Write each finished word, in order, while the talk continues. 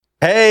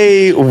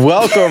Hey,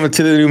 welcome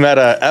to the New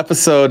Meta,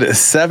 episode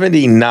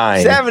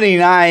 79.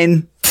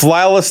 79.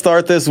 Flawless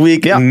start this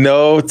week. Yep.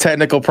 No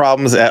technical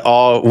problems at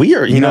all. We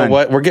are, you know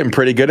what? We're getting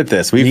pretty good at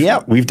this.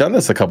 We've done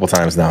this a couple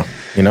times now,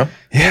 you know?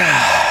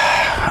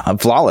 Yeah. I'm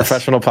flawless.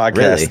 Professional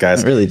podcast,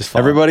 guys. Really just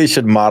flawless. Everybody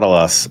should model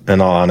us,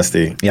 in all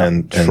honesty. Yeah,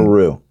 and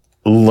true.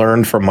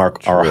 Learn from our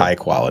high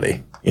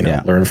quality. You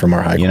know, learn from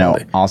our high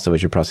quality. Also, we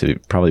should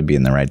probably be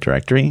in the right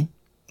directory.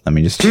 Let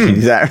me just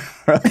change that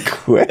real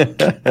quick.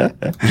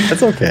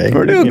 That's okay.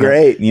 We're doing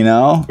great, you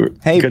know?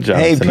 Hey, good job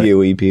hey, tonight.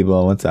 PoE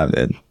people. What's up,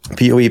 dude?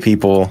 PoE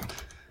people.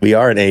 We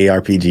are an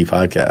ARPG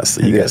podcast,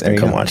 so you guys can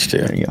come watch too.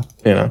 There you go.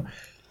 You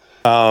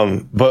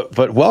know?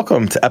 But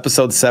welcome to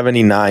episode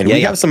 79.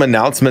 We have some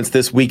announcements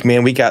this week,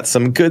 man. We got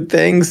some good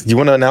things. Do you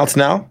want to announce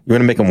now? You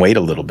want to make them wait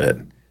a little bit?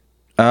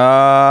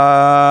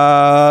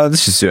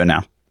 Let's just do it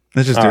now.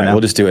 We'll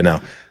just do it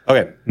now.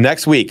 Okay.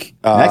 Next week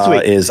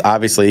is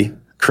obviously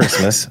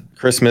Christmas.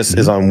 Christmas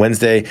is on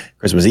Wednesday.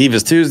 Christmas Eve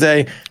is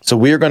Tuesday. So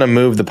we're going to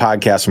move the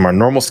podcast from our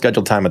normal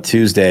scheduled time of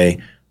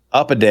Tuesday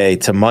up a day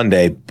to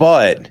Monday.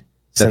 But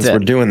since we're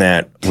doing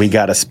that, we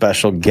got a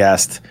special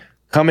guest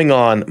coming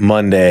on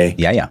Monday.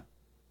 Yeah.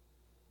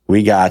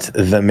 We got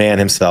the man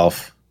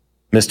himself,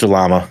 Mr.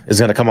 Llama, is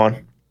going to come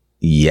on.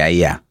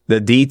 Yeah.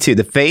 The D2,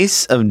 the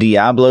face of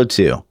Diablo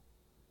 2.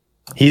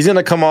 He's going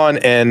to come on,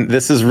 and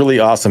this is really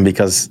awesome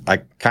because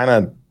I kind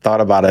of thought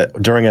about it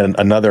during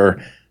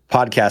another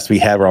podcast we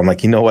had where I'm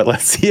like, you know what?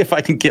 Let's see if I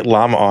can get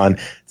Llama on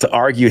to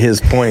argue his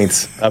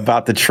points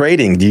about the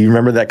trading. Do you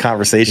remember that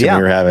conversation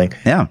we were having?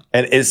 Yeah.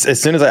 And as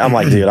soon as I'm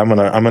like, dude, I'm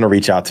gonna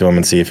reach out to him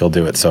and see if he'll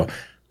do it. So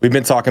we've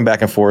been talking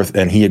back and forth,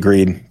 and he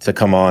agreed to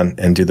come on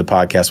and do the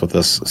podcast with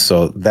us.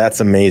 So that's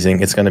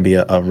amazing. It's going to be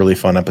a really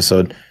fun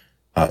episode.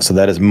 So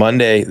that is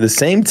Monday, the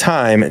same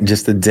time,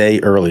 just a day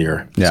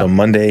earlier. Yeah. So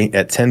Monday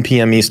at 10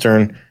 p.m.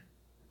 Eastern,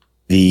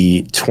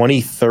 the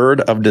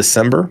 23rd of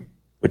December,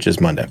 which is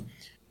Monday.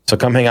 So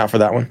come hang out for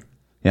that one.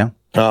 Yeah.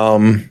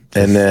 And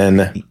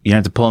then you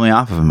have to pull me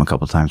off of him a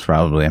couple times,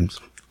 probably.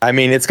 I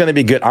mean, it's going to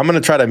be good. I'm going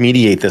to try to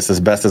mediate this as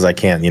best as I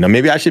can. You know,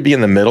 maybe I should be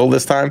in the middle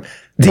this time.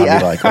 I'll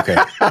be like, okay,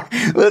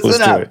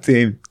 listen up,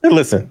 team.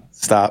 Listen,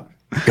 stop,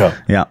 go.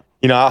 Yeah.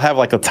 You know, I'll have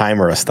like a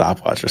timer, a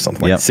stopwatch or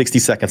something. Like 60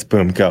 seconds,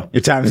 boom, go.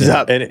 Your time is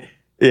up. And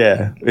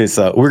it's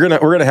we're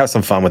gonna have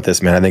some fun with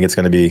this, man. I think it's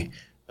going to be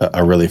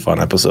a really fun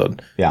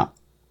episode. Yeah.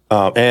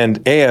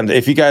 And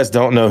if you guys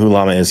don't know who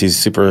Llama is, he's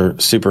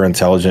super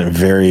intelligent,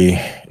 very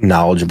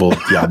knowledgeable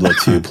Diablo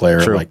 2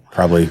 player, like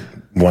probably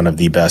one of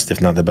the best,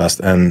 if not the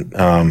best.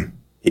 And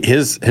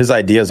his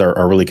ideas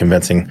are really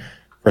convincing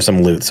for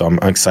some loot. So I'm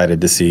excited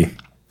to see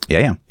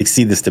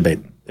this debate.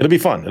 It'll be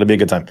fun. It'll be a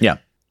good time. Yeah.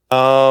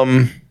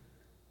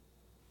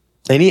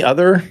 Any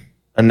other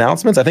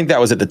announcements? I think that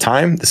was at the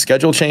time. The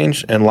schedule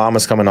changed and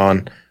Llama's coming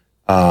on.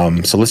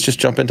 So let's just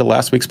jump into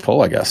last week's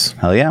poll, I guess.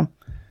 Hell yeah.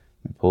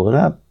 Pull it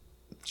up.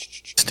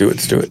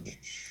 Let's do it.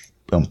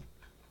 Boom.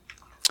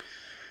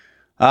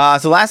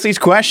 So last week's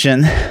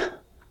question,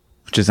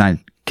 which is kind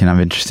of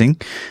interesting.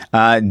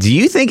 Do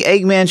you think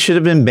Eggman should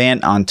have been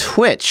banned on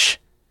Twitch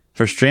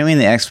for streaming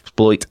the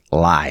exploit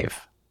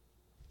live?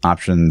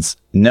 Options: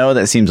 no,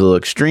 that seems a little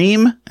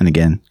extreme. And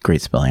again,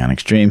 great spelling on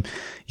extreme.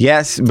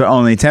 Yes, but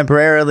only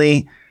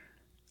temporarily.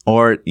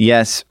 Or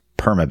yes,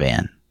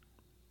 permaban.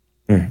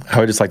 I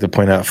would just like to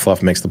point out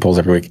Fluff makes the polls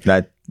every week.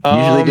 That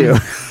usually do.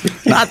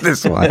 Not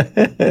this one.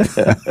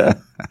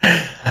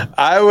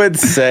 I would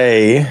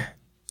say,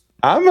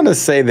 I'm going to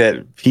say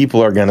that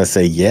people are going to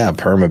say, yeah,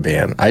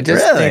 permaban. I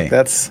just think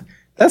that's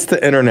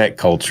the internet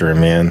culture,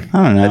 man.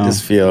 I don't know. I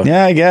just feel.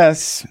 Yeah, I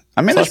guess.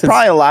 I mean, there's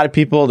probably a lot of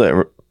people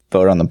that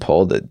vote on the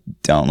poll that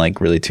don't like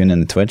really tune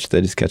into Twitch.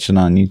 They just catch it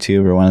on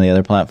YouTube or one of the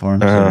other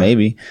platforms. So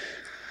maybe.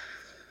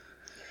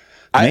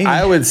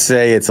 I would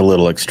say it's a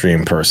little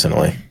extreme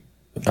personally.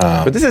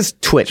 But this is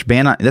Twitch.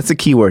 That's the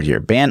key word here.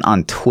 Ban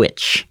on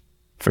Twitch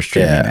for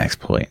streaming an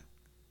exploit.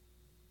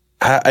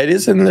 It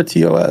is in the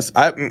TOS.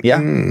 I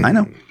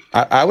know.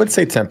 I would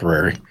say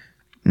temporary.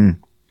 You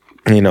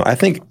know, I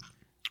think.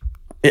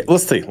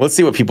 Let's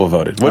see what people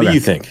voted. What do you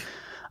think?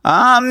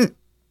 I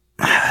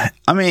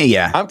mean,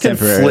 yeah. I'm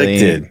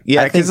conflicted.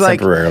 Yeah, I think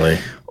temporarily.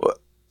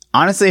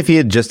 Honestly, if he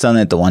had just done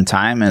it the one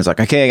time and it's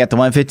like, okay, I got the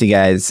 150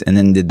 guys, and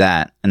then did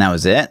that, and that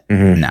was it,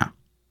 no.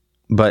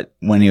 But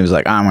when he was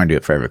like, I'm going to do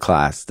it for every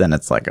class, then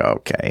it's like,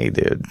 okay,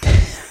 dude,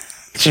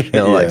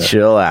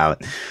 chill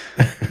out.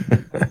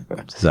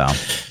 So,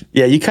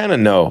 yeah, you kind of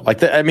know.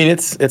 Like, I mean,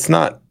 it's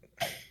not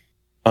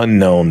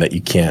unknown that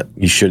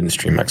you shouldn't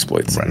stream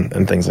exploits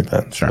and things like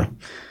that. Sure.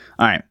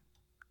 All right.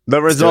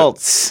 The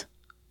results.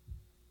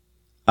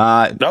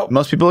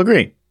 Most people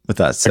agree with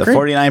us. So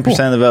 49%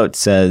 of the vote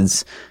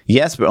says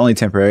yes, but only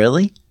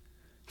temporarily.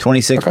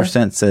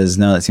 26% says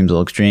no, that seems a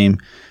little extreme.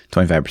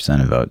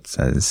 25% of the vote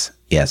says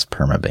yes,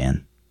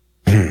 permaban.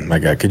 My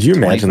God, could you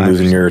imagine 25%.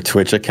 Losing your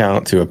Twitch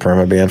account to a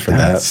permaban for that?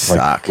 That'd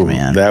suck,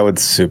 man. That would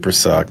super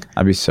suck.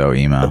 I'd be so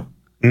emo.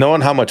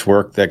 Knowing how much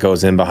work that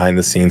goes in behind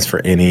the scenes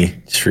for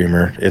any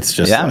streamer, it's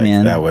just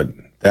man.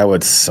 That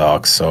would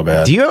suck so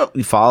bad. Do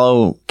you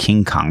follow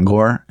King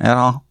Kongor at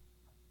all?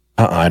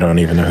 I don't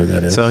even know who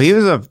that is. So he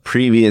was a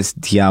previous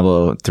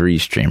Diablo 3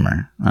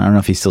 streamer. I don't know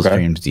if he still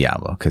streams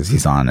Diablo because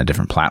he's on a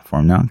different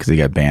platform now because he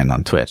got banned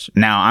on Twitch.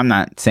 Now, I'm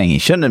not saying he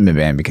shouldn't have been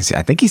banned because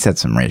I think he said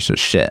some racist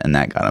shit and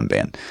that got him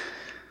banned.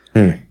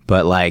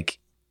 But like,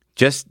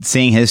 just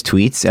seeing his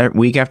tweets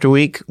week after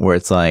week where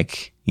it's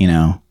like, you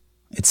know,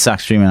 it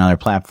sucks streaming on other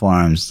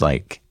platforms.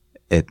 Like,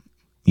 it,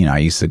 you know, I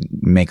used to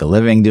make a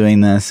living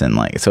doing this, and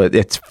like, so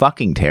it's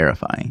fucking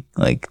terrifying,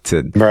 like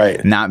to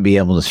not be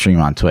able to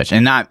stream on Twitch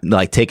and not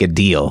like take a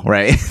deal,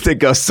 right? To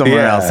go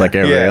somewhere else like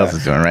everybody else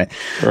is doing, right?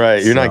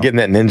 Right. You're not getting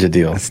that ninja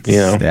deal,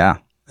 you know? Yeah.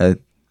 It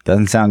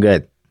doesn't sound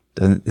good.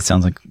 It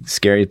sounds like a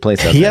scary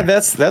place out there.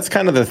 That's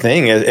kind of the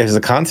thing. As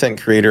a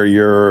content creator,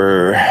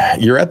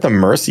 you're at the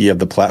mercy of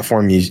the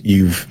platform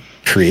you've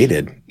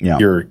created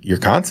your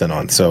content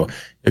on. So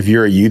if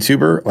you're a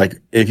YouTuber,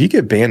 like if you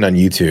get banned on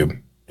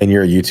YouTube and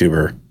you're a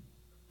YouTuber,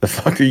 the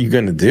fuck are you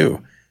going to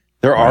do?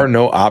 There are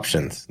no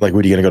options. Like,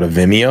 what are you going to go to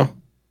Vimeo?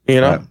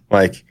 You know,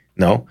 like,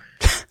 no.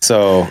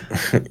 So,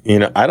 you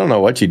know, I don't know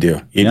what you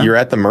do. You're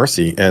at the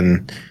mercy,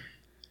 and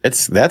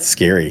that's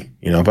scary,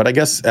 you know, but I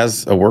guess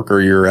as a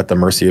worker, you're at the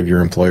mercy of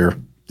your employer.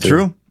 Too,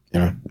 True. You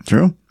know,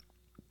 true.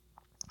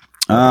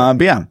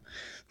 But yeah,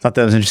 thought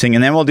that was interesting.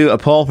 And then we'll do a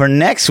poll for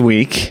next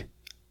week.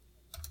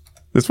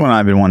 This one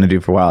I've been wanting to do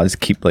for a while. I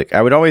just keep like,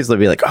 I would always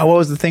be like, oh, what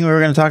was the thing we were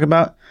going to talk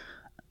about?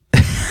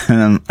 And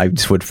then I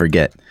just would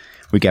forget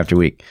week after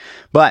week.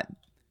 But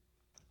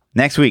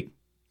next week,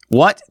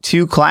 what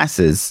 2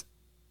 classes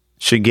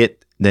should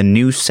get the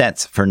new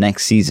sets for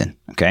next season?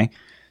 Okay.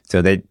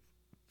 So they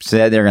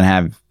said they're going to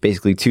have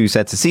basically 2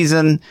 sets a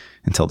season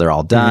until they're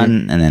all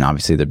done. And then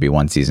obviously there'd be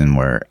one season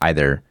where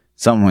either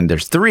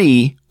there's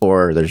 3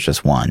 or there's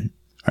just 1.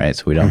 Right.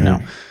 So we don't know.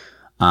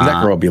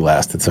 That girl will be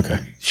last. It's okay.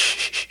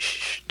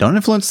 Shh. Don't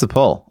influence the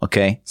poll.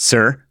 Okay,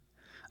 sir.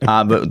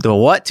 But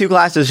what 2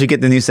 classes should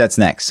get the new sets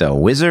next? So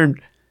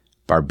Wizard,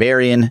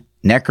 Barbarian,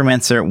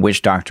 Necromancer,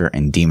 Witch Doctor,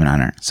 and Demon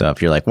Hunter. So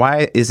if you're like,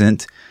 why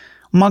isn't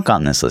Monk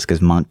on this list? Because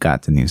Monk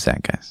got the new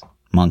set, guys.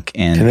 Monk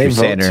and Can they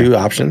Crusader vote 2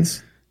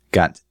 options?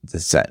 Got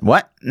the set.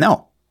 What?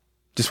 No,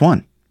 just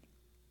 1.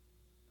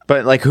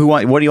 But like,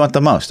 what do you want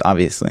the most?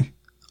 Obviously.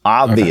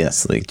 Okay.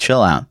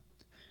 Chill out.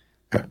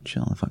 Okay.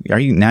 Chill the fuck.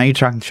 You're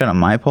talking shit on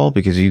my poll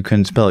because you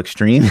couldn't spell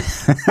extreme?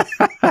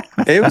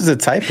 It was a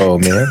typo,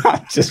 man.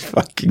 I'm just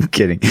fucking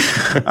kidding.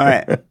 All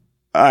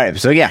right.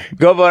 So yeah,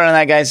 go vote on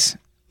that, guys.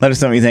 Let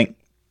us know what you think.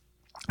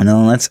 And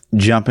then let's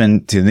jump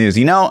into the news.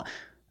 You know,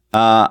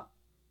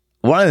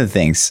 one of the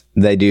things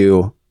they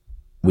do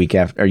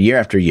year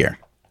after year,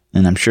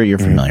 and I'm sure you're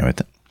familiar with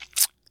it,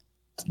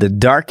 the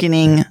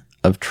Darkening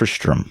of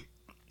Tristram.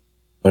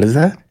 What is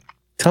that?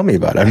 Tell me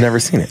about it. I've never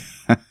seen it.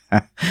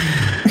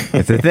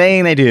 It's a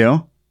thing they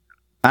do.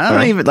 I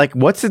don't even, like,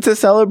 what's it to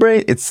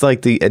celebrate? It's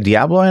like a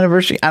Diablo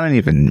anniversary? I don't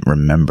even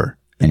remember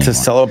anymore. To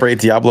celebrate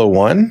Diablo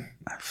 1?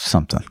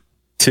 Something.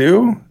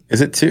 2?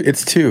 Is it 2?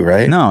 It's 2,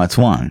 right? No, it's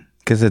 1.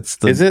 Because it's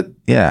Is it?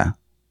 Yeah.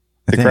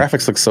 The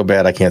graphics look so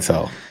bad, I can't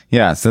tell.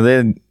 Yeah, so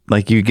then,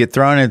 like, you get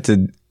thrown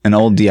into an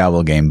old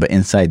Diablo game, but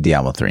inside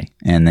Diablo 3.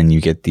 And then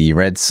you get the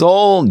Red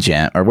Soul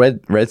Gem, or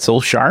Red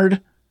Soul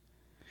Shard.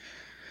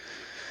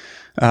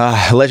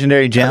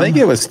 Legendary Gem. I think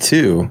it was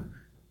 2. I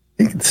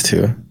think it's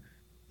 2.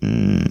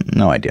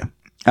 No idea.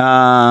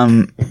 I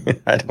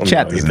don't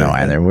Chat know doesn't know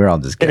either. We're all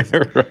just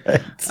guessing.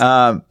 Right.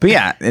 But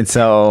yeah, and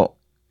so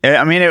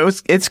I mean,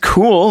 it's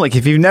cool. Like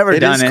if you've never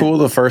done it, it is cool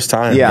the first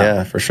time.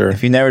 Yeah, for sure.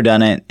 If you've never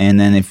done it, and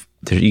then if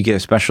you get a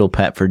special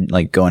pet for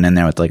like going in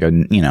there with like a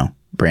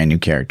brand new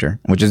character,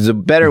 which is a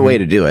better way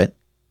to do it.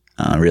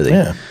 Really.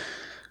 Yeah.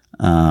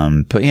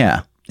 But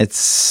yeah,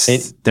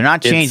 they're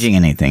not changing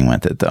anything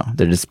with it though.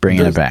 They're just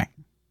bringing it back.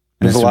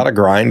 There's a lot of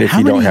grind if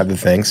you don't have the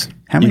things.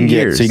 How many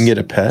years? So you can get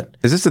a pet.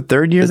 Is this the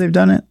 3rd year they've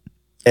done it?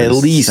 At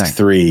least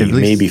 3,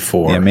 maybe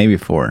 4. Yeah, maybe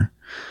 4.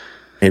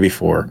 Maybe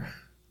 4.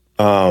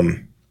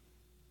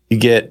 You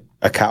get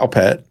a cow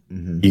pet.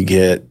 You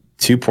get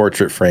 2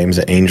 portrait frames,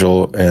 an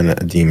angel and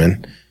a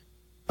demon.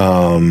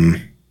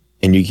 And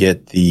you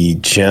get the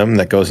gem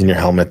that goes in your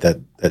helmet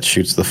that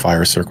shoots the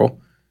fire circle.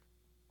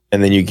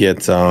 And then you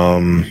get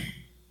what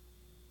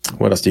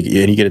else do you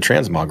get? And you get a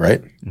transmog,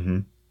 right?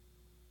 I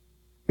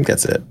think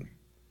that's it.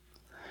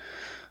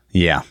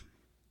 Yeah.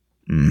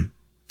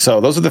 So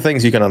those are the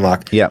things you can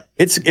unlock. Yeah.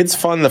 It's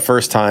fun the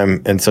first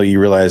time until you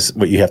realize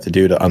what you have to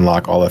do to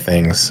unlock all the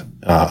things,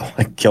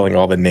 like killing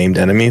all the named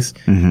enemies.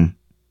 Or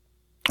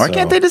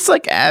can't they just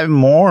like add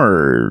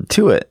more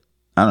to it?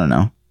 I don't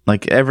know.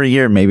 Like every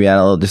year, maybe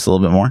add just a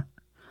little bit more.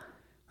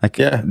 Like,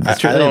 yeah,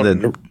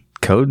 the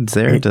code's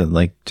there to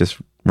like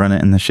just run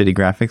it in the shitty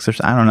graphics or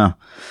something. I don't know.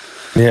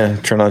 Yeah,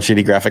 turn on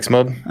shitty graphics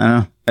mode. I don't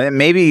know. And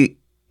maybe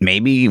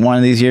one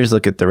of these years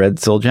look at the Red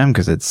Soul Gem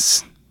because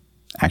it's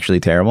actually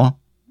terrible.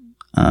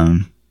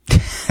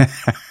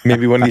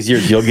 Maybe one of these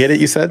years you'll get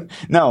it, you said?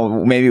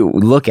 No, maybe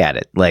look at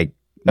it. Like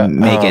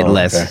make it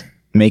less,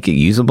 make it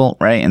usable,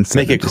 right? And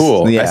make it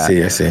cool. Yeah.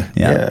 I see.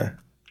 Yeah.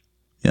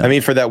 I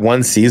mean, for that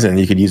one season,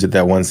 you could use it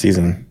that one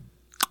season.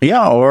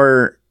 Yeah,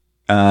 or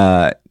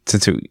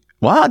since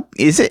Wow,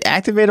 is it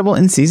activatable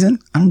in season?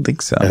 I don't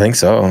think so. I think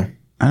so.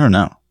 I don't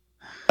know.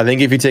 I think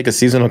if you take a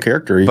seasonal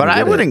character, but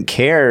I wouldn't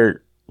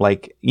care.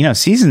 Like,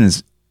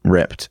 season's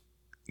ripped,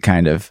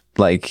 kind of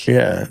like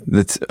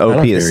that's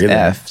OP as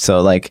F.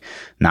 So like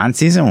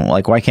non-season,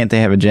 like why can't they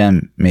have a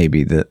gem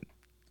maybe that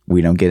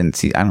we don't get in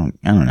season? I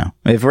don't know.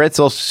 If Red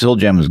Soul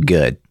Gem was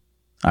good,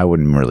 I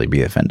wouldn't really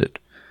be offended.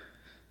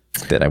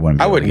 That I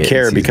wouldn't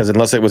care because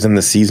unless it was in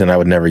the season, I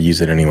would never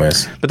use it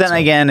anyways. But then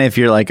again, if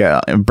you're like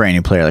a brand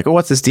new player, like, oh,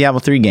 what's this Diablo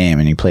 3 game?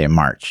 And you play in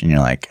March and you're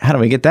like, how do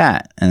we get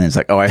that? And it's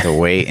like, oh, I have to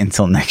wait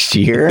until next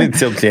year.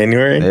 Until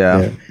January?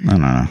 Yeah. I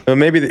don't know. Well,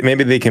 maybe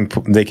they can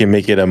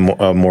make it a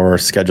more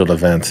scheduled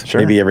event.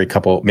 Sure. Maybe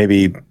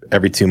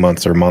every 2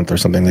 months or a month or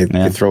something. They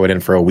could throw it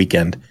in for a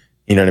weekend.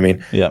 You know what I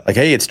mean? Yeah. Like,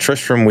 hey, it's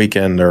Tristram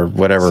weekend or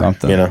whatever.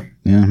 Something.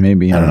 Yeah,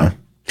 maybe. I don't know.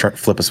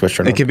 Flip a switch.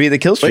 It could be the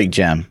Killstreak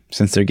gem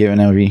since they're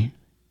giving every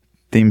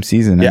theme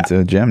season into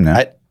a gem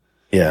now.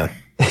 Yeah.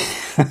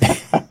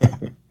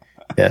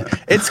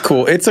 It's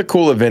cool. It's a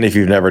cool event if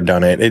you've never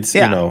done it. It's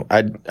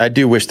I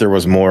do wish there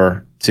was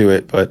more to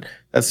it, but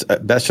that's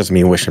just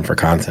me wishing for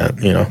content,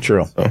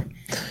 True. So.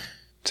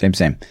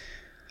 Same.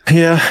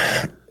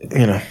 Yeah.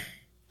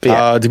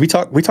 Did we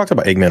talked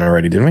about Eggman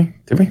already, didn't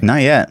we?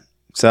 Not yet.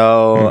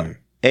 So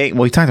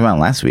we talked about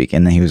it last week,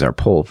 and then he was our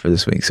poll for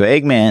this week. So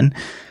Eggman,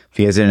 if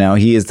you guys didn't know,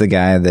 he is the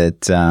guy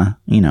that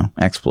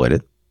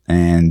exploited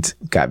and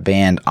got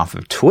banned off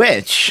of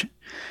Twitch,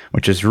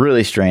 which is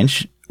really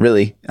strange,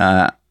 really,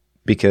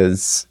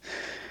 because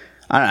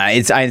I don't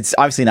know, it's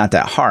obviously not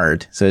that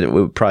hard, so it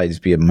would probably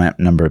just be a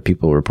number of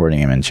people reporting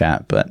him in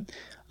chat, but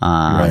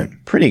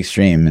pretty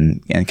extreme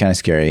and kind of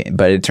scary.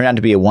 But it turned out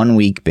to be a 1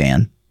 week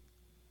ban,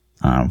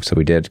 so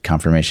we did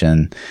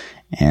confirmation,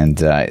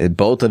 and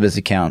both of his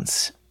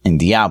accounts in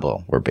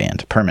Diablo were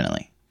banned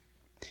permanently.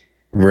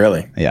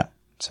 Really? Yeah.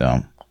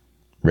 So.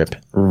 Rip.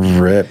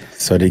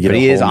 So did he get? But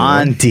he is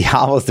on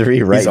Diablo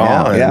 3 right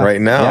now. He's on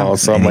right now. Yeah.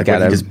 So I'm like,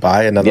 just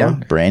buy another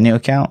one? Brand new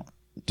account,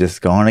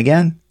 just going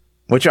again.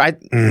 Which I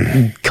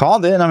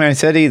called it. I mean, I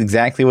said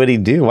exactly what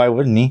he'd do. Why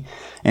wouldn't he?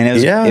 And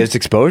it was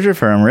exposure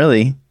for him,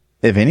 really,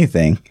 if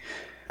anything.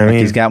 I mean,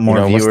 he's got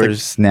more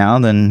viewers now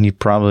than he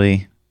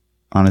probably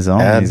on his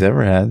own he's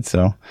ever had.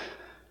 So,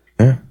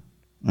 yeah.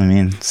 I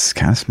mean, it's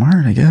kind of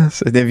smart, I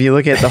guess. If you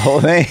look at the whole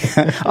thing,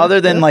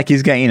 other than like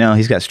he's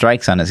got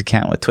strikes on his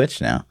account with Twitch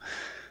now.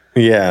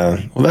 Yeah,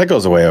 well, that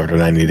goes away after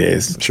 90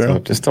 days. Sure. So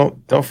just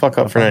don't fuck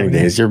up for 90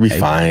 days. You'll be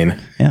fine.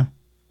 Yeah.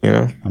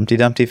 Humpty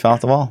Dumpty fell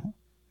off the wall.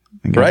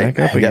 Right.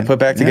 You got put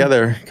back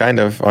together, kind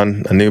of,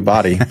 on a new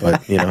body.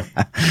 But,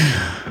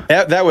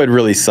 that would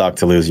really suck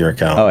to lose your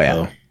account. Oh, yeah.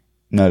 So,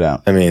 no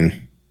doubt. I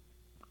mean,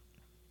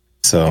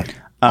 so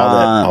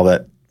all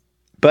that.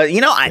 But,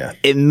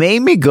 it made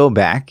me go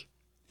back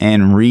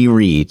and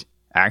reread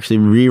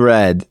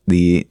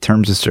the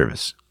terms of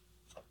service.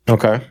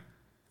 Okay.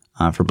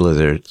 For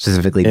Blizzard,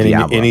 specifically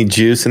Diablo. Any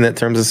juice in that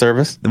terms of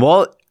service?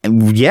 Well,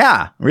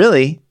 yeah,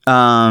 really.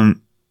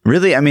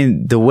 Really, I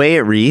mean, the way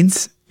it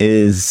reads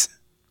is,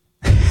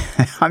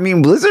 I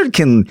mean, Blizzard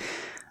can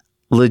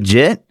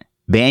legit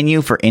ban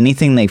you for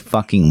anything they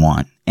fucking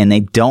want, and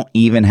they don't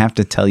even have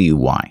to tell you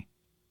why.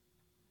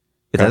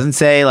 It doesn't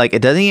say, like,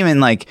 it doesn't even,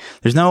 like,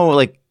 there's no,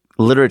 like,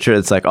 literature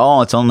that's like, oh,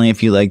 it's only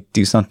if you, like,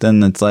 do something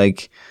that's,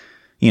 like,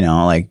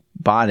 like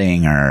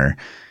botting or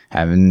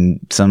having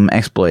some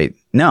exploit.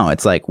 No,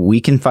 it's like, we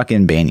can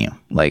fucking ban you.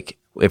 Like,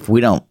 if we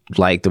don't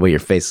like the way your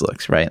face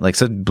looks, right? Like,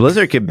 so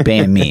Blizzard could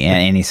ban me at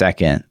any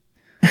second.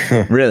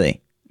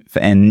 Really.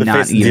 And the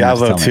not even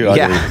Diablo 2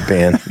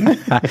 ban.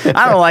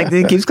 I don't like that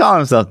he keeps calling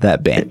himself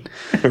that ban.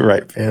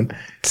 Right, ban.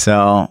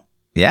 So,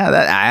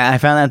 yeah, I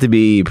found that to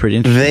be pretty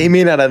interesting. They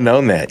may not have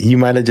known that. You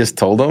might have just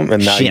told them,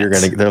 and now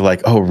they're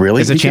like, oh,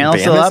 really? Is the channel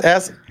still up?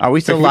 Are we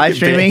still live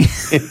streaming?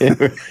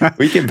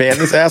 We can ban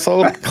this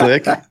asshole?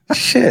 Click.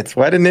 Shit,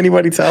 why didn't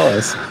anybody tell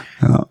us?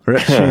 Oh,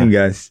 right stream,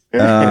 guys.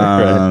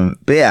 Right.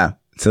 But yeah,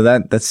 so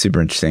that's super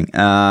interesting.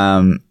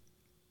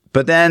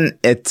 But then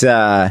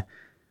I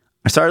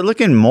started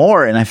looking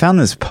more, and I found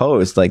this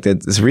post, like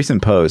this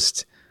recent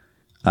post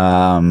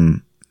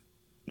from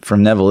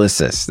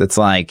Nevelissus that's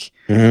like,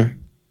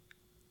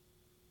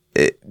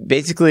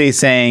 basically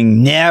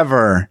saying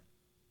never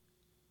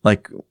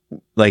like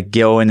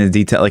go into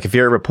detail. Like if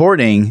you're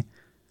reporting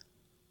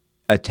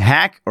a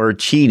hack or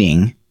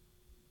cheating,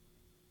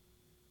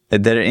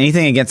 that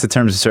anything against the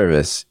terms of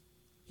service,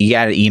 you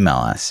got to email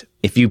us.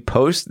 If you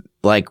post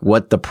like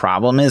what the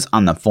problem is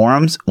on the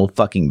forums, we'll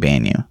fucking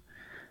ban you.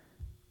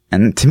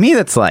 And to me,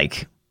 that's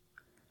like,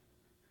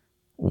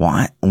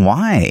 why?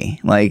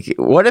 Like,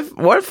 what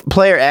if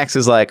player X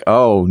is like,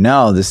 oh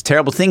no, this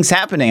terrible thing's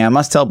happening, I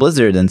must tell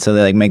Blizzard, and so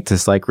they like make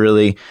this like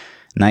really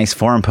nice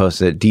forum post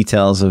that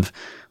details of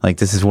like,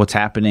 this is what's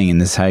happening and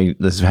this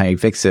is how you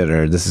fix it,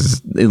 or this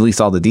is at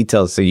least all the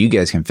details so you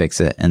guys can fix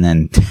it, and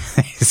then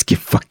they just get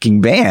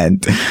fucking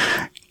banned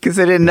because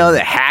they didn't know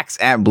that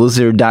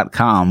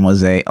hacks@blizzard.com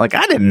was I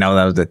didn't know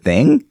that was a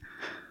thing.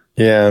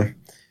 Yeah.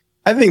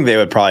 I think they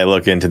would probably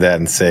look into that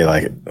and say,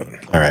 like,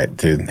 all right,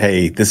 dude,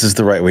 hey, this is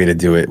the right way to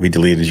do it. We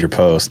deleted your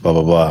post, blah,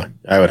 blah, blah.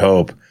 I would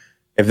hope.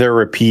 if they're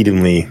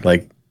repeatedly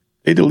like,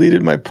 they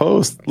deleted my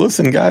post.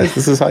 Listen, guys,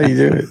 this is how you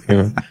do it. You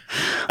know,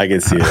 I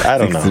can see it. I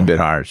don't know. It's a bit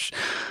harsh.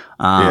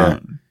 Yeah.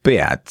 But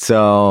yeah,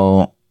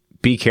 so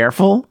be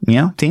careful,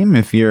 team,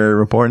 if you're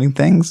reporting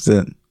things.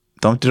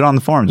 Don't do it on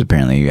the forums,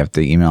 apparently. You have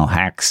to email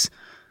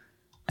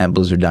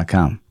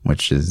hacks@blizzard.com,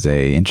 which is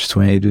a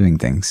interesting way of doing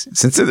things.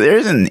 Since there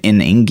isn't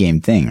an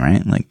in-game thing,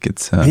 right? Like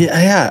it's...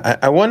 Yeah.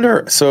 I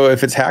wonder, so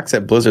if it's hacks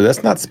at Blizzard,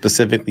 that's not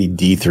specifically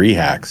D3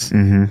 hacks.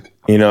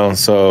 Mm-hmm.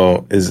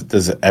 So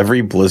does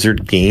every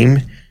Blizzard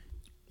game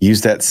use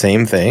that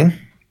same thing?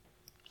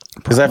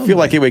 Because I feel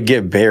like it would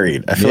get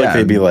buried. I feel like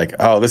they'd be like,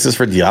 "Oh, this is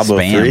for Diablo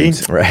 3."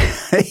 Right?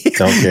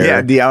 Don't care.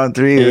 Yeah, Diablo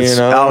 3.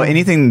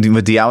 Anything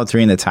with Diablo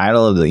 3 in the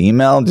title of the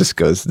email just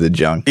goes to the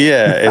junk.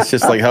 Yeah, it's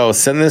just like, "Oh,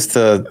 send this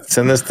to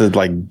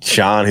like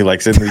Sean, who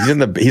likes it."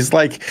 He's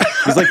like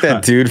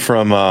that dude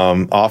from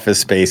Office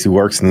Space who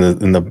works in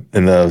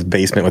the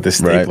basement with the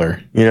stapler.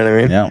 Right. You know what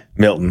I mean? Yeah,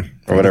 Milton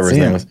or whatever his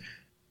name was.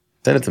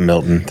 Send it to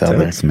Milton down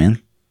there,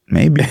 man.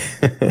 Maybe.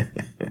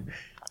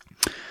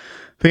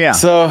 But yeah.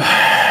 So,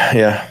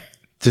 yeah.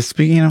 Just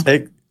speaking,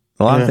 a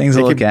lot of things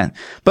to look at.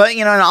 But,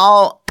 in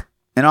all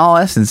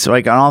essence,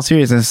 like on all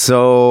seriousness,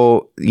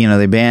 so,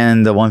 they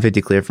banned the 150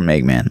 clear from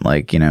Eggman.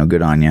 Like,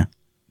 good on you.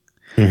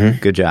 Mm-hmm.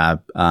 Good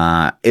job.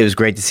 It was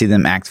great to see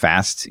them act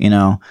fast,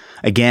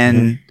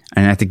 Again,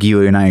 and I think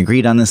you and I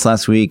agreed on this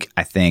last week.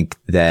 I think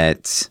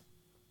that,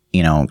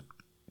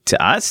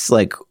 to us,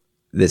 like,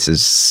 this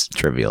is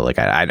trivial. Like,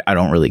 I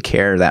don't really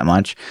care that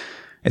much.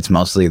 It's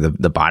mostly the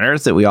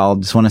botters that we all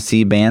just want to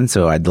see banned.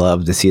 So I'd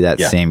love to see that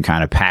same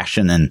kind of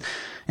passion and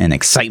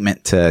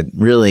excitement to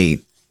really,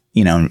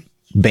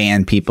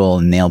 ban people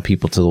and nail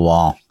people to the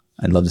wall.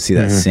 I'd love to see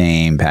that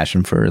same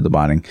passion for the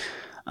botting.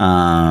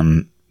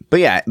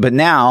 But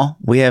now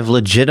we have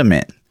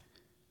legitimate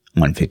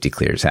 150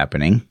 clears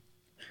happening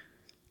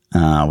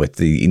with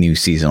the new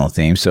seasonal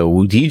theme. So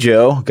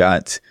Wudijo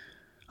got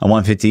a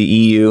 150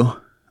 EU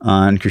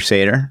on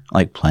Crusader,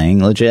 like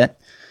playing legit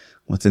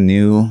with the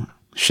new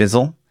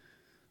shizzle.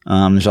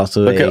 There's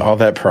also look at all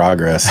that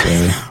progress.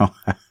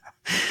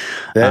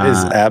 That is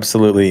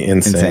absolutely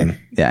insane.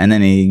 Yeah, and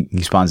then he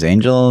spawns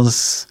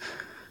angels,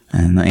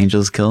 and the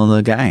angels kill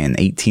the guy in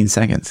 18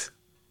 seconds.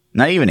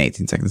 Not even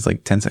 18 seconds,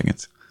 like 10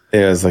 seconds.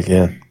 Yeah, it's like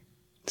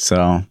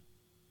So,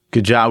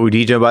 good job,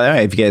 Wudijo. By the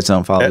way, if you guys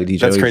don't follow Wudijo,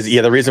 that's crazy.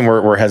 Yeah, the reason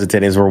we're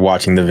hesitating is we're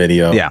watching the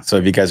video. Yeah. So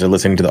if you guys are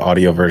listening to the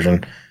audio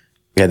version,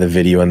 we had the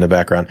video in the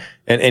background,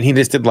 and he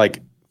just did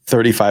like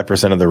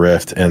 35% of the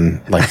rift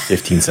in like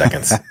 15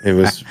 seconds. It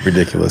was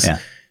ridiculous. Yeah.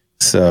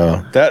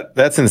 So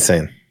that's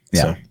insane.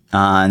 Yeah. So.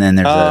 And then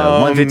there's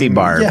a 150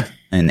 barb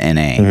in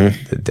NA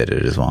that did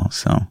it as well.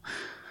 So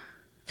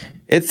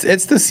it's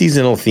the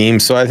seasonal theme.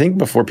 So I think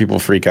before people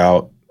freak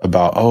out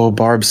about,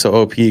 Barb's so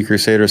OP,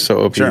 Crusader's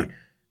so OP. Sure.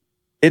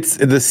 It's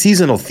the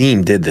seasonal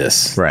theme did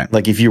this. Right.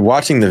 Like if you're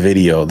watching the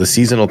video, the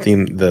seasonal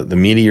theme, the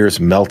meteors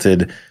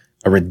melted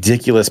a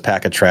ridiculous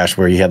pack of trash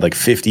where you had like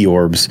 50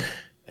 orbs.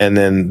 And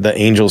then the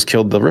angels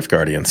killed the Rift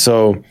Guardian.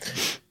 So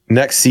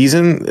next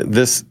season,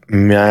 this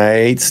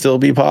might still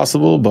be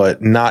possible,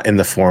 but not in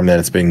the form that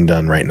it's being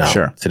done right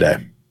now today.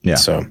 Yeah.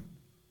 So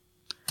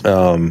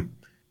don't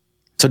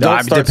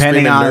start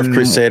depending on Nerf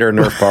Crusader,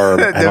 Nerf Barb.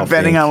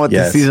 Depending on what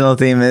the seasonal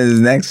theme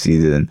is next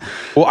season.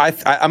 Well,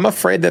 I'm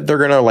afraid that they're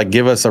gonna like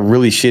give us a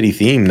really shitty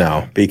theme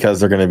now because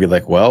they're gonna be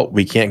like, well,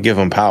 we can't give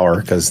them power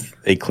because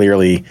they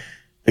clearly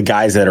the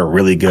guys that are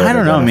really good. I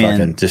don't know,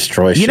 man.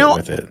 Destroy shit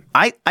with it.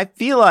 I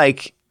feel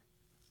like.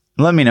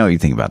 Let me know what you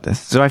think about this.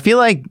 So I feel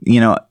like,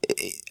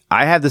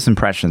 I have this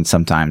impression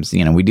sometimes,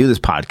 we do this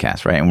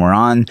podcast, right? And we're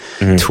on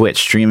Twitch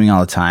streaming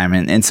all the time.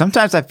 And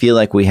sometimes I feel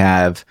like we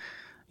have,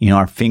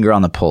 our finger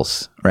on the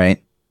pulse,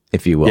 right?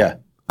 If you will. Yeah.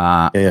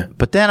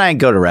 But then I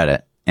go to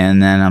Reddit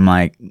and then I'm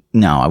like,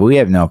 no, we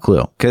have no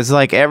clue. Because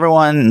like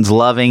everyone's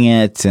loving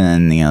it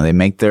and, they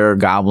make their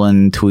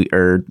goblin tweet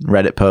or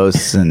Reddit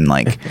posts and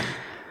like,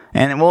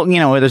 and well,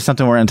 there's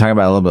something we're going to talk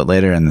about a little bit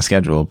later in the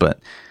schedule.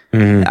 But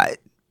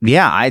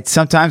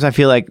sometimes I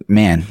feel like,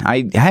 man,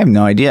 I have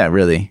no idea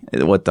really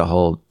what the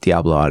whole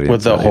Diablo audience,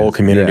 what the whole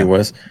community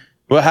was.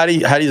 Well, how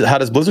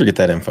does Blizzard get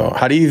that info?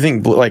 How do you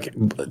think? Like,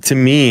 to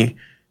me,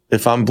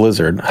 if I'm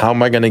Blizzard, how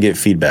am I going to get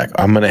feedback?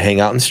 I'm going to hang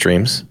out in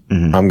streams.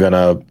 I'm going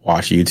to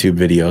watch YouTube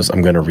videos.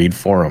 I'm going to read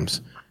forums.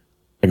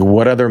 Like,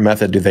 what other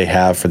method do they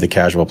have for the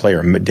casual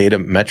player? Data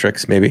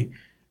metrics, maybe.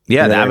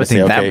 Yeah, I would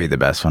think that would be the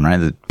best one, right?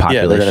 The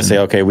population. Yeah, they're going to say,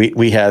 okay,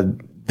 we had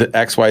the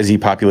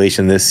XYZ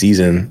population this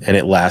season, and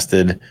it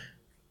lasted.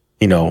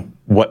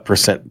 What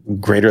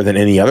percent greater than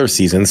any other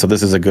season. So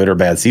this is a good or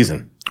bad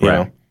season, you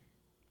know?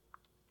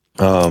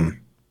 I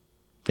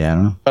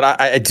don't know.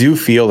 But I do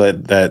feel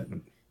that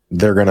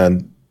they're going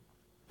to,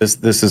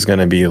 this is going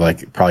to be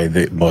like probably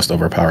the most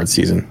overpowered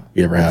season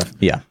we ever have.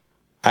 Yeah.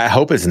 I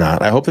hope it's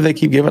not. I hope that they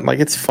keep giving, like,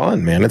 it's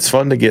fun, man. It's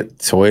fun to get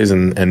toys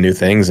and new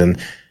things.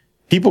 And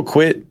people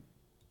quit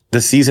the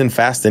season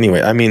fast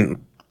anyway. I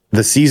mean,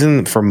 the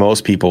season for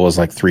most people is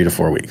like 3 to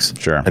 4 weeks.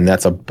 Sure. And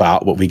that's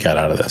about what we got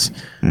out of this.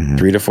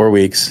 3 to 4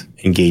 weeks,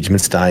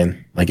 engagement's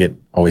dying like it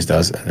always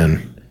does. And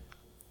then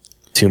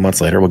 2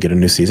 months later, we'll get a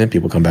new season.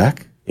 People come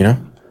back, you know?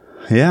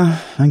 Yeah,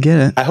 I get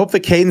it. I hope the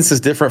cadence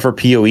is different for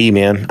PoE,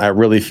 man. I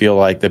really feel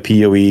like the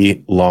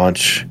PoE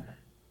launch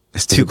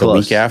It's too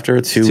close. The week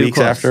after, two weeks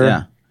close, after.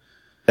 Yeah.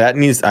 That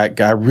needs, I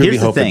really Here's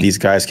the hope that thing. these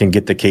guys can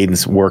get the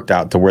cadence worked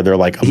out to where they're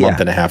like a month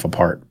and a half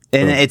apart.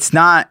 And it's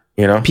not,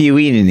 you know, PoE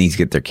needs to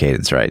get their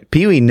cadence right.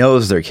 PoE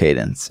knows their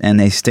cadence and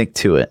they stick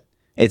to it.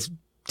 It's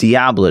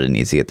Diablo that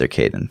needs to get their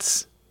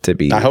cadence to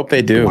be. I hope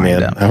they do,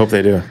 man. Up. I hope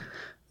they do.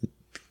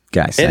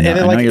 Guys, And, I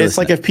know like, you're it's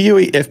listening.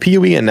 like if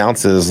PoE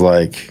announces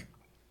like,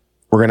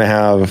 we're going to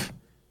have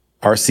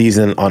our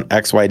season on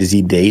X, Y, to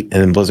Z date.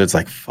 And then Blizzard's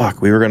like,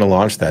 fuck, we were going to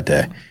launch that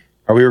day.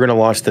 Or we were going to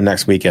launch the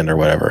next weekend or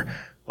whatever.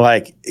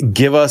 Like,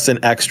 give us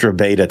an extra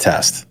beta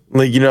test.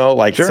 Like, you know,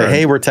 like say,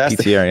 hey, we're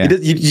testing. PTR, yeah.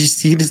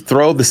 you just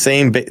throw the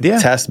same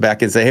test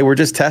back and say, hey, we're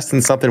just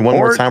testing something one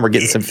more time. We're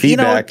getting some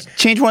feedback. You know,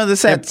 change one of the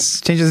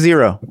sets. Change to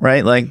 0,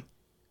 right? Like,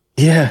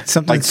 yeah,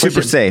 something like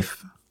super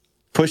safe.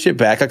 Push it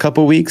back a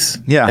couple weeks.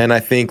 Yeah. And I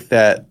think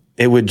that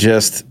it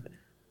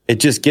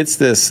just gets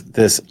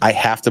this I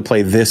have to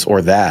play this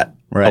or that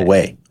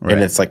away. Right.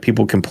 And it's like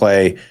people can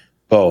play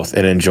both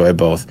and enjoy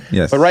both.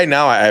 Yes. But right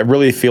now, I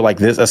really feel like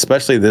this,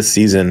 especially this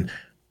season,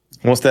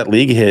 once that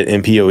league hit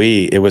in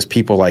PoE, it was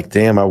people like,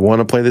 damn, I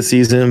want to play this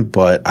season,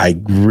 but I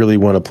really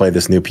want to play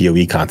this new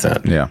PoE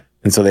content. Yeah.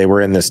 And so they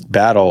were in this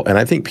battle, and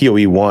I think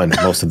PoE won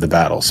most of the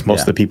battles.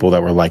 Most of the people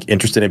that were like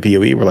interested in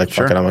PoE were like,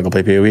 fuck it, I'm going to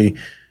go play PoE,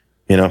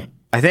 you know?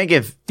 I think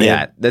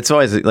that's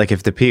always like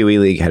if the PoE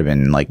league had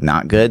been like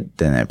not good,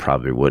 then it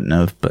probably wouldn't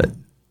have. But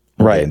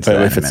we'll get into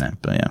that in a minute.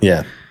 But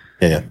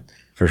yeah,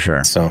 for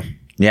sure. So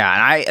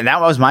and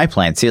that was my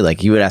plan too.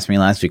 Like you would ask me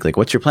last week, like,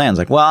 what's your plan? I was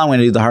like, well, I'm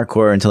going to do the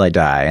hardcore until I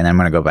die, and then I'm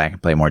going to go back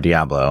and play more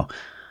Diablo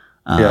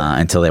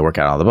until they work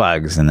out all the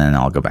bugs, and then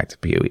I'll go back to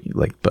PoE.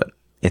 Like, but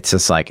it's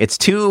just like it's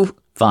too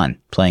fun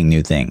playing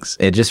new things.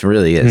 It just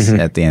really is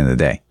at the end of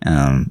the day.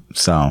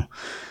 So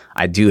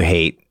I do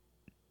hate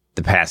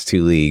the past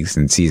 2 leagues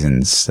and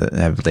seasons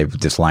they've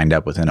just lined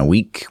up within a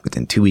week,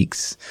 within 2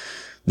 weeks.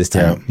 This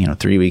time,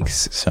 3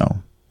 weeks.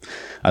 So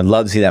I'd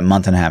love to see that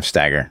month and a half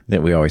stagger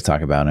that we always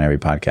talk about in every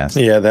podcast.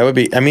 Yeah, that would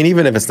be. I mean,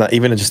 even if it's not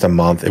even just a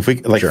month, if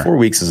we like 4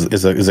 weeks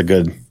is a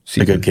good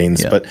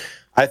cadence. Yeah. But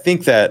I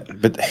think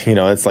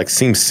it's like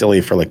seems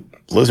silly for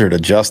like Blizzard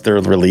adjust their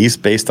release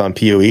based on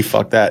PoE.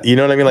 Fuck that. You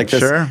know what I mean? Like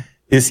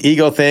this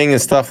ego thing and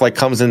stuff like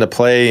comes into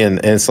play, and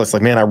it's just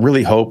like, man, I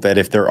really hope that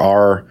if there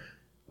are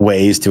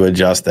ways to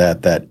adjust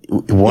that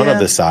one of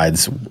the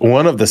sides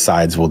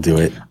will do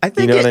it. I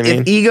think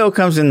if ego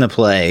comes into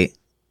play,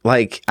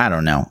 like, I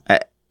don't know.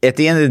 At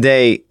the end of the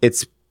day,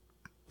 it's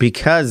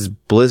because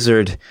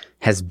Blizzard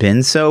has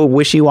been so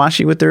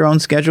wishy-washy with their own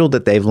schedule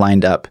that they've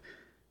lined up,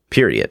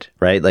 period,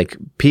 right? Like,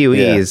 PoE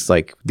is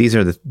like, these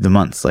are the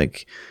months.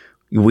 Like,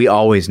 we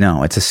always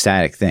know. It's a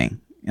static thing.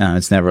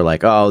 It's never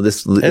like, oh,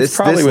 this league's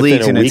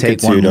going to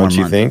take 1 more month.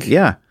 You think?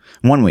 Yeah,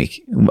 1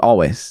 week,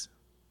 always.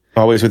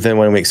 Always within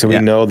 1 week. So we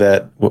know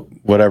that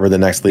whatever the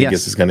next league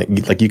is going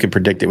to, like, you can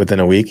predict it within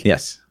a week.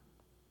 Yes.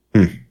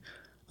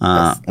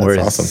 That's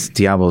whereas awesome.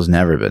 Diablo's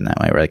never been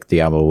that way. Right? Like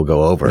Diablo will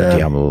go over. Yeah.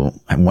 Diablo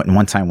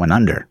one time went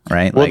under.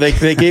 Right? Well,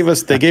 they gave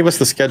us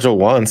the schedule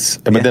once,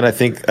 but then I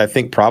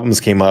think problems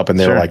came up, and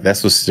they were like,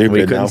 "This was stupid."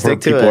 We couldn't stick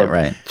to it.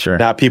 Right? Sure.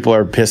 Now people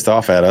are pissed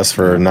off at us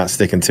for not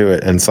sticking to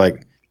it, and it's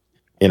like,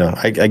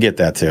 I get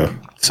that too.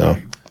 So,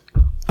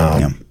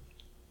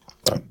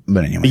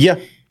 but anyway, yeah.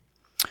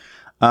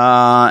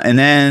 And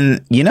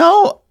then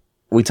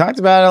we talked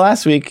about it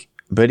last week,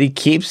 but he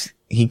keeps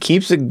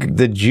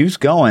the juice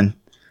going.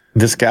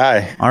 This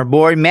guy, our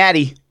boy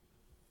Matty,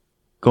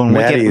 going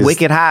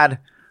wicked hard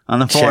on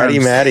the forums. Chatty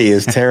Matty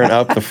is tearing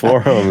up the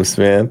forums,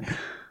 man.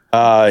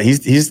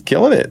 He's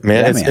killing it,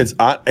 man. Yeah,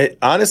 it's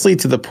honestly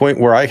to the point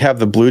where I have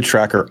the blue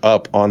tracker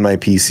up on my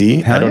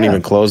PC. I don't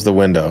even close the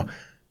window.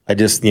 I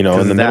just in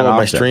the middle of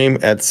my stream,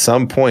 at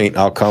some point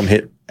I'll come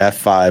hit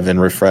F5 and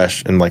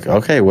refresh and like,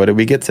 okay, what did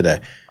we get today?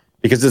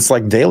 Because it's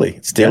like daily.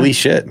 It's daily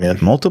shit, man.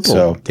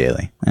 Multiple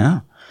daily. Yeah.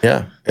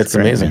 Yeah. It's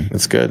amazing.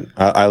 It's good.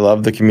 I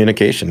love the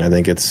communication. I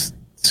think it's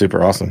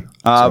super awesome.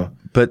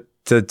 But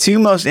the 2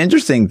 most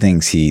interesting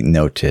things he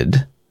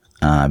noted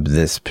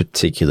this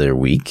particular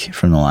week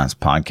from the last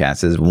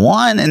podcast is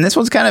one, and this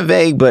one's kind of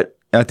vague, but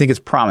I think it's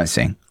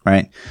promising,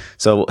 right?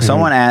 So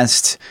someone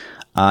asked,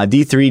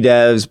 D3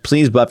 devs,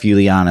 please buff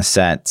Juliana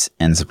set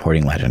and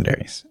supporting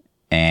legendaries.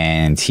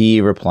 And he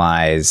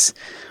replies,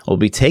 we'll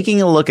be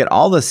taking a look at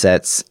all the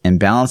sets and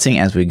balancing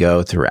as we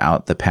go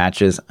throughout the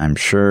patches. I'm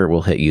sure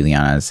we'll hit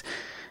Juliana's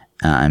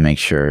and make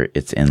sure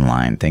it's in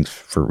line. Thanks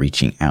for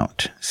reaching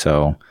out.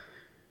 So,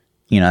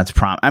 that's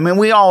I mean,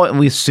 we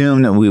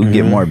assume that we would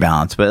get more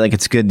balance, but like,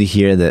 it's good to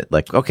hear that,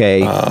 like, okay,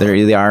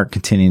 they are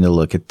continuing to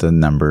look at the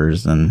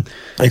numbers and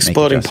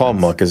exploding palm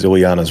monk is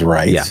Juliana's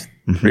right. Yeah.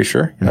 Pretty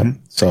sure. Yeah.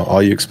 So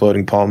all you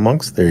exploding palm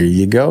monks, there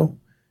you go.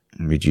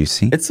 Did you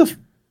see?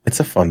 It's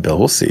a fun build.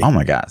 We'll see. Oh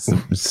my gosh,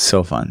 it's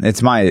so fun!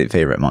 It's my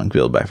favorite monk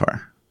build by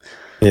far.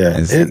 Yeah,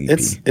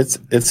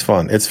 it's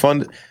fun. It's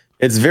fun.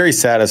 It's very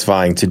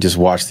satisfying to just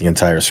watch the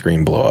entire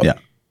screen blow up. Yeah,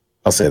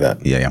 I'll say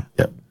that. Yeah.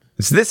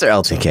 It's this or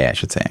LTK, I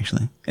should say,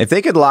 actually. If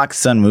they could lock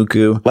Sun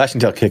Muku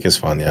Lashing Tail Kick is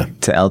fun, yeah.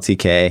 to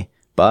LTK,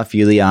 buff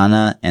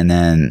Yuliana, and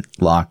then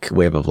lock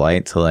Wave of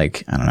Light to,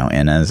 like, I don't know,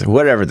 Inez,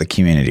 whatever the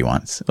community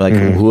wants. Like,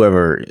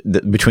 whoever,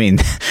 between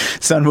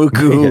Sun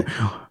Muku,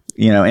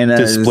 you know, Inez,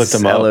 Just split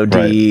them up, LOD,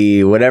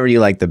 right. whatever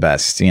you like the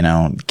best, you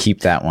know,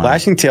 keep that one.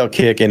 Lashing Tail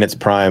Kick in its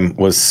prime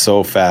was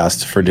so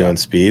fast for doing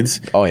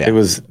speeds. Oh, yeah.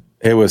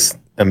 It was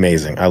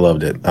amazing. I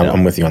loved it.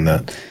 I'm with you on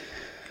that.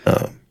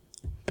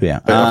 But yeah.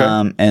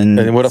 Okay.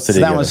 And what else did so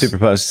he that give was us? Super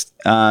Post.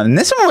 And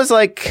this one was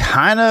like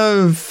kind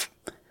of,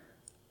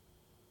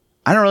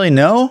 I don't really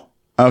know.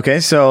 Okay,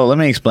 so let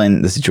me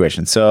explain the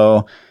situation.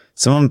 So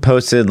someone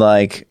posted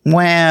like,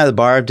 wow, the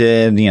Barb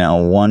did,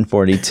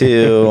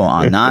 142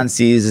 on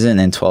non-season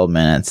in 12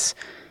 minutes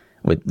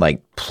with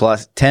like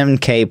plus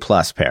 10K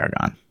plus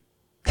Paragon.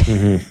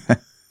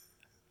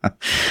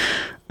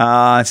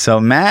 So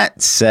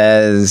Matt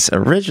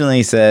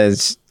originally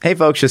says, hey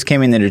folks, just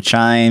came in there to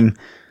chime.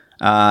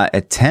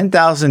 At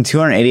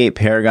 10,288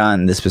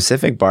 Paragon, the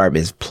specific Barb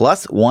is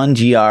plus 1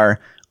 GR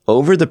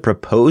over the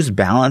proposed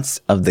balance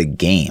of the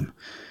game.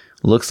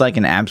 Looks like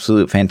an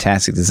absolute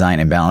fantastic design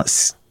and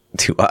balance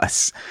to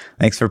us.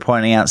 Thanks for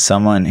pointing out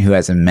someone who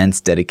has immense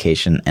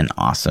dedication and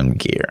awesome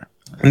gear.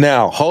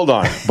 Now, hold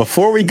on.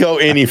 Before we go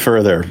any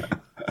further,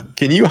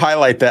 can you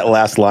highlight that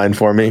last line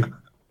for me?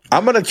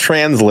 I'm going to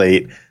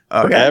translate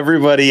for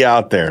everybody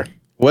out there.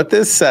 What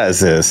this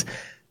says is,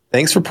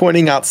 thanks for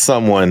pointing out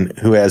someone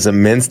who has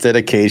immense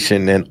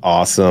dedication and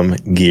awesome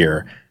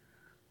gear.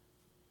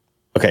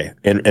 Okay,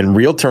 in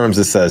real terms,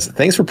 it says,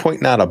 thanks for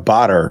pointing out a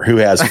botter who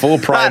has full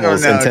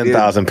primals and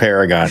 10,000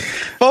 Paragon.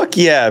 Fuck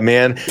yeah,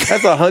 man.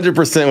 That's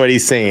 100% what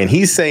he's saying.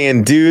 He's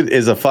saying dude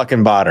is a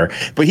fucking botter.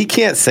 But he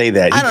can't say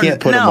that. You can't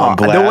put him on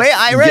blast. The way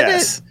I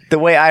read it. The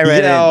way I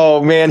read it.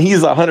 Oh, man,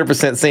 he's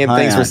 100% saying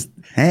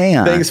Hang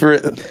on.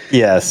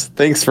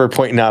 Thanks for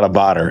pointing out a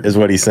botter is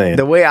what he's saying.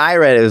 The way I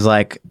read it was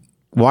like,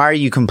 why are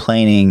you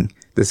complaining?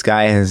 This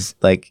guy has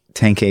like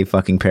 10K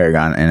fucking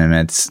Paragon and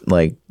immense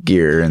like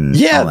gear and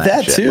all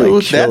that shit. Too.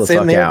 Like, that's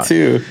in there out.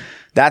 too.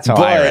 That's how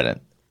I read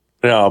it.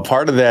 No,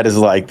 part of that is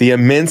like the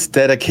immense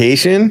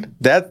dedication.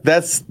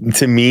 That's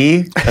to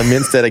me,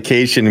 immense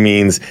dedication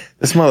means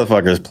this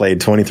motherfucker's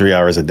played 23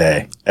 hours a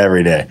day,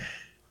 every day.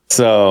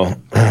 So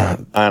I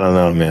don't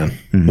know, man.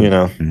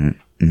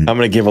 I'm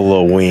gonna give a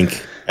little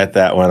wink at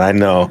that one. I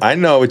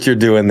know what you're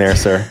doing there,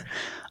 sir.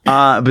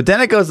 But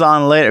then it goes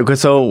on later.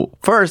 So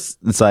first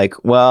it's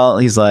like, well,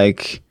 he's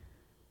like,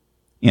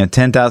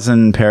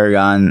 10,000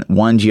 Paragon,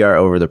 1 GR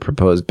over the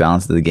proposed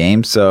balance of the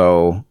game.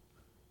 So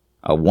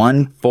a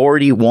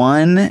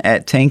 141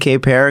 at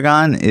 10K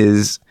Paragon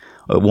is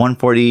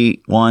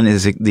 141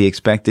 is the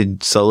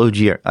expected solo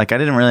GR. Like, I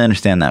didn't really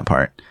understand that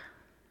part.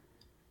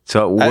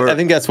 So I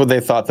think that's what they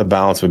thought the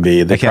balance would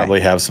be. They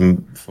probably have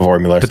some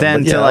formula. But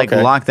then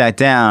lock that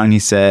down, he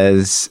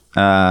says,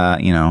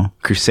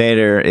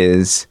 Crusader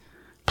is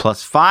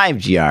plus 5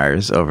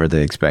 GRs over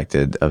the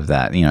expected of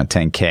that,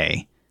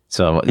 10K.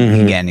 So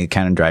again, he's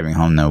kind of driving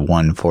home the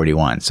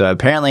 141. So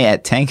apparently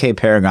at 10K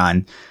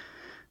Paragon,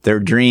 their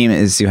dream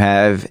is to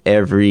have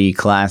every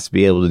class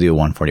be able to do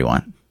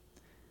 141.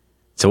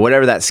 So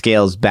whatever that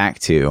scales back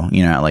to,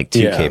 at like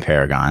 2K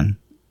Paragon,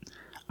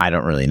 I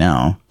don't really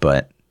know,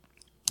 but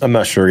I'm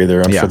not sure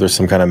either. I'm sure there's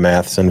some kind of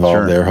maths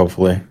involved there,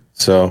 hopefully.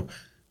 So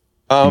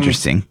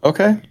interesting.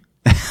 Okay.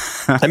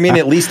 I mean,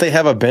 at least they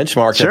have a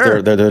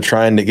benchmark that they're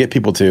trying to get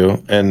people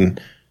to, and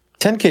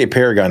 10K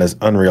Paragon is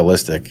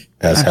unrealistic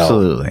as hell.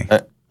 Absolutely.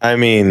 I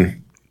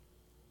mean,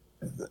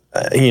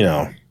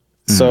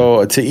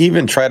 so to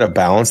even try to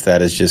balance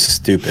that is just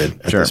stupid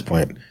at this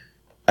point.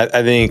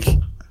 I think.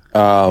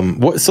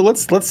 So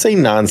let's say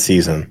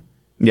non-season.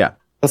 Yeah.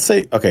 Let's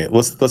say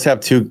let's have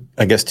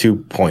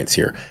two points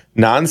here.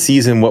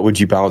 Non-season, what would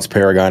you balance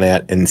Paragon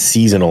at, and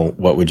seasonal,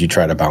 what would you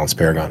try to balance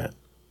Paragon at?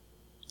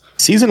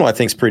 Seasonal, I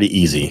think, is pretty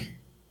easy.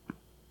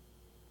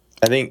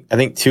 I think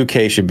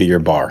 2K should be your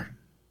bar.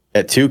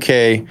 At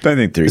 2K, I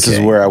think 3K. This is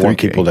where I want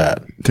people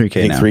at.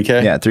 3K now.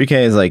 3K? Yeah,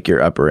 3K is like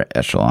your upper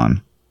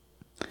echelon.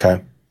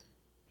 Okay.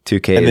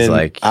 2K and is then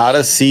like out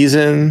of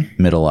season,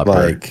 middle upper.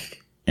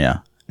 Like, yeah.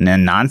 And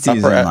then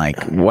non-season,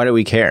 like, what do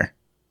we care?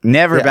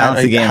 Never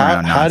balance the game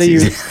around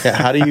non-season.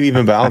 How do you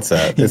even balance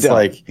that? It's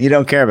like you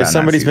don't care about. If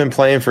somebody's been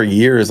playing for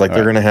years, like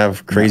they're gonna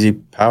have crazy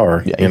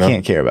power. Yeah, you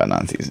can't care about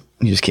non-season.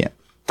 You just can't.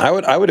 I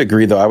would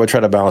agree though. I would try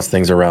to balance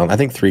things around. I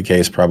think 3K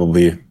is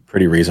probably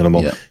pretty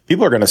reasonable. Yeah.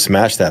 People are going to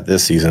smash that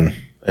this season.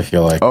 I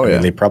feel like. I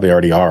mean, they probably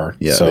already are.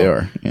 Yeah, they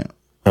are. Yeah.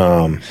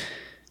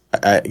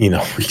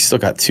 We still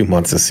got 2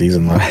 months of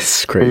season left.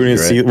 That's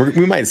crazy.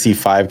 We might see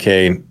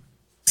 5K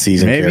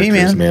season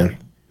characters, man.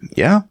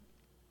 Yeah.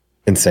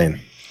 Insane.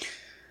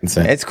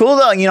 It's cool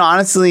though.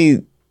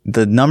 Honestly,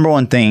 the number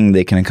one thing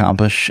they can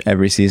accomplish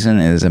every season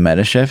is a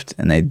meta shift,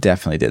 and they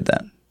definitely did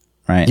that.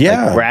 Right?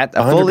 Yeah. Like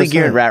a fully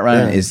geared rat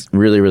run is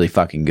really, really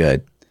fucking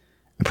good.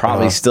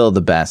 Probably still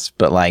the best,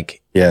 but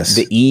like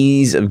the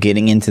ease of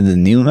getting into the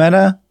new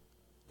meta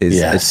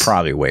is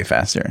probably way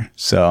faster.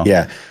 So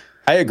yeah,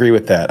 I agree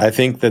with that. I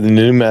think that the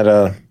new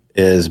meta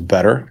is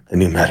better. The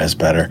new meta is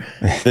better.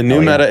 The new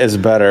meta is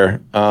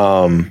better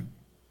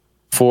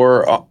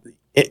for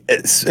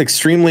it's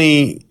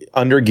extremely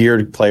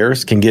undergeared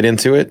players can get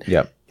into it.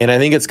 Yep. And I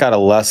think it's got a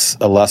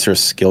lesser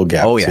skill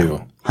gap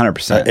too.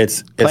 100%.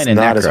 It's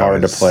not as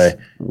hard to play.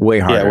 Way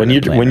harder.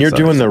 Yeah, when you're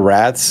doing the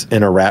rats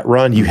in a rat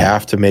run, you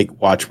have to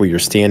watch where you're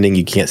standing.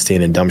 You can't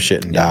stand in dumb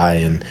shit and die,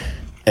 and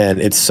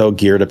it's so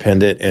gear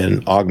dependent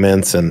and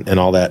augments and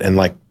all that. And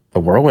like the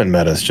whirlwind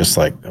meta is just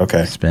like,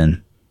 okay,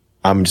 spin.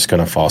 I'm just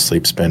gonna fall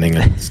asleep spinning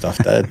and stuff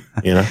dead,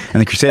 you know.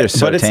 And the Crusader's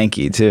so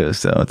tanky too,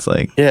 so it's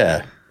like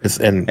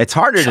it's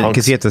harder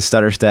because you have to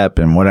stutter step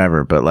and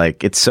whatever, but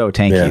like it's so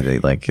tanky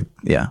that like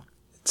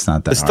it's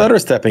not that. The stutter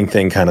stepping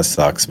thing kind of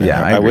sucks, man.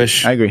 Yeah, I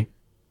agree.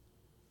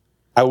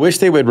 I wish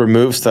they would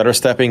remove stutter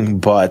stepping,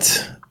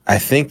 but I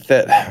think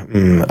that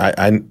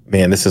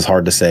man, this is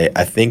hard to say.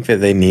 I think that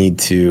they need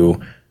to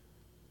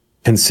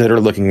consider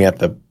looking at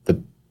the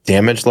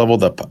damage level,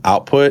 the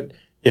output,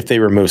 if they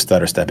remove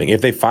stutter stepping.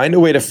 If they find a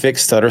way to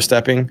fix stutter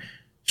stepping,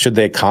 should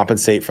they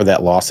compensate for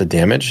that loss of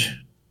damage?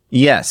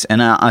 Yes,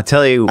 and I'll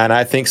tell you. And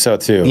I think so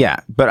too. Yeah,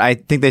 but I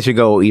think they should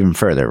go even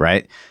further,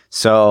 right?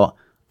 So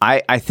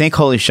I think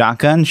Holy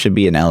Shotgun should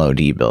be an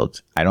LOD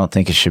build. I don't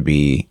think it should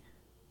be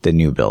the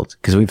new build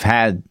because we've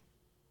had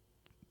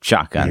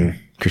Shotgun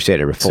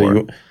Crusader before.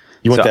 So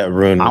you want that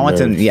rune? I want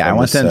them. Yeah, I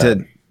want them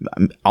to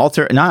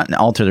not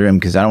alter the room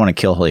because I don't want to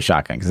kill Holy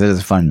Shotgun because it is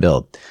a fun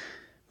build.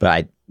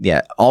 But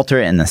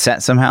alter it in the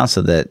set somehow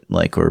so that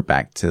like we're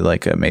back to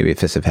like maybe a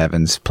Fist of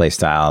Heaven's play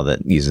style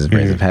that uses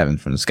Rays of Heaven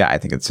from the sky. I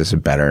think it's just a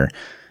better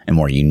and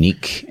more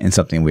unique and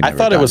something we. I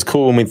thought it was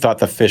cool when we thought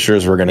the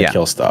Fishers were going to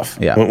kill stuff.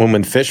 Yeah,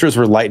 when Fishers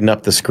were lighting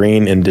up the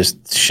screen and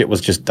just shit was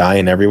just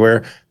dying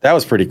everywhere. That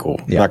was pretty cool.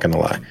 Yeah. Not going to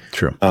lie.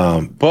 True.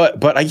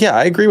 But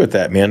I agree with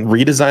that, man.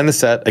 Redesign the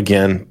set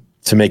again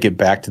to make it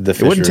back to the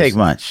Fishers. It wouldn't take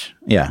much.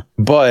 Yeah,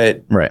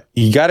 but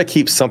you got to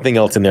keep something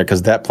else in there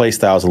because that play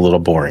style is a little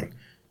boring.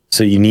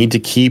 So you need to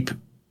keep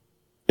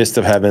Fist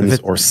of Heavens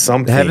or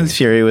something. Heaven's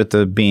Fury with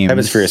the beams.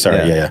 Heaven's Fury,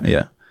 sorry.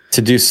 Yeah.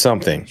 To do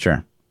something.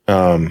 Sure.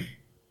 I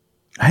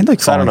had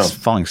like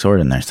falling sword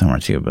in there somewhere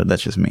too, but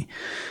that's just me.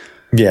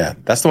 Yeah.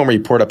 That's the one where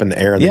you pour it up in the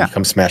air and then you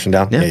come smashing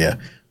down. Yeah.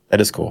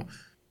 That is cool.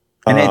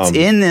 And it's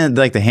in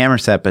the hammer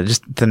set, but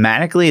just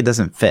thematically it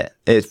doesn't fit.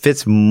 It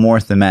fits more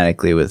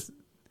thematically with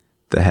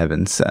the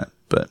Heaven set,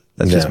 but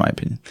that's just my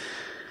opinion.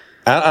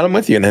 I'm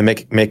with you, and then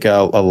make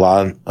a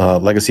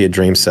Legacy of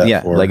Dreams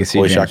set for Legacy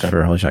Holy of Dreams Shotgun.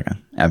 for Holy Shotgun.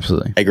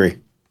 Absolutely. I agree. I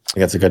think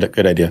that's a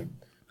good idea.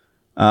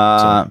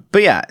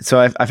 But yeah,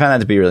 so I found that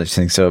to be really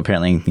interesting. So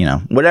apparently,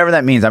 whatever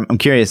that means, I'm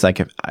curious. Like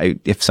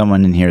if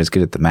someone in here is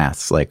good at the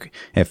maths, like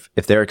if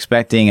they're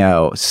expecting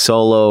a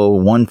solo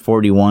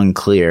 141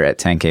 clear at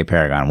 10K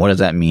Paragon, what does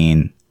that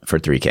mean for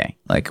 3K?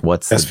 Like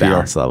what's the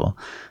balance level?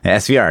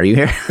 SVR, are you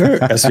here?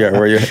 SVR,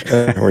 where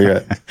you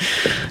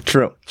at?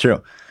 True.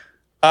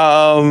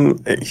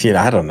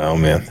 I don't know,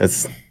 man.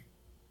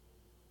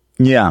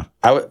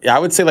 I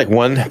would say like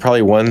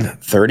probably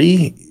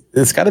 130.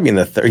 It's got to be in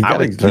the 30. You got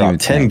to drop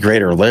 10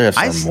 greater lifts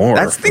or more.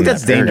 I think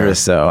that's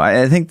dangerous, though.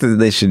 I think that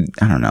they should.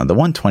 I don't know. The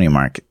 120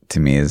 mark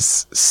to me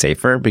is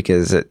safer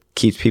because it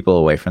keeps people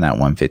away from that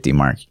 150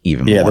 mark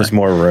even more. Yeah, there's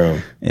more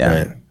room.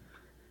 Yeah, right.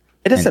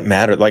 It doesn't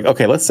matter. Like,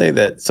 okay, let's say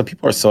that. So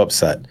people are so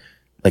upset.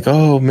 Like,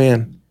 oh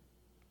man,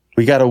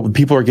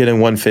 people are getting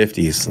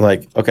 150s.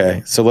 Like,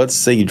 okay, so let's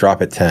say you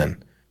drop at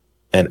 10.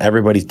 And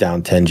everybody's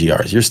down 10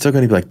 GRs. You're still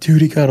going to be like,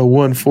 dude, he got a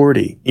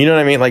 140. You know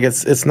what I mean? Like,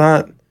 it's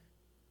not.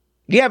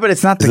 Yeah, but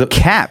it's not the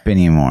cap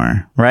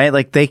anymore, right?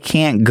 Like, they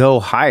can't go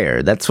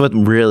higher. That's what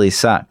really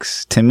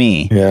sucks to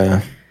me.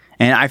 Yeah.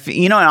 And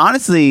and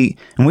honestly,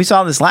 and we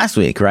saw this last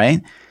week,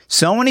 right?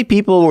 So many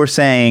people were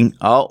saying,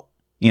 oh,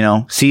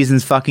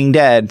 season's fucking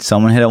dead.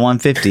 Someone hit a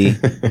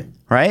 150,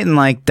 right? And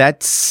like,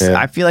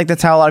 I feel like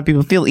that's how a lot of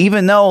people feel,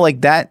 even though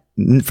like that.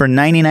 For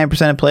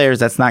 99% of players,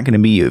 that's not going to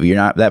be you. You're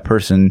not that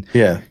person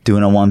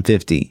doing a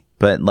 150.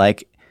 But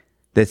like,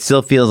 that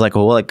still feels like,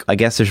 I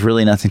guess there's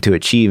really nothing to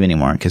achieve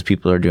anymore because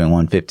people are doing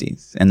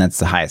 150s. And that's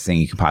the highest thing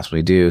you can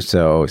possibly do.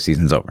 So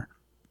season's over.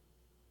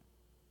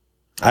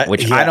 I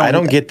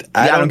don't get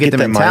the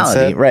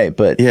mentality. Mindset. Right.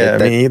 But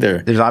me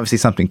either. There's obviously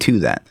something to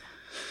that.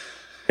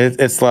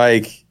 It's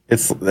like,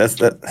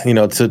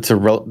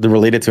 to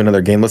relate it to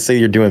another game. Let's say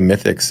you're doing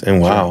mythics and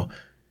WoW. Sure.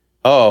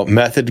 Oh,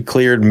 method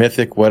cleared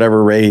mythic,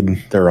 whatever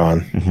raid they're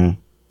on. Mm-hmm.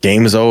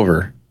 Game's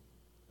over.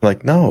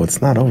 Like, no,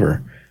 it's not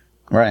over.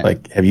 Right.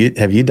 Like, have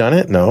you done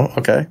it? No.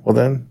 Okay. Well,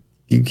 then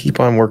you keep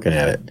on working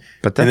at it.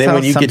 But that's and then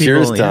when you get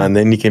yours done,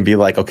 then you can be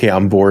like, okay,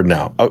 I'm bored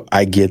now. Oh,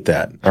 I get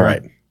that. All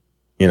right.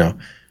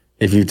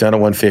 If you've done a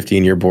 150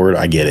 and you're bored,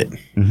 I get it.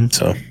 Mm-hmm.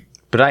 So,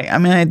 but I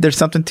mean, there's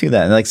something to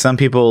that. Like some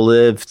people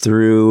live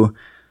through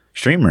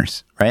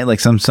streamers, right?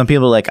 Like some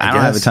people like, I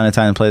don't have a ton of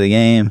time to play the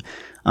game.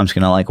 I'm just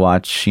gonna like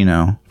watch,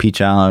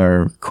 ThaPchild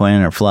or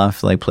Quinn or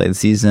Fluff like play the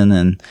season,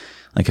 and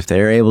like if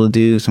they're able to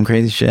do some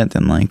crazy shit,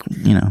 then like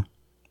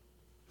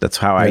that's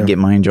how I get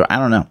my enjoy. I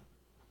don't know,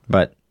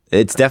 but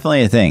it's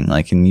definitely a thing.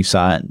 Like, and you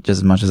saw it just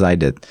as much as I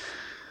did.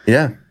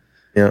 Yeah.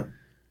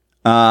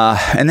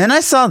 And then I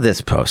saw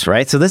this post,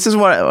 right? So this is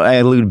what I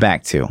allude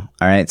back to. All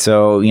right.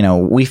 So,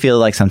 we feel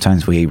like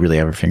sometimes we really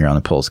have our finger on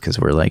the pulse because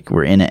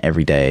we're in it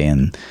every day.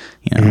 And,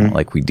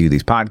 like we do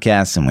these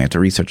podcasts and we have to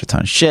research a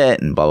ton of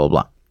shit and blah, blah,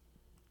 blah.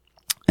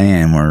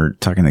 And we're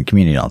talking to the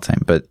community all the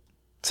time. But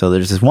so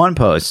there's this one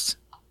post,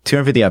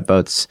 250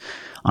 upvotes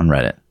on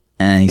Reddit.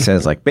 And he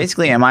says, like,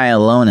 basically, am I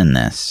alone in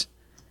this?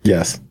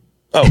 Yes.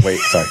 Oh, wait,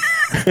 sorry.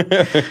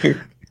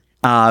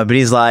 But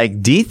he's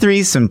like,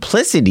 D3's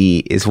simplicity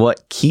is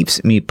what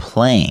keeps me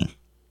playing.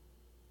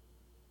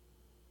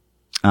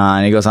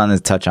 And he goes on to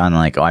touch on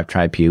like, I've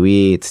tried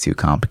PoE. It's too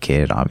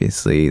complicated,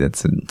 obviously.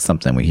 That's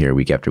something we hear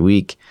week after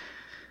week.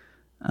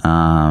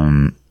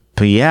 But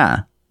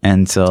yeah.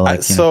 And so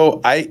like,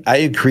 I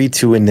agree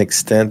to an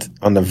extent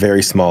on a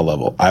very small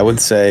level. I would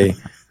say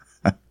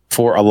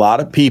for a lot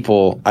of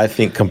people, I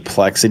think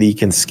complexity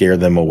can scare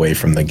them away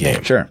from the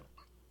game. Sure.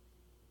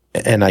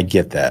 And I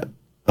get that.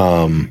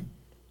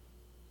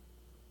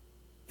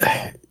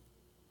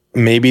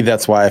 Maybe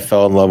that's why I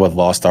fell in love with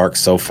Lost Ark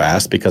so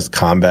fast, because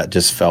combat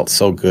just felt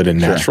so good and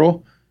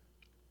natural.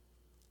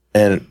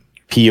 And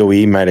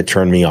PoE might have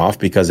turned me off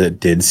because it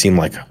did seem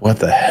like, what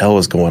the hell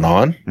is going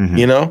on?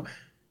 Mm-hmm.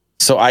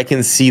 So I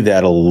can see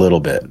that a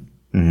little bit.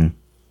 Mm-hmm.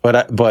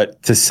 But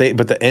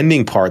the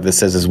ending part that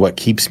says is what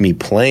keeps me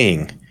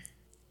playing,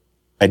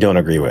 I don't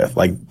agree with.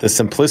 Like, the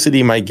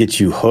simplicity might get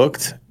you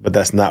hooked, but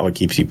that's not what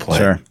keeps you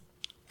playing. Sure.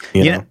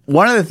 You know,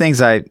 one of the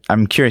things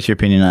I'm curious your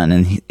opinion on,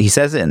 and he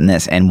says it in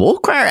this, and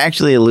Wolfcrier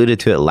actually alluded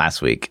to it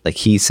last week. Like,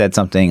 he said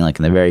something like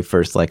in the very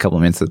first like couple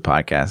of minutes of the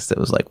podcast that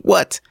was like,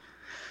 what?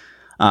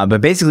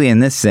 But basically in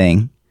this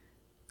thing,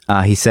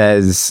 he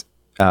says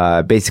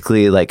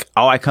basically like,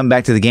 I come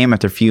back to the game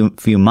after a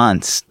few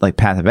months, like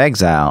Path of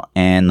Exile,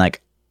 and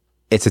like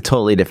it's a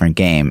totally different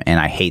game, and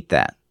I hate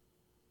that.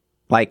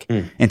 Like,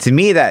 and to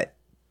me that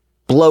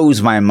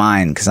blows my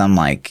mind, because I'm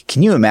like,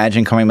 can you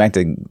imagine coming back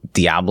to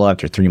Diablo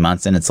after 3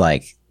 months and it's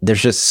like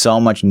there's just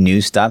so much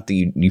new stuff that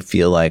you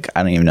feel like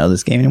I don't even know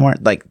this game anymore?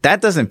 Like,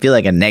 that doesn't feel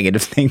like a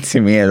negative thing to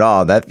me at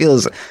all. That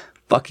feels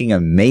fucking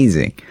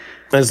amazing.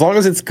 As long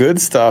as it's good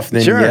stuff,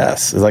 then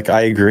yes. Like,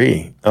 I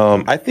agree.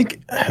 I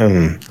think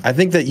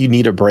that you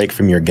need a break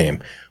from your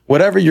game.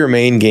 Whatever your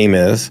main game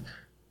is,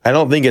 I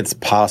don't think it's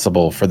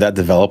possible for that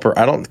developer.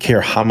 I don't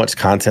care how much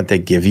content they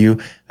give you.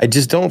 I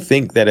just don't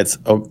think that it's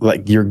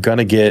like you're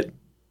gonna get.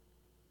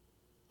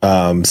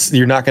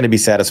 You're not going to be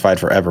satisfied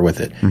forever with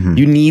it. Mm-hmm.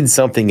 You need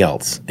something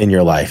else in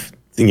your life.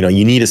 You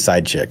need a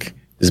side chick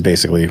is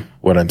basically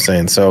what I'm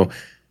saying. So,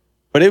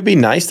 but it would be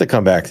nice to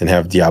come back and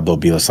have Diablo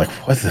be just like,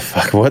 what the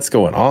fuck? What's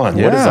going on?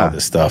 Yeah. What is all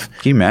this stuff?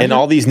 Can you imagine? And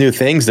all these new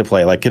things to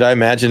play. Like, could I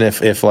imagine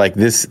if like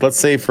this, let's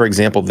say, for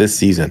example, this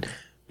season,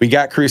 we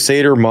got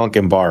Crusader, Monk,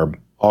 and Barb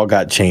all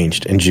got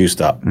changed and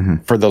juiced up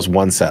for those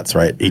one sets,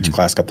 right? Each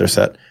class got their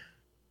set.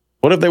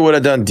 What if they would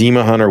have done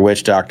Demon Hunter,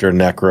 Witch Doctor,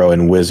 Necro,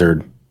 and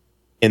Wizard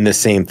in the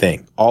same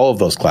thing, all of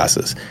those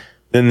classes?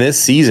 Then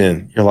this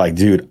season, you're like,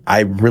 dude,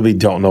 I really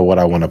don't know what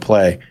I want to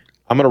play.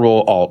 I'm going to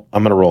roll alt.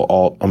 I'm going to roll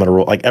alt. I'm going to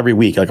roll, like, every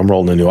week, like, I'm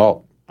rolling a new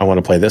alt. I want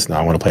to play this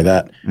now. I want to play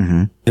that.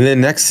 Mm-hmm. And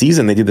then next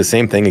season, they do the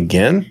same thing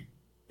again.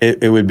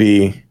 It would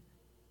be,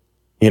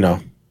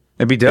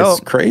 it'd be dope.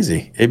 It's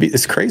crazy.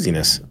 It's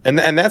craziness. And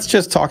that's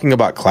just talking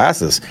about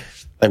classes.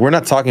 Like, we're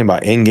not talking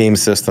about in-game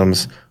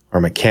systems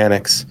or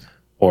mechanics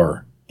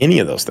or any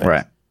of those things.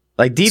 Right.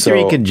 Like,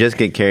 D3 could just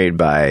get carried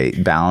by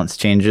balance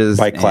changes.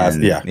 By class,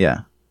 yeah. Yeah.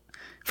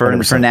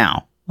 For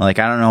now. Like,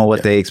 I don't know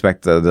what they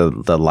expect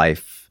the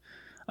life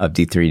of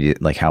D3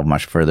 to, like, how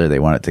much further they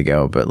want it to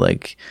go. But,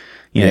 like,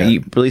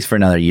 at least for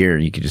another year,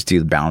 you could just do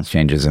the balance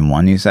changes in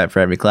one new set for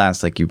every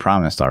class, like you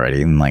promised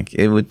already. And, like,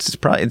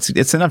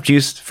 it's enough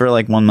juice for,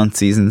 like, 1 month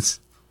seasons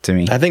to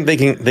me. I think they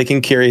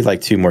can carry, like,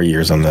 2 more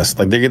years on this.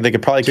 Like, they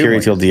could probably carry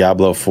till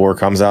Diablo 4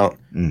 comes out.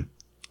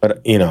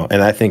 But,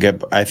 and I think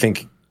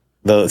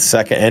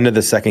the end of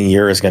the second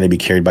year is going to be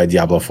carried by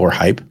Diablo 4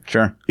 hype.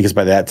 Sure. Because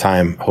by that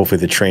time, hopefully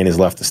the train has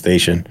left the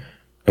station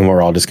and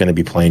we're all just going to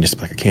be playing just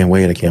like, I can't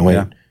wait.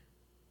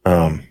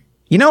 Yeah.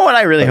 You know what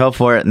I really hope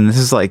for? And this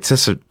is like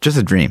just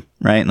a dream,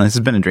 right? And this has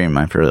been a dream of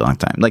mine for a really long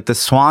time. Like the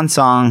swan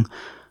song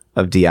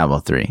of Diablo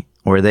 3,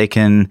 where they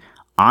can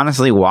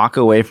honestly walk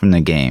away from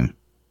the game.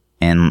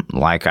 And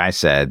like I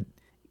said,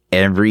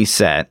 every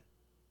set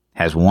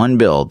has one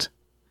build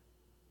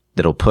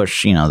that'll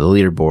push, the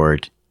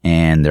leaderboard,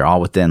 and they're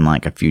all within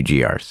like a few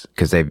GRs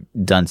because they've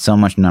done so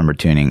much number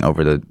tuning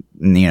over the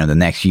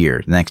next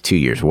year, the next 2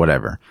 years,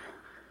 whatever.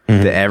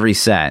 Mm-hmm. That every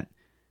set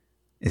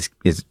is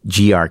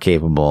GR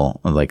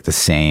capable of like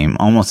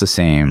almost the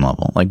same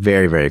level, like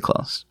very, very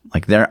close.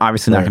 Like they're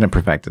obviously not going to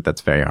perfect it.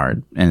 That's very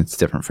hard, and it's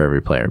different for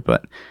every player.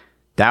 But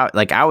that,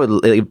 like, I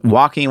would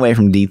walking away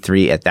from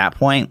D3 at that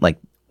point, like,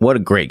 what a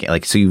great game.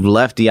 Like, so you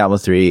left Diablo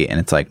 3 and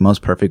it's like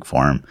most perfect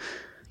form.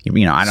 I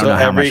don't know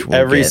how much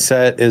every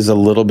set is a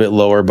little bit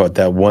lower, but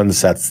that one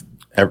set's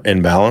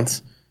in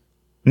balance.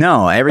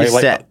 No, every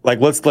set. Like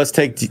let's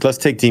take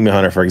Demon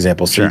Hunter for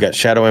example. So you got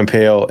Shadow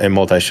Impale and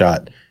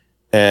Multi-Shot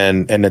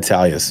and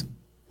Natalia's.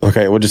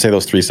 Okay, we'll just say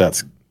those 3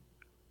 sets.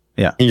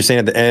 Yeah. And you're saying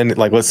at the end,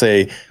 like, let's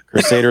say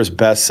Crusader's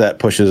best set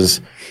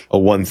pushes a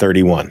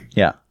 131.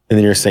 Yeah. And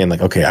then you're saying,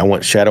 like, okay, I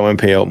want Shadow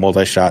Impale,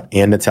 Multi-Shot,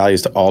 and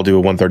Natalia's to all do a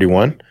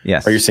 131?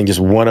 Yes. Or you're saying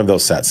just one of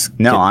those sets?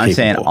 No, I'm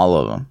saying all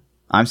of them.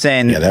 I'm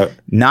saying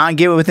not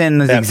get within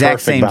the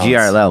exact same balance.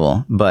 GR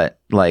level, but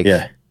like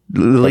at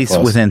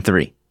least within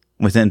three.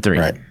 Within three.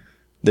 Right.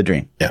 The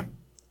dream. Yeah.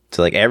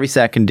 So like every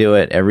set can do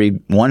it. Every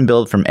one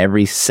build from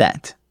every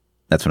set.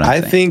 That's what I'm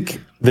saying. I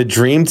think the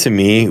dream to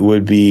me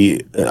would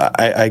be,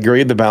 I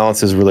agree the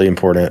balance is really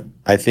important.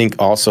 I think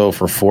also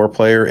for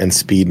 4-player and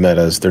speed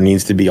metas, there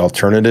needs to be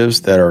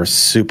alternatives that are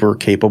super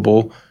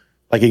capable.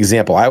 Like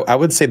example, I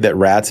would say that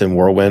Rats and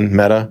Whirlwind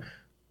meta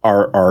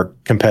are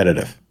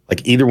competitive.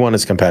 Like either one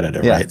is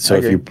competitive, right? So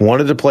if you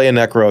wanted to play a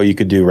Necro, you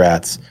could do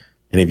Rats.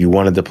 And if you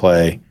wanted to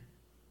play,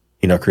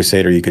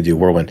 Crusader, you could do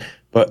Whirlwind.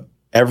 But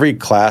every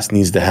class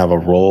needs to have a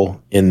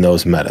role in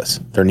those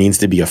metas. There needs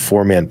to be a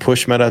 4-man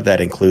push meta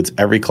that includes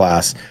every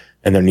class,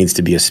 and there needs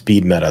to be a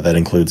speed meta that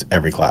includes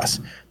every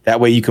class. That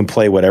way you can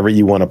play whatever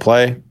you want to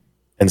play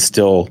and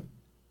still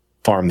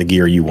farm the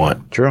gear you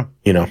want. True.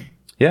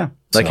 Yeah.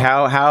 Like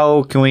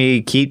how can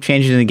we keep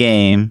changing the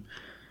game?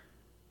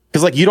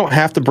 Because like you don't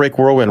have to break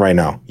Whirlwind right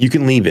now. You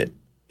can leave it.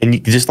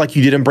 And just like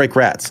you didn't break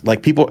Rats.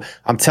 Like people,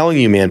 I'm telling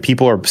you, man,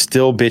 people are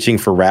still bitching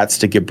for Rats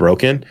to get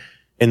broken.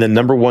 And the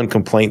number one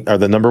complaint or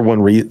the number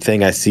one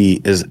thing I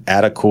see is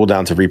add a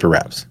cooldown to Reaper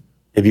Wraps.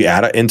 If you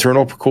add an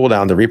internal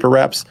cooldown to Reaper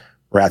Wraps,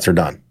 Rats are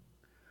done.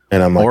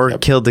 And I'm like, or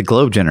kill the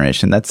globe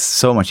generation. That's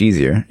so much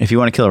easier. If you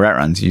want to kill rat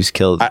runs, you just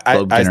kill the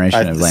globe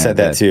generation of land. I said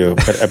that too,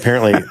 but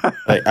apparently,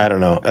 like, I don't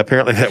know.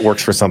 Apparently that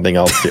works for something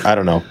else too. I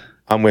don't know.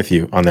 I'm with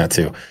you on that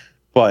too.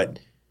 But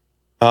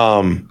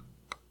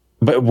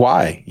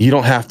why? You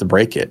don't have to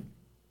break it.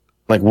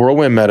 Like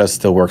Whirlwind meta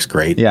still works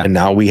great. Yeah. And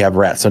now we have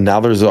Rats. So now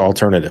there's an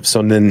alternative.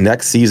 So then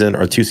next season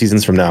or 2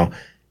 seasons from now,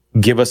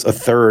 give us a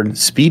third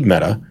speed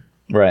meta.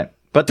 Right.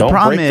 But don't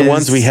break the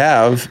ones we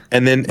have,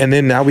 and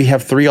then now we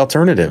have 3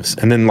 alternatives,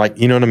 and then like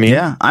you know what I mean?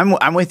 Yeah,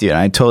 I'm with you, and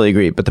I totally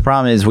agree. But the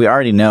problem is we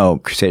already know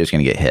Crusader's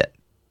going to get hit,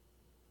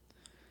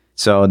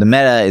 so the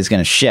meta is going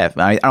to shift.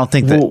 I don't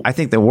think that. I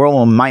think the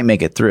Whirlwind might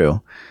make it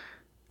through,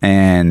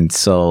 and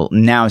so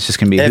now it's just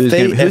going to be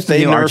who's the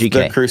new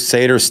RGK. The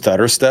Crusader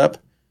stutter step,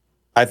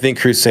 I think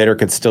Crusader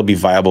could still be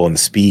viable in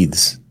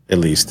speeds at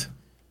least.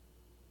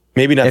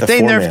 Maybe not if the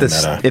 4-man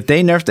meta. If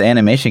they nerf the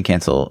animation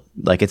cancel,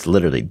 like it's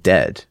literally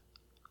dead.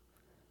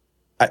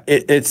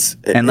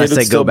 Unless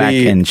they go back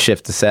and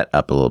shift the set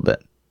up a little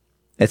bit,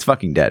 it's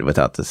fucking dead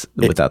without this.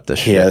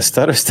 Yeah,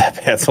 stutter step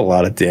adds a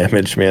lot of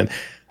damage, man.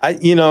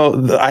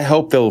 I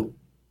hope they'll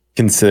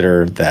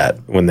consider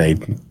that when they.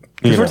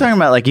 Because we're talking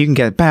about like you can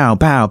get pow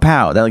pow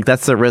pow.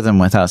 That's the rhythm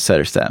without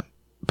stutter step.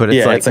 But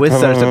it's with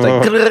stutter step,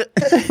 like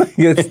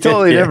it's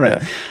totally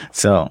different.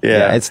 So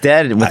it's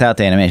dead without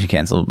the animation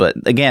cancel. But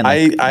again,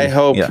 I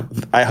hope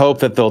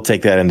that they'll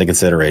take that into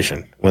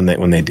consideration when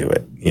they do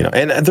it.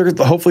 And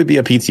there'll hopefully be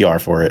a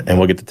PTR for it, and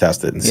we'll get to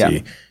test it and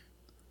see.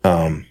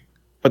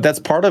 But that's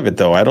part of it,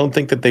 though. I don't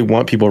think that they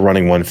want people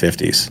running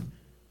 150s.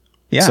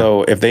 Yeah.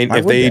 So if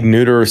they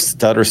neuter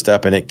stutter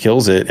step and it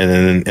kills it, and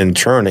then in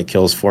turn it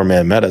kills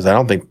 4-man metas, I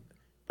don't think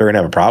they're gonna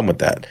have a problem with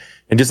that.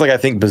 And just like I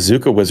think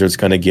Bazooka Wizard's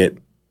gonna get.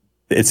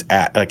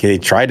 They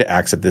tried to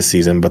axe it this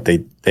season, but they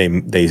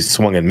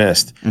swung and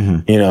missed.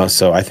 Mm-hmm.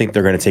 So I think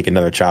they're going to take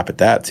another chop at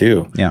that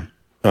too. Yeah.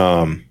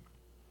 For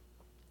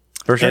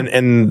sure.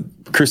 And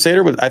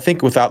Crusader, I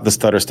think without the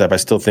stutter step, I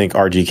still think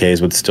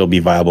RGKs would still be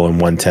viable in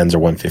 110s or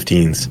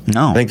 115s.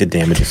 No, I think the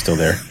damage is still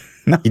there.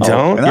 No, you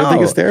don't? No. You don't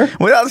think it's there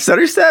without the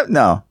stutter step?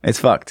 No, it's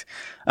fucked.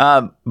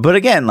 But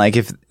again, like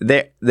if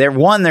they're they're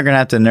going to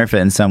have to nerf it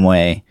in some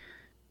way.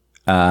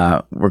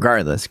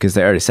 Regardless, because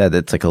they already said that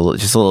it's like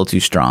just a little too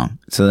strong.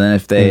 So then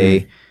if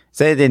they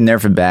say they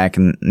nerf it back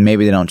and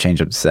maybe they don't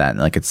change up the set,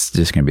 like it's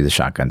just going to be the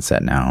shotgun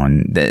set now,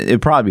 and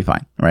it'd probably be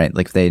fine, right?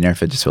 Like if they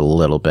nerf it just a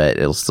little bit,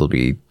 it'll still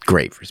be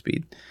great for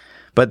speed.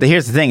 But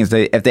here's the thing: is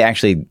if they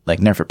actually like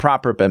nerf it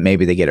proper, but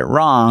maybe they get it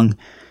wrong,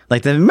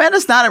 like the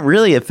meta's not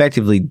really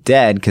effectively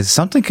dead because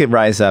something could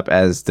rise up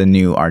as the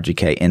new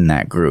RGK in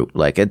that group.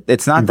 Like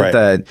it's not that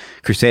the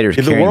Crusaders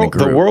carrying the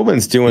group. The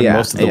Whirlwind's doing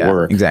most of the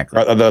work.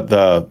 Exactly.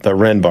 The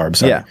Ren Barb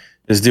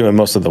is doing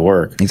most of the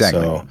work.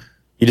 Exactly. So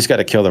you just got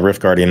to kill the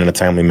Rift Guardian in a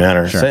timely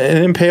manner. Sure. So,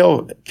 and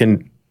Impale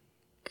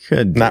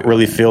could not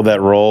really feel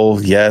that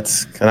role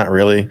yet. Not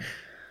really.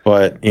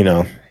 But,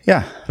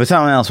 Yeah, but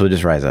something else would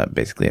just rise up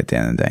basically at the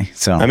end of the day.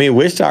 So I mean,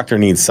 Witch Doctor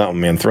needs something,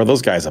 man. Throw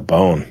those guys a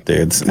bone,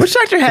 dudes. Witch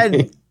Doctor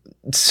had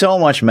so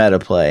much meta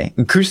play.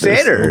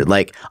 Crusader,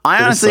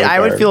 I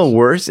would feel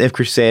worse if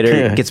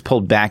Crusader gets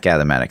pulled back out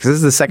of the meta because this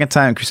is the second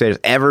time Crusader's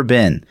ever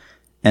been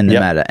in the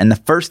meta, and the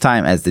first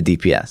time as the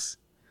DPS.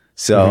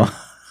 So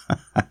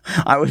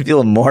I would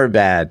feel more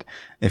bad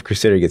if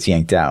Crusader gets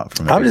yanked out.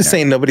 I'm just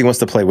saying nobody wants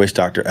to play Witch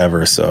Doctor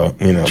ever, so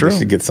they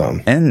should get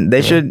some, and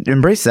they should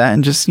embrace that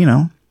and just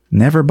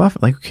never buff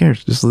it. Like who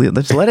cares? Just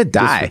let it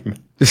die.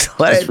 Just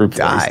let it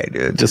die,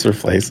 dude. Just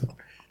replace it.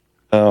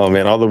 Oh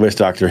man, all the Wish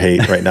Doctor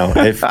hate right now.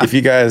 If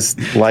you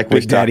guys like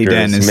Wish Daddy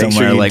Doctors, Den is make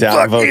sure somewhere you like,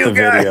 downvote the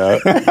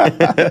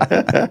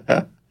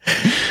video.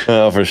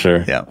 Oh, for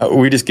sure. Yeah.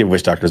 We just give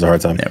Wish Doctors a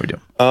hard time. Yeah, we do.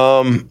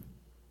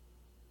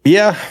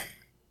 Yeah.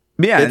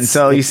 Yeah, and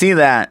so you see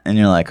that, and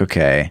you're like,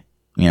 okay,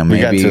 maybe we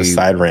got to a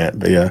side rant,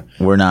 but yeah,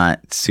 we're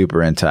not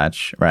super in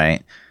touch,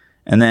 right?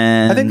 And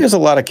then I think there's a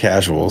lot of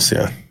casuals.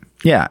 Yeah.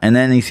 Yeah, and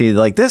then you see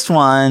like this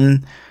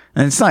one.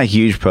 And it's not a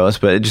huge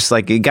post, but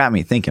it got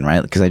me thinking,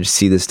 right? Because I just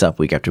see this stuff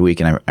week after week,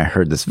 and I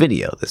heard this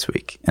video this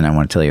week, and I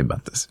want to tell you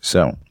about this.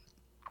 So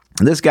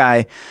this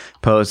guy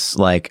posts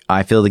like,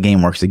 I feel the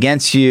game works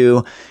against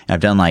you. I've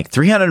done like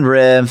 300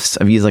 rifts.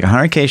 I've used like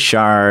 100k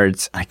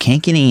shards. I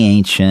can't get any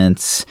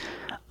ancients.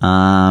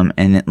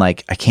 And I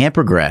can't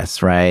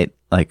progress, right?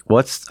 Like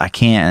I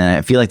can't, and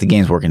I feel like the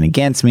game's working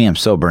against me. I'm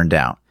so burned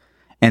out.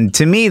 And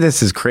to me,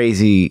 this is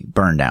crazy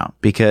burned out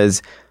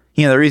because,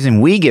 the reason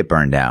we get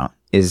burned out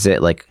is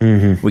that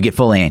we get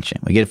fully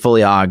ancient, we get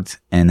fully ogged,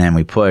 and then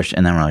we push,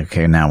 and then we're like,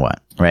 okay, now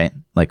what, right?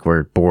 Like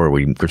we're bored,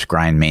 we just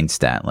grind main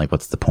stat. Like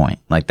what's the point?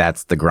 Like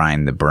that's the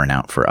grind, the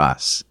burnout for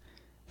us.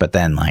 But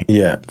then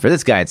for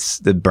this guy,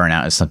 the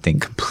burnout is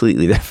something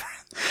completely different.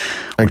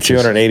 Like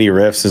 280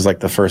 riffs is like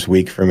the first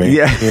week for me.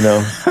 Yeah.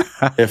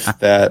 If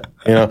that,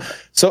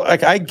 So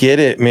I get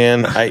it,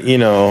 man.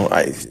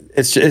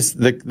 It's just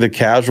the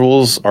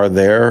casuals are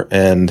there,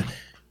 and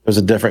there's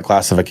a different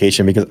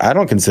classification because I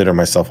don't consider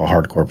myself a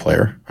hardcore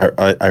player.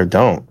 I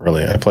don't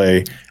really. I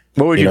play.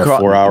 What would you call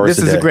 4 hours?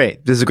 This is a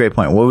great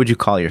point. What would you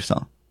call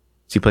yourself?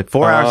 So you play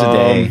 4 hours a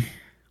day.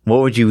 What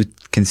would you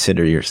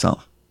consider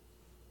yourself?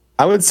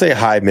 I would say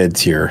high mid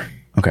tier.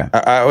 Okay.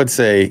 I would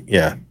say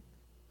yeah. Okay.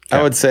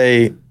 I would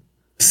say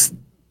semi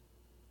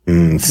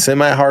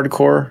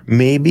hardcore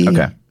maybe.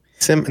 Okay.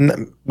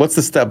 What's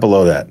the step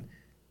below that?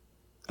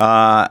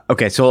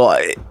 Okay. So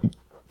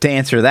to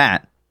answer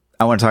that,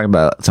 I want to talk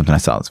about something I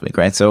saw this week,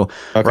 right? So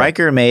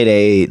Riker made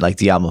a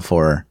Diablo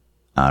 4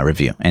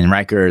 review, and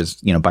Riker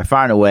is, by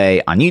far and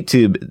away on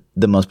YouTube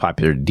the most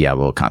popular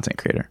Diablo content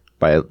creator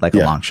by a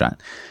long shot.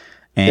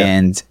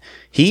 And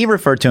he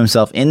referred to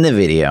himself in the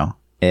video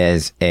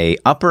as a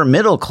upper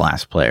middle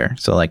class player.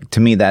 So to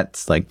me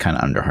that's kind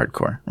of under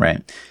hardcore,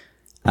 right?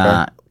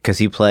 Because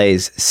he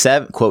plays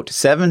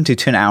 7 to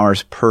 10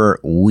 hours per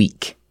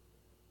week.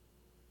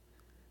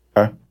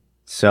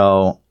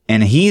 So,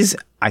 and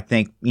I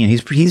think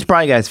he's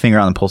probably got his finger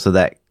on the pulse of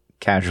that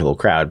casual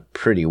crowd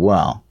pretty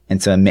well,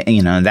 and so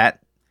that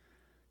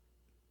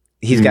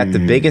he's got the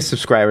biggest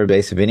subscriber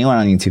base of anyone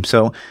on YouTube.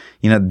 So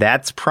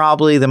that's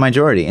probably the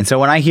majority. And so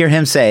when I hear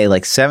him say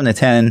 7 to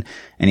 10,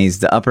 and he's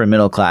the upper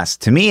middle class,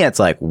 to me it's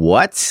like,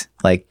 what?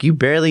 You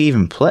barely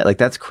even play.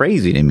 That's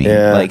crazy to me.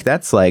 Yeah.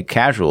 That's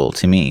casual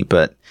to me.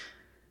 But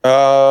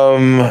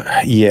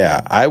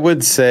yeah, I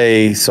would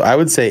say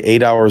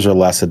 8 hours or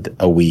less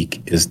a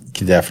week is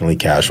definitely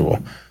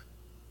casual.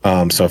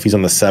 So if he's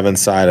on the 7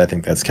 side, I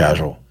think that's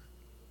casual.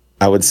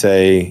 I would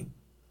say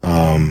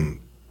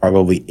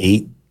probably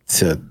 8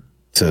 to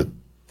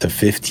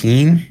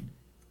 15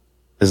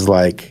 is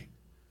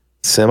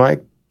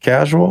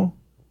semi-casual.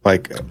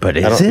 But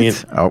is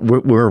it?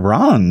 We're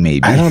wrong,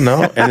 maybe. I don't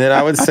know. And then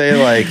I would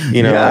say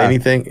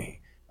anything.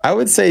 I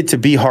would say to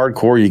be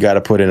hardcore, you got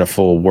to put in a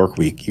full work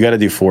week. You got to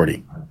do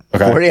 40.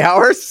 Okay, 40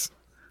 hours.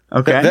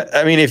 Okay.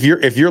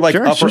 If you're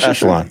upper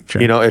echelon,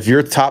 sure. If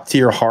you're top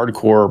tier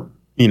hardcore,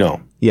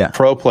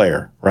 pro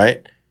player,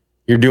 right?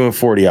 You're doing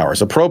 40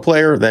 hours. A pro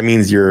player, that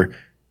means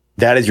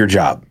that is your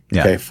job.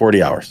 Yeah. Okay,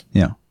 40 hours.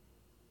 Yeah.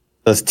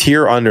 The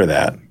tier under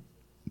that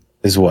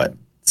is what?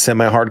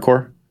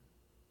 Semi-hardcore?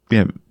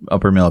 Yeah,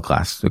 upper middle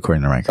class,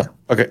 according to Riker.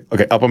 Okay,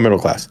 upper middle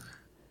class.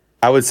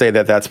 I would say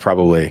that's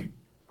probably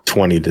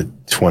 20 to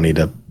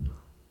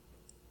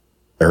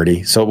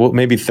 30. So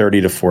maybe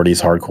 30 to 40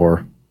 is hardcore,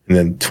 and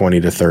then 20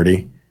 to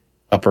 30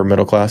 upper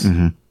middle class.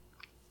 Mm-hmm.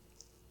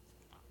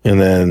 And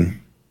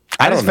then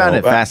I just found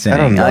it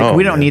fascinating.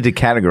 We don't need to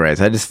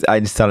categorize. I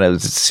just thought it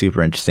was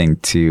super interesting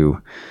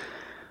to,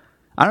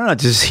 I don't know,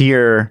 just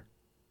hear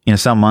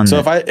someone. So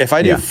if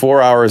I do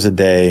 4 hours a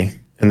day,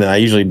 and then I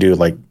usually do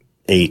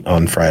 8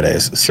 on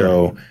Fridays.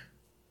 So,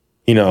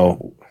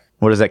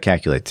 what does that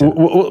calculate to?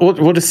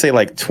 We'll just say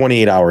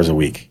 28 hours a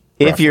week.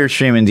 If you're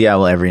streaming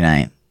Diablo every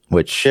night,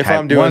 which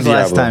I'm doing when's the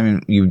last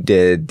time you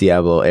did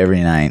Diablo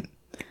every night?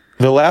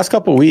 The last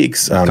couple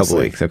weeks, honestly. Couple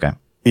weeks, okay.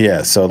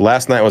 Yeah, so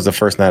last night was the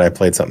first night I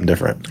played something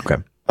different.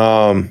 Okay.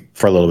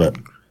 For a little bit.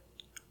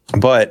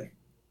 But,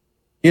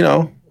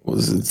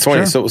 was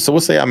 20. Sure. So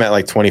we'll say I'm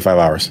at 25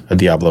 hours a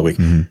Diablo a week.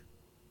 Mm-hmm.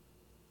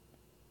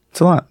 It's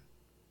a lot.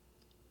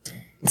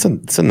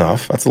 It's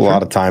enough. That's a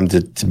lot of time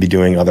to be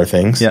doing other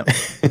things. Yeah.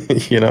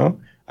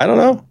 I don't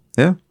know.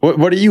 Yeah.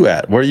 What are you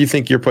at? Where do you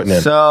think you're putting in?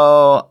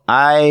 So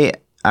I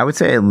would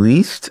say at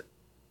least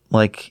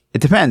it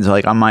depends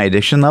on my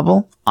addiction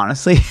level,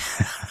 honestly.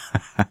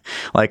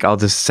 I'll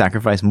just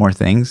sacrifice more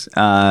things.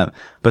 But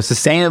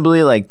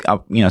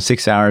sustainably,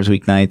 6 hours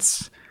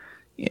weeknights,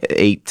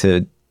 8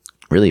 to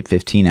really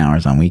 15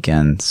 hours on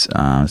weekends.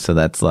 So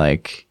that's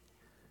that's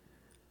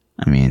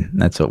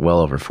well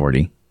over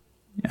 40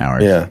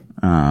 hours. Yeah.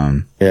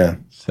 Yeah.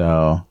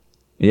 So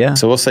yeah.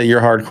 So we'll say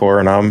you're hardcore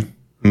and I'm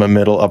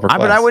middle upper class.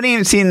 But I wouldn't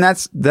even see, and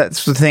that's the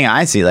thing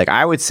I see. Like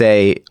I would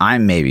say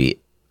I'm maybe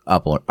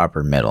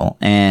upper middle,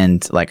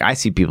 and like I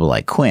see people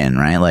like Quinn,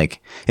 right?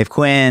 Like if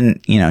Quinn,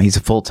 he's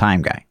a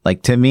full-time guy.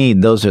 Like to me,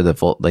 those are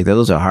those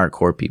are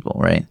hardcore people,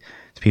 right?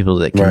 It's people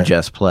that can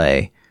just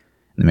play.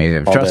 Maybe they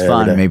have trust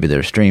fund, maybe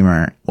they're a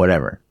streamer,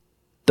 whatever.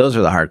 Those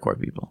are the hardcore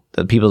people.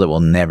 The people that will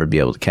never be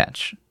able to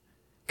catch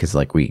because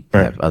like we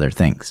have other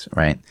things,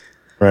 right?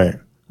 Right.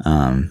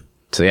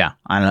 So yeah,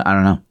 I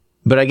don't know.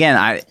 But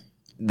again,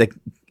 the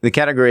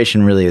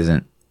categorization really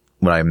isn't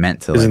what I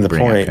meant to. Isn't like, the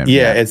bring point? up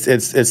Yeah, it's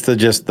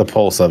just the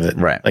pulse of it,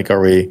 right? Like, are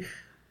we?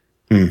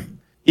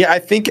 Yeah, I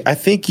think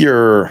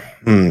you're.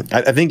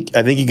 I think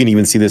you can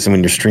even see this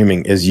when you're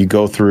streaming. Is you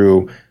go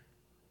through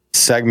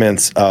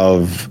segments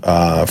of,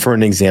 for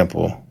an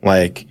example,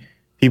 like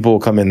people will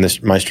come in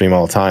my stream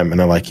all the time, and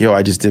they're like, "Yo,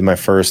 I just did my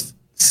first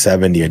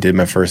 70. I did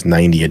my first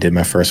 90. I did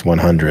my first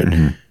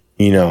 100."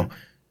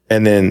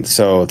 And then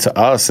so to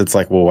us, it's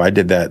like, well, I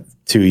did that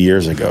 2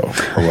 years ago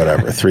or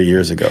whatever, 3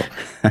 years ago.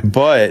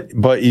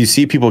 But you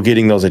see people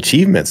getting those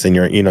achievements, and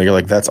you're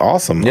like, that's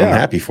awesome. Yeah, I'm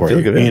happy for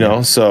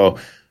you. So,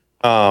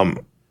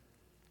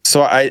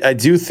 so I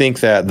do think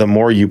that the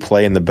more you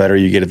play and the better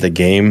you get at the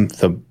game,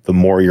 the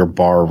more your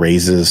bar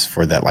raises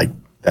for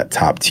that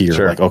top tier.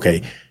 Sure. Like,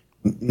 okay,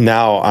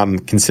 now I'm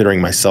considering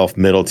myself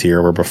middle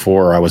tier, where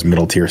before I was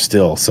middle tier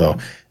still. So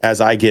as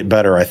I get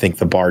better, I think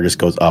the bar just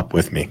goes up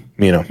with me.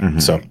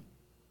 So.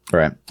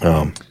 Right.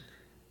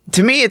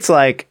 To me, it's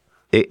like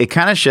it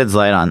kind of sheds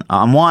light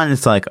on one.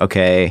 It's like,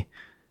 okay,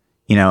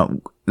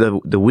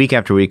 the week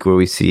after week where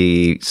we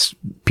see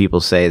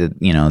people say that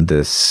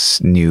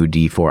this new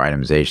D4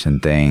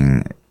 itemization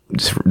thing,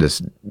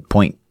 this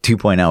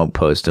 2.0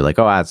 post, they're like,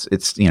 oh,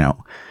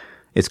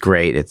 it's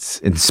great, it's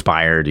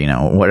inspired,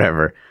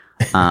 whatever,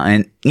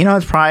 and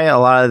it's probably a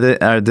lot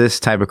of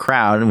this type of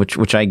crowd,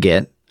 which I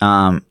get.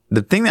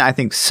 The thing that I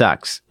think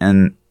sucks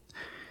and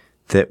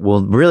that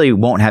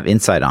won't have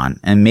insight on,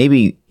 and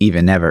maybe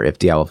even never if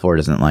Diablo 4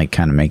 doesn't like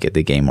kind of make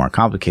the game more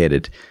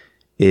complicated,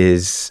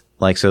 is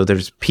like, so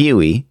there's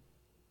PoE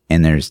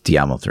and there's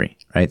Diablo 3,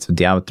 right? So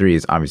Diablo 3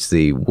 is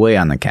obviously way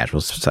on the casual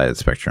side of the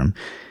spectrum,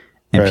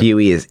 and PoE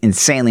is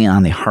insanely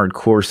on the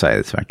hardcore side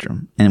of the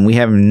spectrum, and we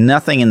have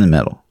nothing in the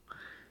middle.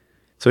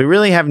 So we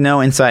really have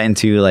no insight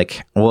into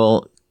like,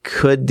 well,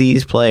 could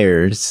these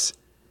players,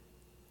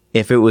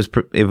 if it was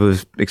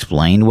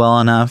explained well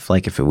enough,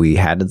 like if we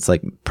had this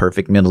like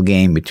perfect middle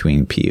game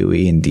between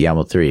PoE and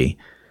Diablo 3,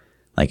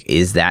 like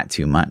is that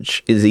too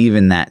much? Is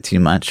even that too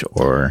much?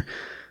 Or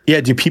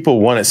do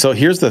people want it? So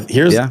here's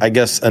I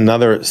guess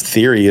another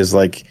theory is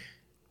like,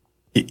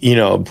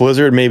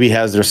 Blizzard maybe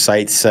has their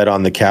sights set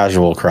on the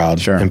casual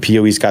crowd, and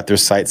PoE's got their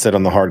sights set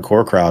on the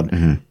hardcore crowd.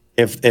 Mm-hmm.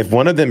 If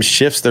one of them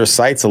shifts their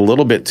sights a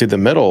little bit to the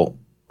middle,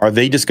 are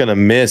they just going to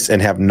miss and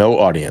have no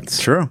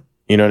audience? True.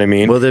 You know what I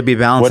mean? Will there be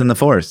balance in the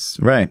force?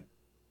 Right.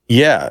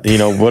 Yeah.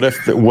 What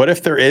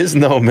if there is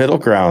no middle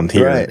ground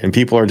here, and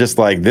people are just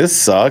like, this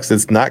sucks.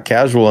 It's not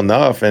casual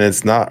enough and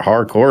it's not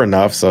hardcore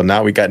enough. So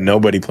now we got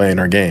nobody playing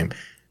our game.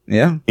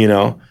 Yeah.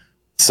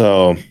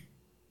 So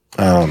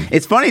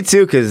it's funny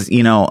too, because,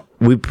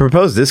 we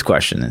proposed this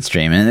question in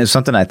stream, and it's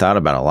something I thought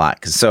about a lot.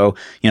 Because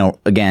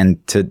again,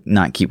 to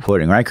not keep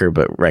quoting Riker,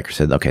 but Riker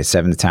said, okay,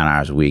 7 to 10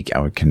 hours a week, I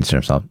would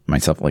consider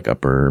myself like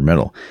upper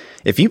middle.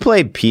 If you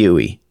played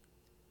PoE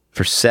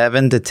for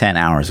 7 to 10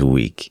 hours a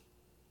week,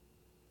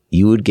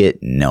 you would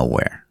get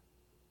nowhere.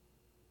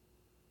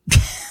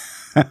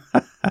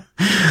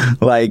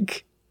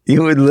 Like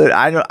you would,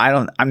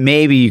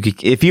 maybe you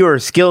could, if you were a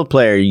skilled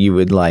player, you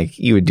would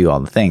do all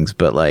the things.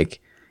 But like,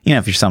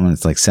 if you're someone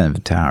that's like 7 to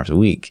 10 hours a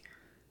week,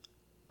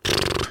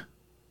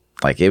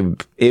 like it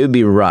would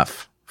be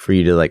rough for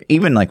you to like,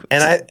 even like,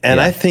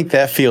 I think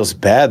that feels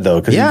bad though,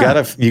 because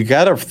you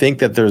gotta think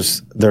that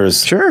there's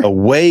a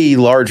way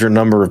larger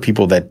number of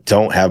people that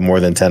don't have more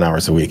than 10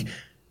 hours a week,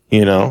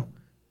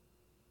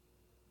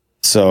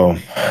 so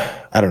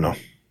I don't know.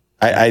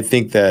 I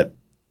think that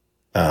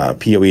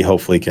PoE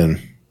hopefully can.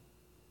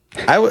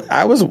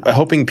 I was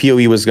hoping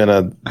PoE was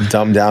gonna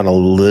dumb down a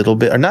little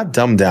bit, or not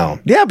dumb down.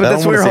 Yeah, but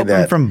that's what we're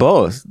hoping from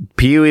both.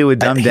 PoE would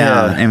dumb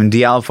down, and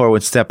Diablo 4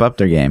 would step up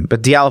their game.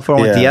 But Diablo 4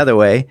 went the other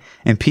way,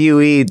 and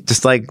PoE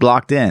just like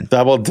locked in,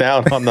 doubled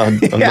down on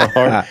the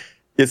hard.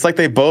 It's like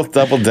they both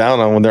doubled down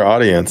on their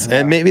audience,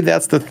 and maybe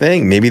that's the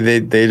thing. Maybe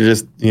they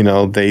just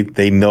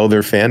they know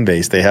their fan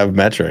base. They have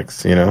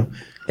metrics,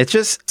 It's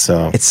just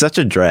it's such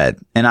a dread,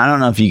 and I don't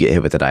know if you get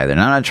hit with it either. And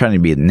I'm not trying to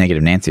be a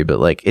negative Nancy, but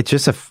like it's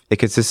just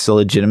a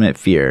legitimate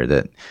fear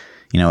that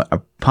I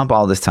pump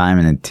all this time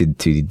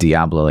into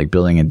Diablo, like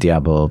building a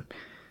Diablo,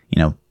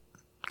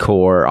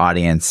 core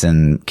audience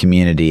and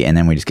community, and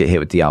then we just get hit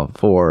with Diablo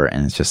 4,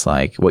 and it's just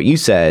like what you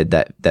said,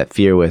 that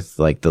fear with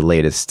like the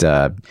latest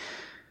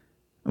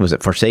was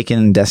it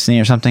Forsaken Destiny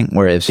or something,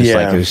 where it's just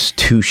like it was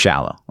too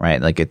shallow,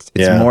 right? Like it's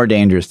more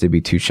dangerous to be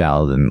too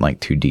shallow than like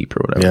too deep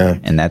or whatever. Yeah,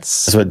 and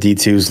that's what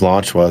D2's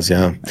launch was.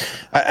 Yeah,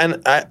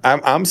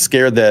 I'm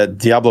scared that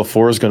Diablo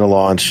 4 is going to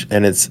launch,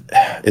 and it's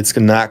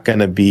not going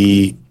to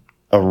be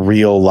a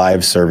real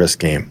live service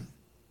game.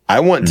 I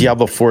want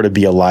Diablo 4 to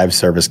be a live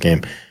service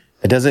game.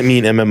 It doesn't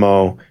mean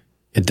MMO.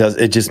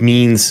 It just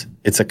means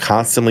it's a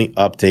constantly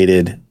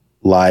updated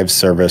live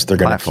service. They're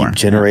going to keep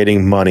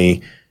generating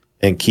money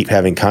and keep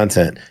having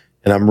content.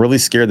 And I'm really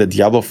scared that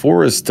Diablo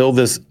 4 is still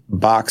this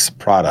box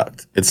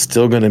product. It's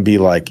still going to be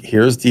like,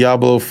 here's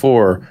Diablo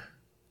 4.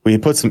 We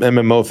put some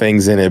MMO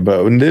things in it,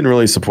 but we didn't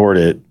really support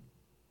it.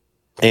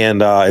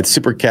 And it's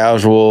super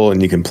casual,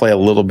 and you can play a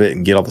little bit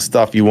and get all the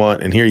stuff you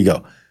want, and here you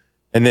go.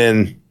 And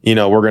then,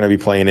 we're going to be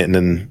playing it, and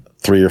then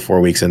 3 or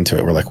 4 weeks into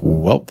it, we're like,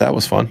 well, that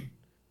was fun.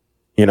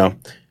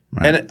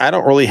 Right. And I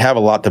don't really have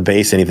a lot to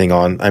base anything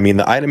on. I mean,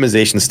 the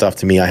itemization stuff,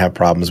 to me, I have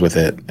problems with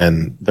it.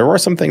 And there were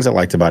some things I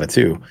liked about it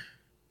too.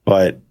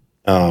 But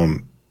I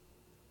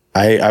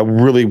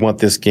really want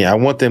this game. I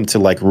want them to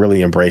like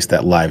really embrace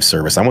that live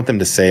service. I want them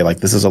to say like,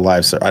 this is a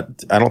live service.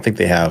 I don't think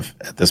they have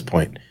at this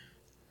point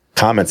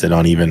commented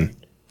on even.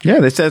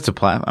 Yeah, they said it's a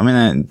platform. I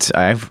mean,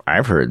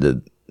 I've heard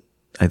that.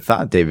 I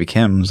thought David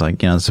Kim was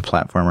like, it's a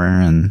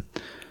platformer, and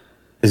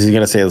is he going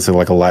to say it's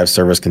like a live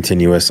service,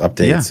 continuous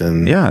updates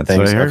and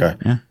things? Okay.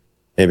 Yeah.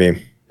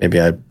 Maybe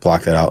I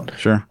blocked that out.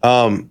 Sure.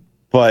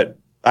 But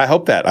I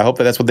hope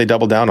that's what they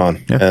double down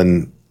on. Yeah.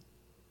 And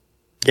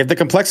if the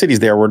complexity's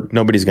there,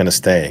 nobody's going to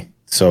stay.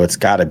 So it's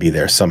got to be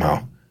there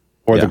somehow.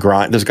 Or the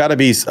grind. There's got to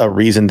be a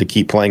reason to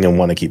keep playing and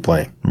want to keep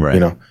playing.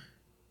 Right.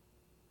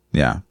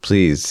 Yeah.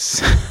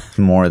 Please,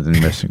 more than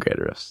Rifts and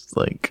Greater Rifts.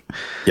 Like.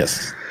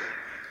 Yes.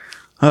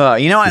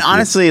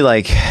 Honestly,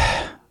 like,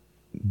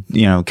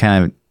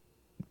 kind of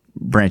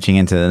branching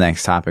into the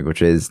next topic,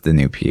 which is the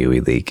new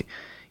PoE leak.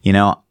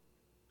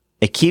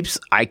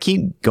 I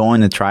keep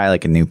going to try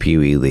like a new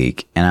PoE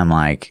league, and I'm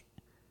like,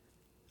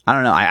 I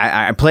don't know.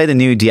 I play the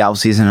new Diablo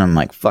season, and I'm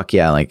like, fuck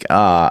yeah, like,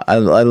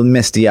 I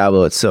miss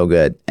Diablo. It's so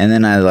good. And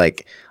then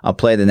I'll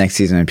play the next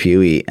season of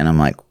PoE, and I'm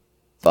like,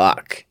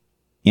 fuck,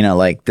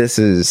 like this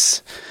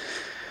is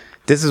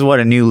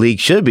what a new league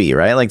should be,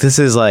 right? Like this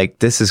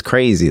is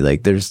crazy.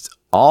 Like there's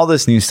all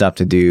this new stuff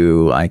to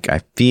do. Like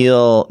I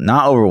feel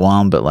not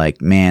overwhelmed, but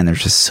like, man,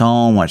 there's just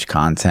so much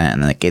content,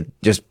 and like it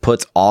just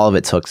puts all of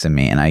its hooks in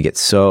me, and I get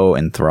so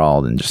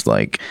enthralled and just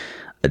like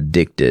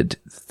addicted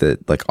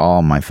that like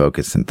all my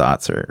focus and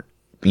thoughts are,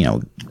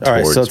 all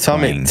right. So tell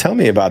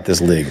me about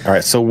this league. All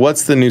right. So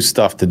what's the new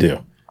stuff to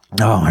do?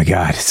 Oh my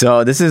God.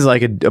 So this is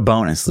like a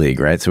bonus league,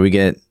 right? So we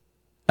get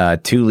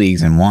 2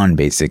 leagues in one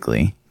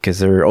basically, because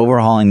they're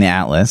overhauling the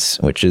Atlas,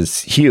 which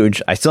is huge.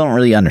 I still don't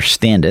really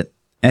understand it.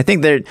 And I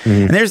think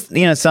and there's,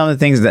 some of the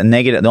things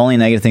the only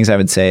negative things I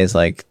would say is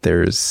like,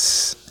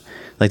 there's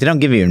like, they don't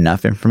give you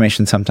enough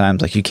information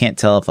sometimes. Like you can't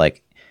tell if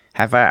like,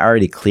 have I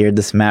already cleared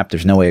this map?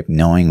 There's no way of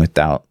knowing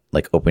without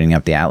like opening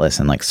up the Atlas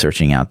and like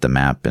searching out the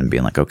map and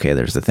being like, okay,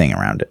 there's the thing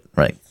around it.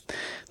 Right.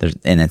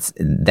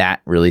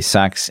 That really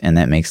sucks. And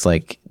that makes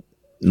like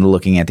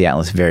looking at the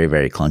Atlas very,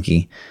 very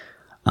clunky.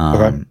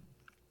 Okay.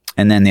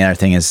 And then the other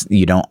thing is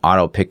you don't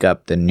auto pick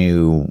up the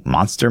new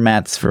monster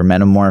mats for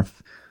Metamorph.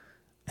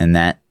 And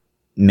that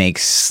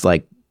makes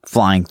like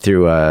flying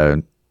through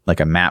a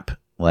map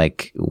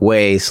like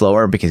way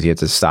slower because you have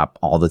to stop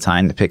all the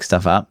time to pick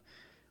stuff up.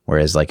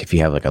 Whereas like if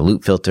you have like a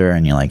loot filter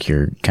and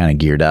you're kind of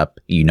geared up,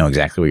 you know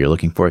exactly what you're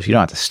looking for. So you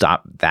don't have to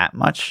stop that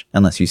much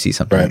unless you see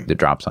something that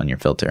drops on your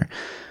filter.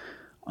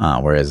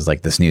 Whereas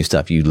like this new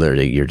stuff,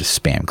 you're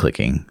just spam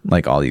clicking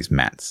like all these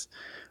mats.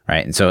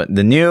 Right. And so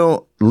the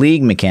new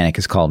league mechanic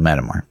is called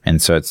Metamorph.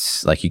 And so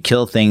it's like you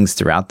kill things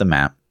throughout the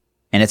map.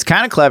 And it's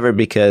kind of clever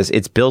because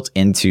it's built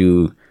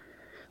into,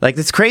 like,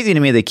 it's crazy to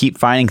me they keep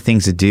finding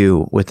things to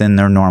do within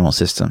their normal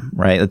system,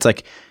 right? It's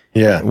like,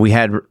 we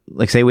had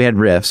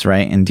Rifts,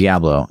 right, in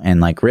Diablo,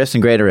 and like Rifts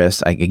and Greater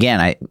Rifts, like,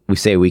 again, we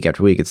say week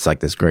after week, it's like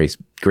this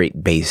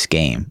great base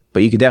game,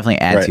 but you could definitely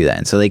add to that.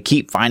 And so they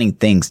keep finding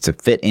things to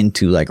fit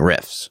into like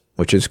Rifts,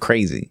 which is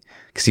crazy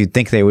because you'd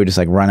think they would just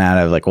like run out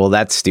of like, well,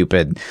 that's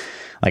stupid.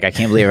 Like, I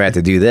can't believe I had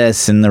to do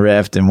this in the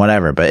Rift and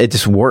whatever, but it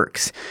just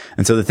works.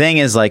 And so the thing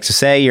is, like, so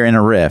say you're in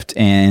a Rift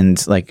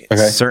and like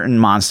certain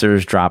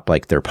monsters drop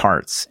like their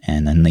parts,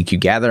 and then like you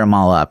gather them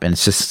all up, and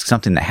it's just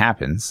something that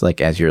happens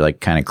like as you're like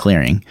kind of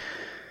clearing.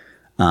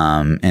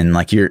 And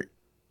like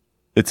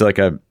it's like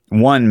a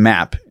one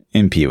map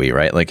in PoE,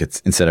 right? Like it's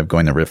instead of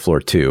going to Rift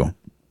floor 2,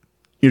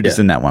 you're just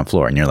in that one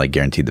floor and you're like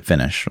guaranteed to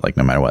finish, like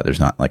no matter what.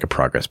 There's not like a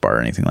progress bar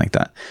or anything like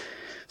that.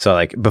 So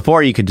like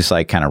before you could just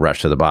like kind of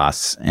rush to the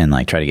boss and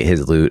like try to get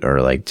his loot,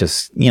 or like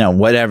just,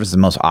 whatever's the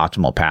most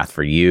optimal path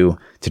for you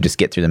to just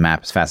get through the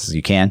map as fast as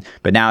you can.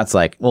 But now it's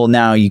like, well,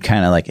 now you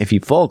kind of like, if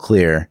you full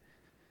clear,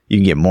 you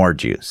can get more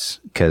juice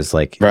because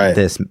like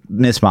this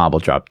mob will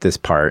drop this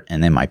part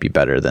and it might be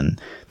better than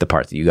the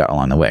part that you got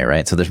along the way,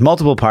 right? So there's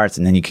multiple parts,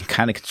 and then you can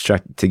kind of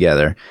construct it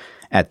together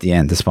at the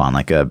end to spawn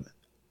like a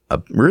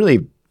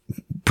really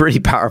pretty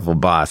powerful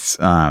boss.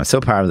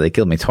 So powerful they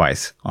killed me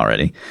twice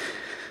already.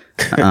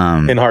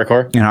 In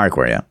hardcore? In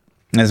hardcore, yeah.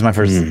 This is my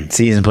first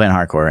season playing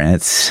hardcore, and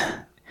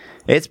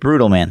it's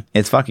brutal, man.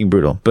 It's fucking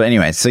brutal. But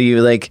anyway, so you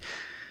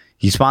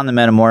spawn the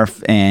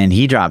metamorph, and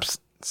he drops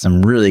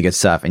some really good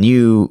stuff, and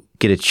you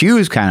get to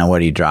choose kind of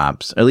what he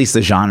drops, or at least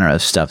the genre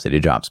of stuff that he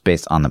drops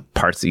based on the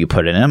parts that you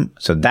put in him.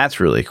 So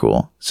that's really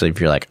cool. So if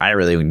you're like, I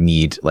really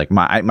need, like,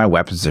 my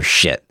weapons are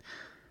shit,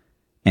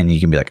 and you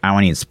can be like, I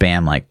want to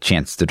spam like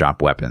chance to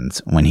drop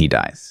weapons when he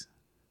dies,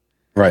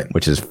 right?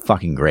 Which is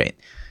fucking great.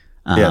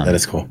 Yeah, that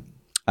is cool.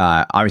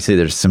 Obviously,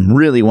 there's some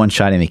really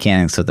one-shotting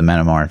mechanics with the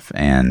metamorph,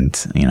 and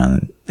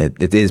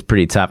it is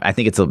pretty tough. I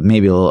think it's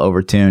maybe a little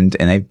overtuned,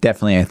 and they've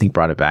definitely, I think,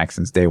 brought it back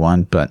since day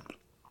one, but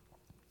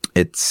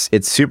it's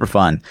super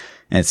fun,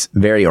 and it's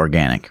very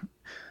organic.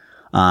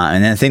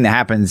 And then the thing that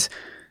happens,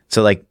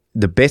 so like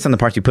based on the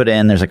parts you put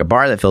in, there's like a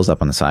bar that fills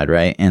up on the side,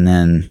 right? And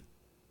then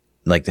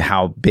like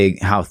how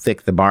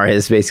thick the bar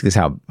is basically is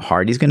how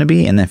hard he's going to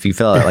be. And then if you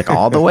fill it like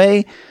all the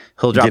way,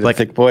 he'll drop like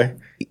thick boy.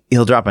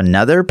 He'll drop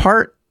another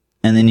part,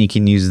 and then you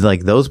can use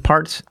like those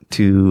parts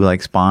to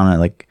like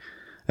spawn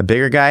a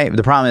bigger guy.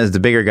 The problem is the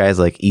bigger guy is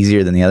like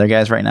easier than the other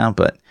guys right now,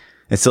 but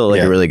it's still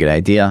like a really good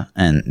idea.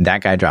 And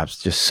that guy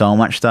drops just so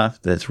much stuff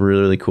that's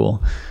really, really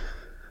cool.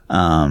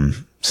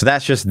 So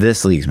that's just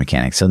this league's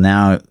mechanics. So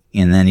now,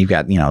 and then you've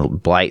got,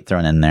 Blight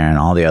thrown in there and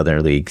all the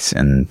other leagues.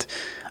 And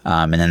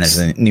then there's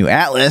a new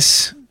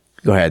Atlas.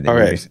 Go ahead. All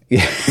right.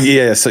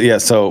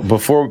 So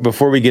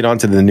before we get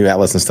onto the new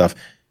Atlas and stuff,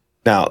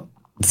 now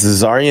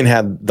Zazarian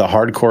had the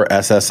hardcore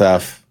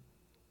SSF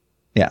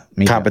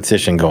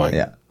competition going.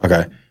 Yeah.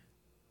 Okay.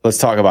 Let's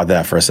talk about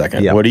that for a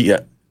second. Yeah.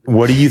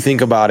 What do you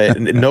think about it?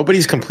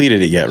 Nobody's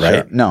completed it yet,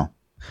 right? Sure. No.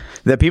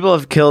 The people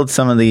have killed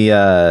some of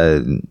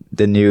the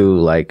new,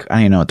 like, I don't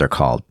even know what they're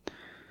called.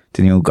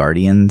 The new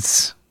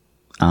Guardians.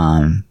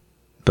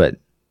 But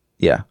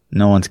yeah,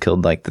 no one's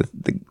killed like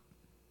the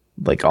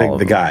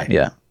guy.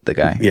 Yeah, the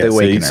guy. Yeah.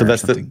 The So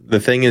that's the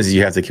thing is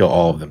you have to kill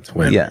all of them to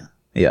win. Yeah.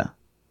 Yeah.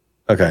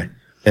 Okay.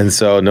 And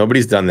so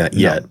nobody's done that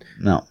yet.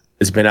 No.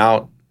 It's been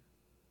out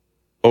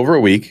over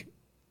a week,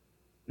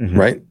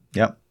 right?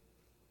 Yep.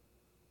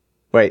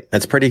 Wait.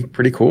 That's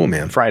pretty cool,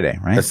 man. Friday,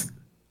 right?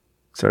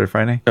 Started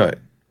Friday? No,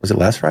 was it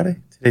last Friday?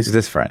 Today's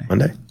this Friday.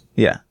 Monday?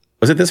 Yeah.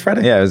 Was it this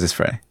Friday? Yeah, it was this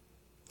Friday.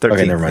 13th,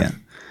 okay, never mind.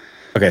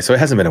 Yeah. Okay, so it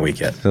hasn't been a week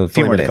yet. So a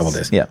few more days. A couple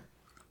days. Yeah.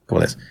 Couple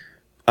days.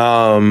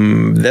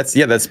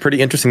 That's pretty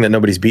interesting that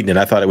nobody's beaten it.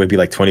 I thought it would be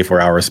like 24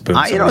 hours. Boom,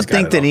 I don't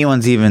think that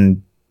anyone's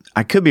even.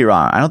 I could be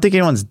wrong. I don't think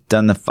anyone's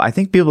done I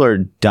think people are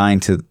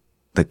dying to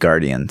the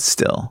Guardians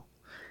still.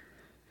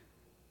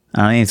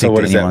 I don't even think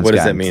what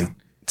does that mean?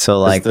 So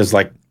like, there's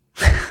like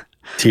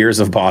tiers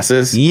of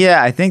bosses.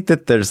 Yeah, I think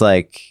that there's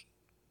like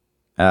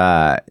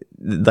the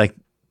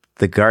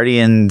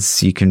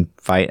Guardians you can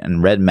fight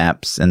on red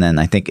maps, and then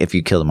I think if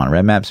you kill them on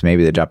red maps,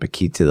 maybe they drop a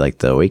key to like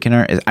the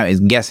Awakener.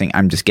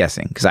 I'm just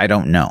guessing because I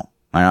don't know.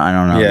 I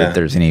don't know if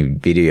there's any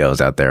videos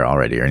out there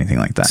already or anything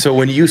like that. So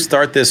when you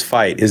start this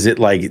fight, is it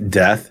like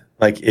death?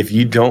 Like if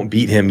you don't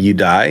beat him, you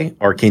die,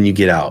 or can you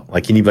get out?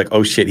 Like can you be like,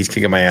 oh shit, he's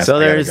kicking my ass? So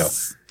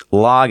there's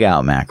log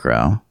out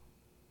macro,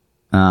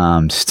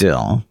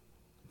 still,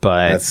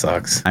 but that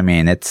sucks. I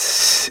mean,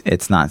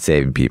 it's not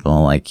saving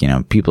people. Like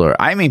people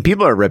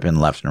are ripping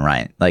left and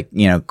right. Like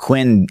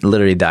Quinn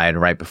literally died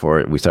right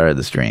before we started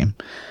the stream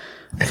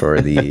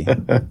for the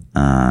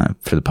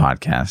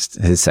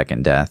podcast. His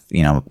second death.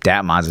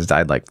 Datmaz has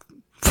died like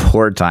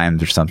 4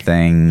 times or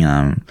something.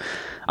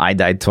 I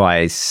died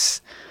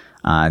twice.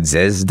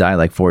 Ziz died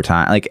like 4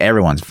 times. Like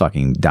everyone's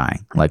fucking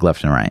dying, like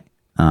left and right.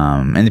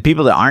 And the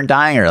people that aren't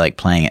dying are like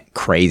playing it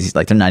crazy.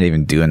 Like they're not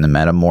even doing the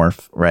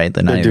metamorph, right?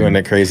 They're doing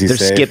it crazy. They're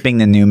skipping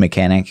the new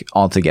mechanic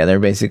altogether,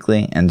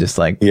 basically, and just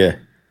like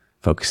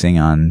focusing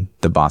on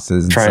the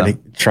bosses and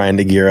trying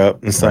to gear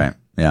up and stuff. Right.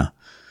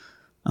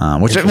 Yeah.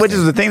 Which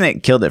is the thing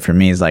that killed it for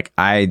me is like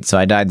I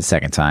died the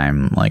second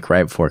time, like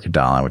right before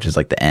Kadala, which is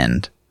like the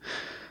end.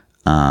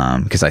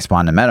 Because I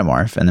spawned a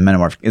metamorph, and the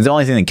metamorph is the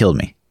only thing that killed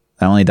me.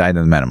 I only died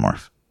in the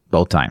metamorph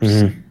both times.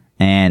 Mm-hmm.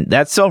 And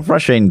that's so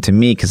frustrating to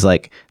me because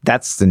like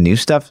that's the new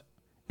stuff,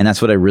 and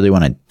that's what I really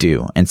want to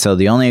do. And so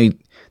the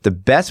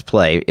best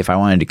play, if I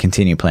wanted to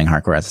continue playing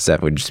hardcore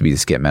SSF, would just be to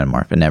skip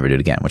metamorph and never do it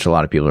again, which a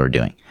lot of people are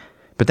doing.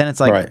 But then it's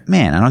like,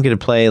 man, I don't get to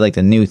play like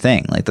the new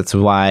thing. Like that's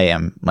why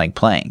I'm like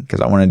playing, because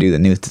I want to do the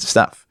new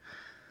stuff.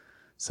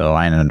 So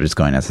I ended up just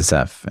going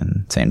SSF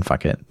and saying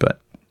fuck it.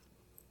 But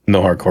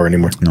no hardcore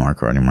anymore.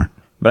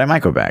 But I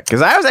might go back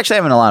because I was actually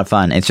having a lot of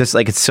fun. It's just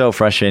like it's so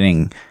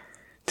frustrating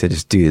to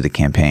just do the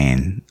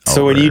campaign.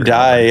 So when you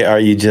die, are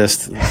you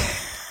just?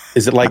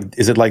 Is it like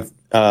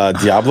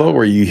Diablo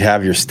where you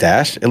have your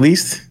stash at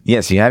least?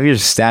 Yes, you have your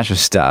stash of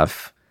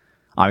stuff.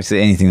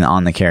 Obviously, anything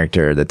on the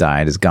character that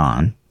died is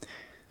gone.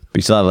 But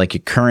you still have like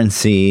your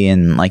currency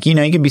and like you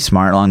can be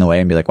smart along the way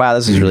and be like, wow,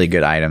 this is a really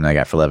good item that I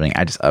got for leveling.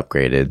 I just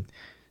upgraded,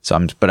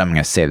 I'm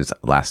gonna save this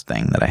last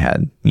thing that I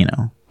had.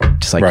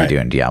 Just like you do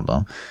in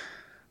Diablo.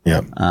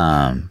 Yeah.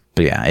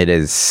 But yeah,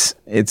 it's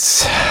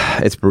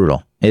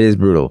brutal. It is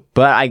brutal.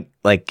 But I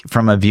like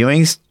from a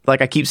viewing,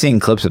 like I keep seeing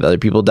clips of other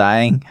people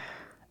dying,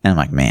 and I'm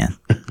like, man,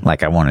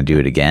 like I want to do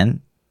it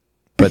again.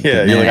 but Yeah,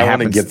 then you're like, it I wanna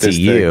happens get this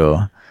to thing. you.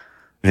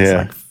 It's Yeah.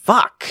 like,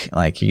 fuck.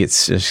 Like,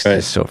 it's just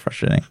so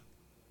frustrating.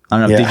 I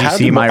don't know. Yeah, Did you how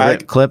see did- my I-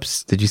 rip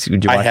clips? Did you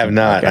watch I have them?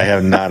 not. Okay. I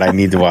have not. I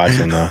need to watch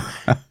them though.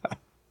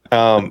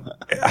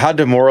 How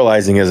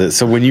demoralizing is it?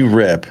 So when you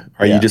rip,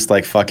 are you just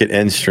like fuck it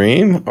end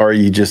stream, or are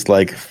you just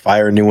like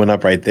fire a new one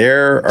up right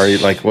there? Or are you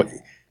like what?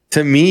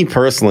 To me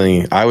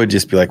personally, I would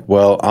just be like,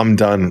 well, I'm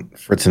done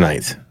for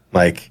tonight.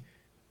 Like,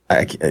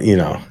 I guess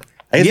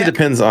it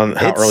depends on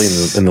how early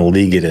in the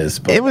league it is.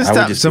 But It was I would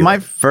tough. just So be my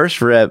like,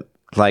 first rip,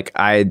 like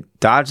I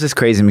dodged this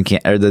crazy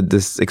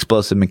this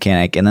explosive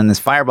mechanic, and then this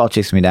fireball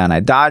chased me down. I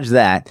dodged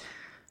that,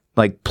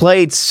 like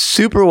played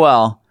super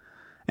well,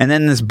 and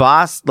then this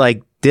boss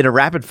like did a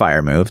rapid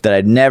fire move that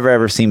I'd never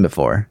ever seen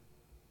before.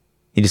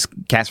 He just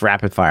cast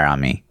rapid fire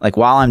on me, like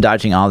while I'm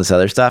dodging all this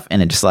other stuff,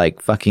 and it just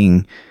like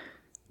fucking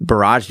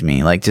barraged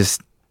me, like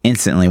just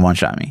instantly one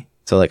shot me.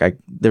 So like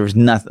there was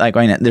nothing. Like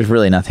there's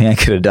really nothing I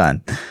could have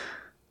done.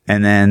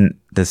 And then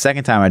the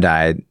second time I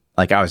died,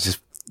 like I was just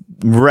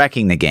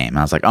wrecking the game.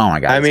 I was like, oh my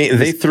god. I mean,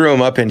 they threw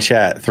him up in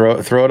chat. Throw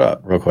it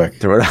up real quick.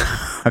 Throw it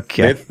up.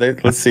 Okay.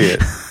 Let's see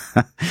it.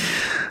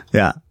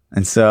 Yeah.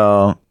 And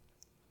so,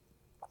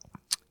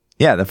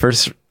 yeah, the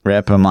first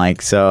rip, I'm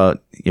like, so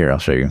here, I'll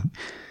show you.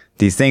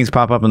 These things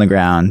pop up on the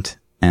ground,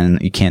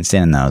 and you can't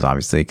stand in those,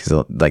 obviously, because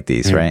like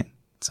these, right?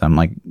 So I'm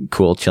like,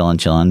 cool,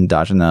 chilling,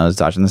 dodging those,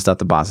 dodging the stuff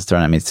the boss is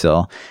throwing at me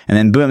still. And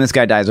then boom, this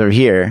guy dies over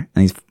here,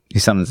 and he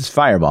summons this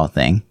fireball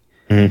thing,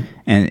 and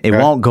it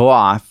won't go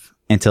off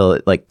until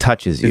it like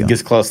touches you. It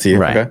gets close to you.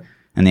 Right. Okay.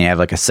 And then you have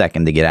like a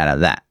second to get out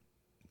of that.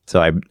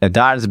 So I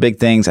dodge the big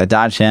things. I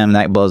dodge him.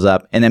 That blows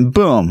up. And then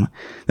boom,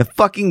 the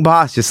fucking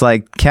boss just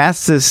like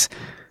casts this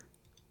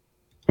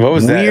What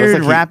was that? It was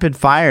weird like rapid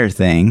fire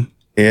thing.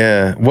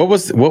 Yeah. What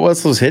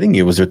was hitting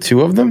you? Was there two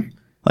of them?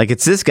 Like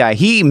it's this guy.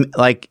 He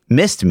like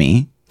missed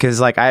me because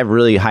like I have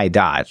really high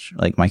dodge.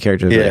 Like my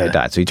character is really high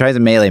dodge. So he tries to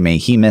melee me.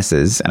 He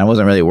misses. And I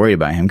wasn't really worried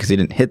about him because he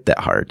didn't hit that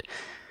hard.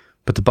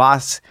 But the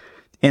boss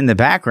in the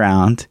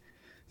background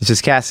is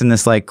just casting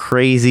this like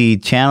crazy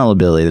channel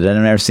ability that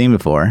I've never seen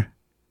before.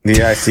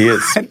 Yeah, I see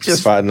it. It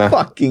just spotting up.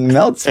 fucking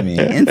melts me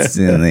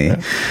instantly.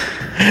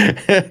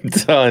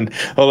 Done.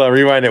 Hold on,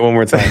 rewind it one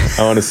more time.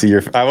 I want to see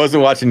your. I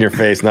wasn't watching your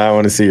face. Now I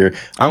want to see your.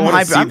 I want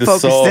to see I'm the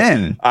focused soul.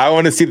 in. I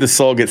want to see the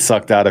soul get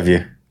sucked out of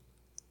you.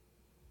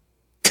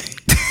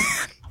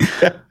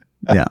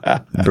 Yeah,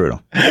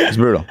 brutal. It's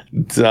brutal.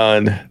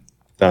 Done.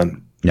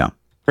 Yeah.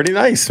 Pretty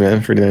nice,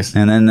 man. Pretty nice.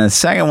 And then the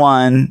second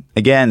one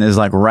again is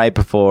like right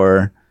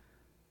before.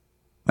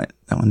 Wait,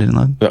 that one didn't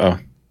load. Uh oh.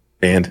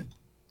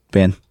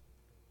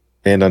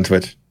 Banned on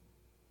Twitch.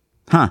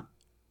 Huh.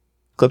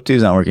 Clip 2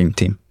 is not working,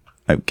 team.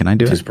 Can I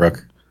do Just it?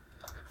 broke.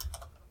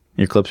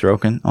 Your clip's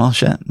broken? Oh,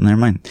 shit. Never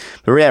mind.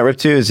 But yeah, Rip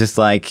 2 is just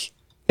like,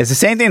 it's the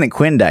same thing that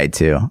Quinn died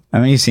to. I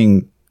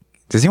mean,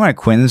 does anyone have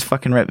Quinn's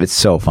fucking rip? It's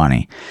so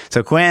funny.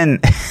 So Quinn,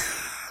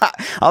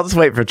 I'll just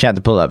wait for chat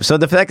to pull up. So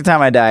the second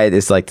time I died,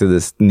 it's like to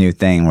this new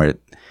thing where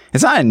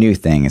it's not a new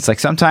thing. It's like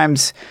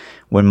sometimes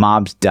when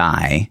mobs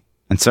die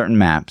on certain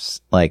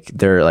maps, like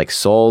their like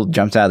soul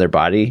jumps out of their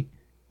body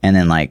and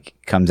then like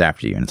comes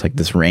after you, and it's like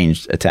this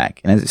ranged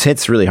attack, and it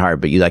hits really hard,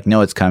 but you like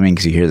know it's coming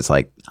because you hear this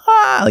like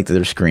like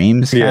their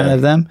screams kind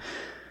of them.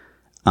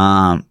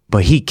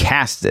 But he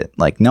cast it,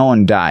 like no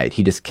one died.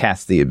 He just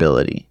cast the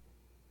ability.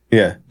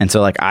 Yeah. And so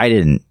like I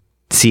didn't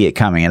see it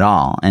coming at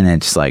all, and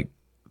it just like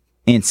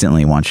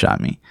instantly one shot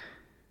me.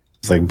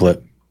 It's like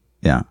blip.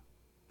 Yeah.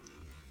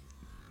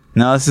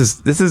 No, this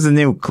is a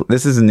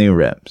new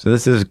rip. So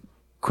this is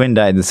Quinn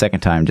died the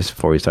second time just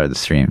before we started the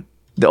stream.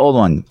 The old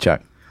one,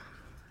 Chuck.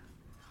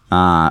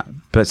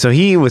 But so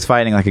he was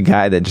fighting like a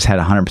guy that just had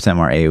 100%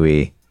 more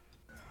AoE,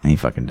 and he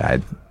fucking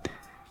died.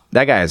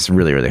 That guy is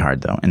really, really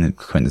hard though in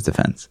Quinn's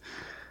defense.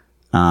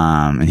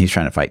 And he's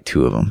trying to fight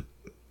two of them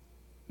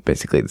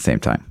basically at the same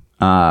time.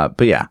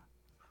 But yeah.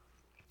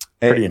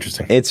 Pretty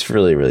interesting. It's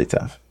really, really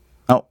tough.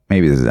 Oh,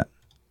 maybe this is it.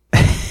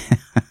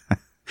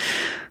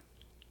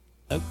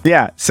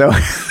 Yeah, so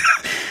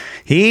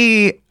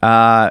he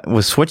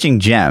was switching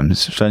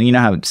gems. So you know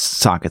how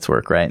sockets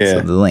work, right? Yeah. So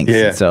the links.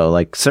 Yeah. So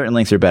like certain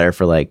links are better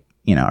for like,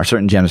 or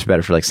certain gems are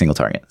better for like single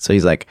target. So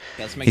he's like,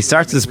 he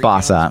starts this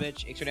boss up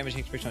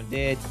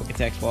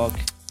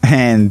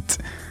and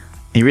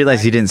he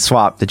realized he didn't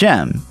swap the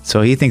gem.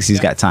 So he thinks he's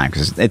got time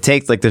because it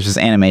takes like, there's this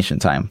animation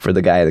time for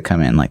the guy to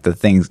come in. Like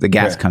the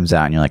gas comes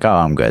out and you're like, oh,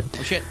 I'm good.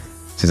 Oh shit.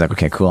 So he's like,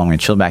 okay, cool. I'm going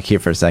to chill back here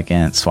for a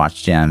second,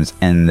 swatch gems,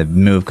 and the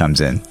move comes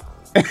in.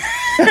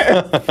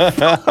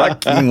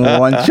 Fucking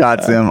one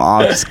shots him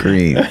off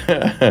screen.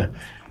 And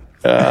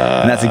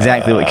that's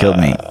exactly what killed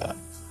me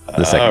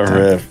the second time.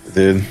 Riff,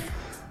 dude.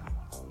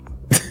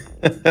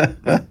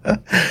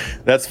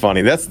 That's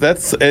funny.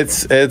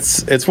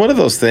 It's one of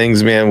those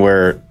things, man,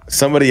 where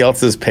somebody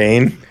else's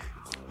pain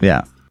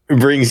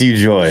brings you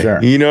joy.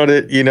 Sure. You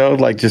know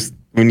like just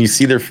when you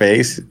see their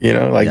face,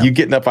 like you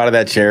getting up out of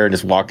that chair and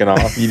just walking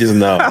off, you just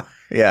know.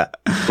 Yeah.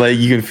 Like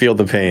you can feel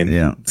the pain.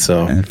 Yeah.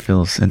 So And it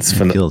feels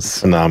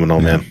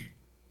phenomenal, man.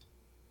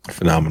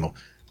 Phenomenal.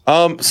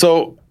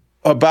 So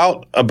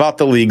about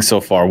the league so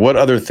far, what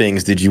other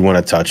things did you want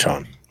to touch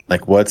on?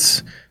 Like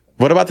what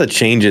about the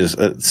changes?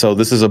 So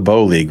this is a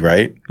bow league,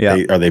 right?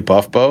 Yeah. Are they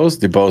buff bows?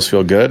 Do bows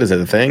feel good? Is it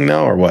a thing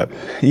now or what?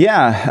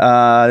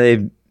 Yeah.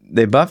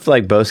 They buffed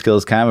like bow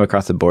skills kind of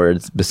across the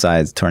board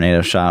besides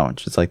tornado shot,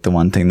 which is like the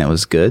one thing that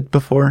was good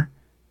before.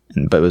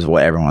 But it was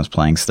what everyone was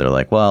playing. So they're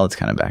like, well, let's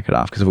kind of back it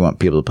off because we want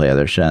people to play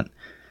other shit,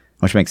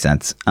 which makes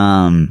sense.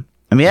 I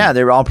mean, yeah,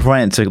 they were all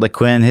performing it. So like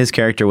Quinn, his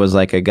character was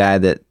like a guy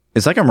that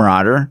it's like a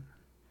marauder,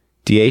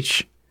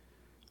 DH,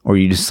 or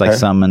you just like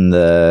summon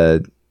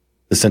the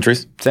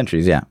sentries.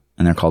 Sentries, yeah,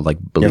 and they're called like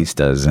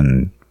ballistas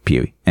and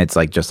PoE. It's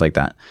like just like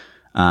that,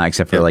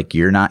 except for like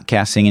you're not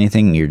casting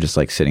anything. You're just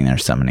like sitting there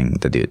summoning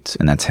the dudes,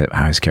 and that's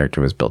how his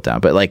character was built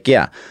out. But like,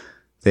 yeah,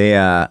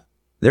 they're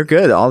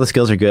good. All the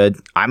skills are good.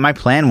 My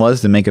plan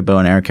was to make a bow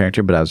and arrow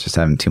character, but I was just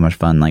having too much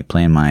fun like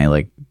playing my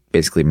like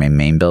basically my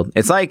main build.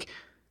 It's like,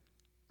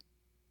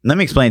 let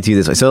me explain it to you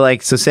this way.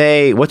 So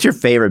say, what's your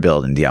favorite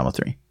build in Diablo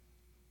 3?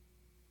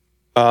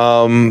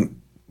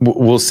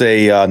 We'll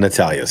say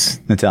Natalia's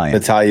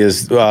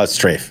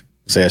strafe.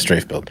 Say a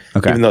strafe build.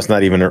 Okay. Even though it's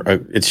not even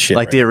it's shit.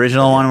 Like the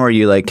original one where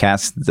you like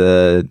cast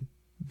the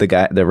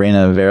Rain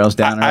of Arrows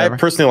down. I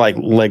personally like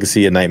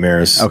Legacy of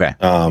Nightmares. Okay.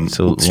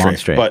 So long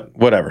strafe, but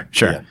whatever.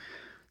 Sure. Yeah.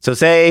 So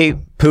say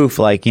poof,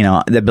 like, you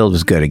know, the build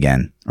was good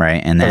again,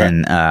 right? And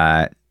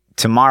then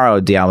tomorrow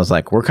Diablo's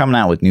like, we're coming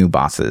out with new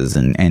bosses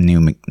and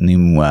new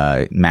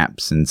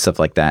maps and stuff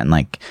like that, and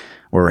like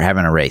we're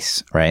having a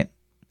race, right?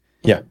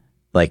 Yeah.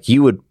 Like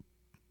you would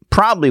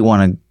probably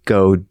want to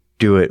go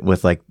do it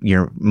with like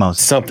your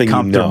most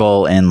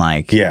comfortable and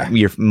like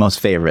your most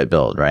favorite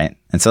build, right?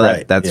 And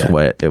so that's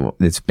what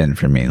it's been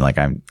for me. Like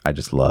I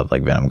just love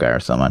like Venom Gyre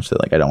so much that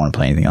like I don't want to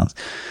play anything else.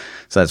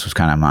 So that's what's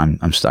kind of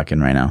I'm stuck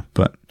in right now,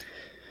 but.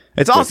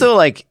 It's also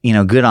like, you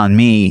know, good on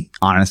me,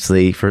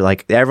 honestly, for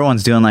like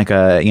everyone's doing like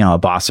a, you know, a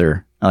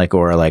bosser, like,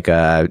 or like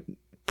a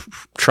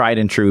tried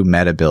and true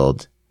meta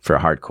build for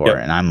hardcore.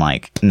 And I'm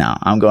like, no,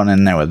 I'm going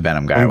in there with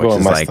Venom Gyre, which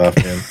is like,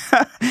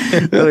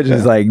 which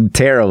is like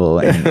terrible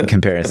in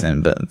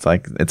comparison, but it's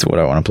like, it's what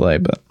I want to play.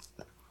 But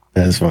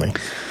that's funny.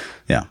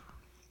 Yeah.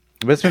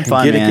 But it's been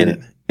fun, man. Get it.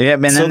 Yeah,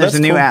 man, then there's a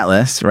new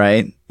Atlas,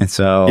 right? And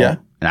so, and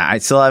I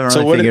still haven't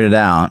really figured it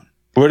out.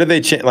 What did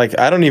they change? Like,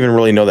 I don't even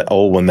really know the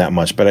old one that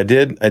much, but I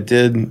did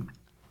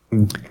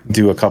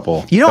do a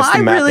couple. You know, I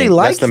really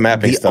like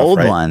the old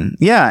one.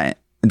 Yeah,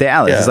 the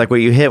Atlas is like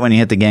what you hit when you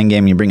hit the game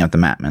and you bring up the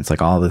map. And it's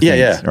like all the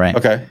things, right?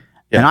 Okay.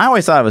 Yeah. And I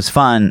always thought it was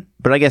fun,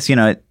 but I guess, you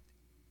know,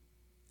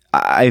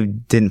 I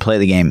didn't play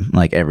the game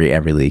like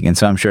every league, and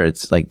so I'm sure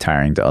it's like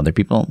tiring to other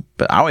people.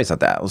 But I always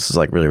thought that was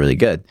like really, really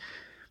good.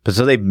 But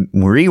so they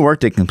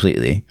reworked it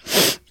completely,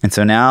 and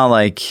so now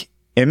like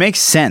it makes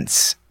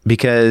sense.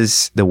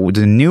 Because the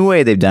new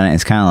way they've done it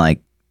is kind of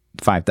like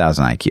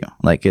 5,000 IQ.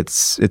 Like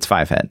it's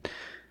 5 head.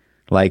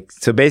 Like,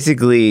 so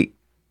basically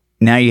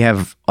now you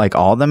have like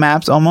all the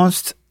maps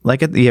almost.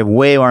 Like you have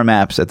way more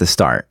maps at the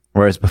start.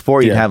 Whereas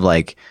before you'd have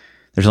like,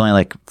 there's only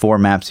like 4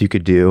 maps you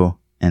could do.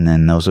 And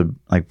then those would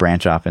like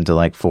branch off into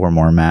like 4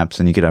 more maps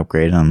and you could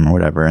upgrade them or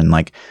whatever. And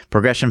like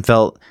progression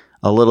felt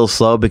a little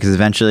slow because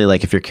eventually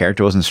like if your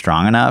character wasn't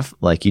strong enough,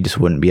 like you just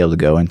wouldn't be able to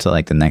go into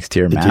like the next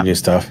tier map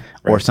stuff,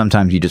 or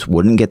sometimes you just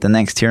wouldn't get the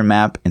next tier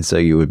map, and so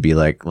you would be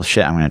like, well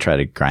shit, I'm going to try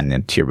to grind the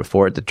tier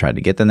before it to try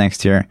to get the next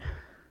tier.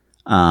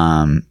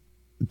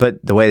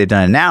 But the way they've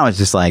done it now is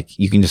just like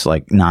you can just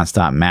like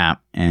nonstop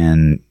map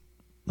and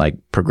like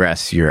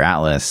progress your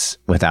Atlas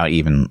without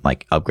even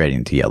like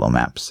upgrading to yellow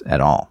maps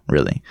at all,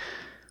 really,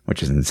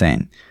 which is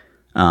insane.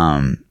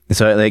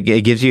 So like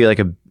it gives you like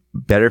a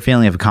better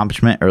feeling of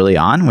accomplishment early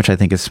on, which I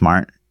think is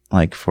smart,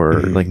 like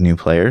for like new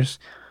players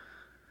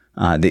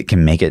that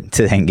can make it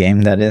to the end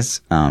game, that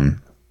is. But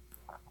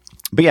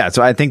yeah,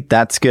 so I think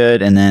that's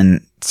good. And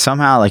then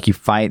somehow like you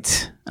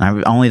fight, and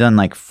I've only done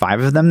like 5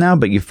 of them now,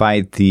 but you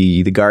fight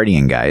the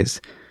Guardian guys,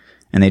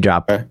 and they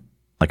drop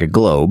like a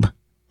globe,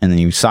 and then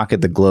you socket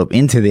the globe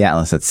into the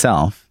Atlas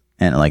itself,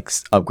 and it like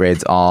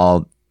upgrades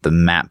all the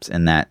maps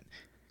in that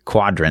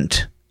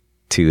quadrant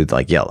to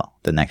like yellow,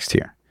 the next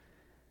tier.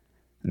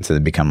 And so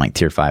they become like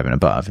tier 5 and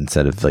above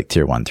instead of like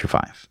tier 1 through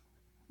 5.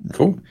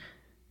 Cool.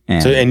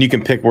 And you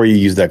can pick where you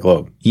use that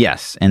globe.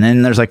 Yes. And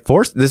then there's like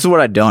 4. This is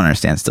what I don't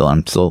understand still.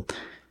 I'm still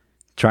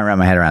trying to wrap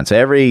my head around. So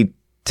every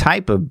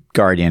type of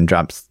Guardian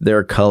drops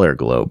their color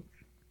globe.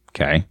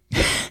 Okay.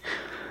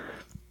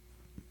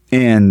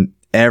 And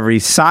every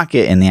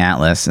socket in the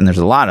Atlas, and there's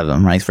a lot of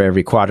them, right? For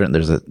every quadrant,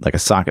 there's like a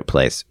socket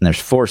place. And there's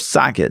 4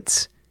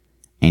 sockets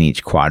in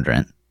each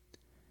quadrant.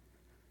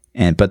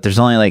 But there's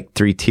only like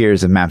 3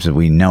 tiers of maps as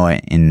we know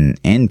it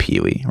in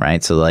PoE,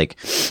 right? So like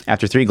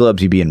after 3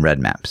 globes, you'd be in red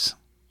maps,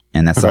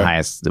 and that's the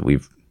highest that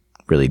we've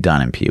really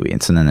done in PoE.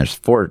 And so then there's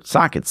 4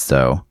 sockets,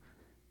 though.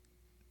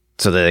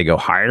 So that they go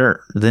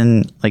higher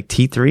than like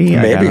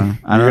T3. Maybe you're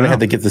gonna have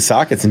to get the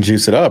sockets and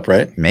juice it up,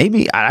 right?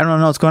 Maybe. I don't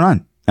know what's going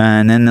on.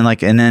 And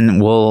then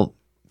will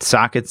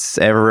sockets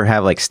ever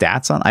have like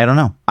stats on? I don't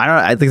know.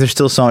 I think there's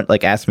still so much,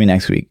 like ask me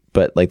next week,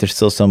 but like there's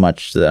still so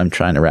much that I'm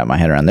trying to wrap my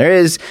head around. There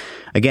is,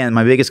 again,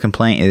 my biggest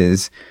complaint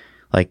is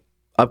like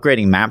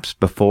upgrading maps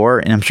before,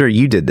 and I'm sure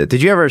you did that.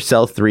 Did you ever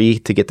sell 3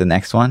 to get the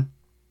next one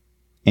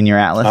in your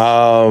Atlas?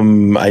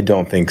 I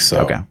don't think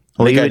so. Okay.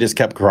 Well, I just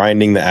kept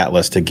grinding the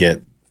Atlas to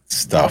get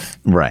stuff.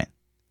 Right.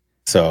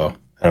 So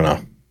I don't know.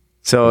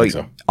 So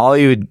all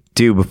you would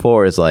do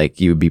before is like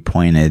you would be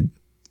pointed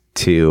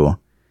to,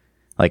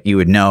 like you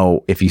would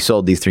know if you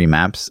sold these 3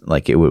 maps,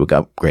 like it would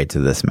upgrade to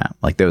this map.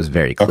 Like that was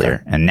very clear.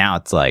 Okay. And now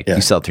it's like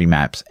you sell 3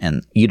 maps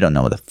and you don't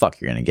know what the fuck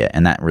you're gonna get,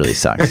 and that really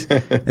sucks,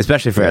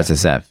 especially for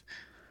SSF.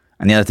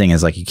 And the other thing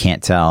is like you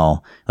can't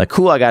tell, like,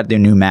 cool, I got a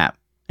new map,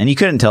 and you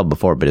couldn't tell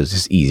before, but it was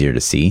just easier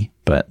to see.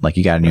 But like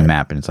you got a new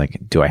map, and it's like,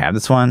 do I have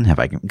this one?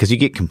 Because you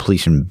get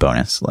completion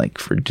bonus like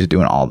for just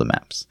doing all the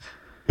maps.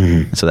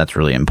 Mm-hmm. So that's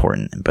really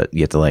important, but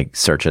you have to like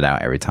search it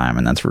out every time,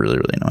 and that's really,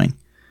 really annoying.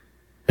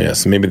 Yeah,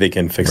 so maybe they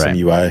can fix some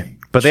UI.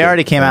 But they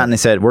already came out and they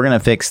said, we're going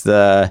to fix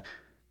the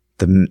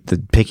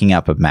picking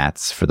up of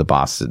mats for the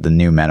boss, the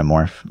new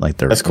metamorph. Like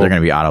they're going to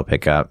be auto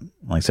pickup.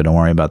 Like, so don't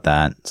worry about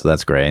that. So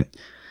that's great.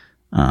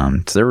 So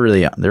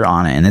they're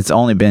on it, and it's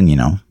only been,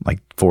 like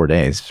 4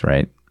 days,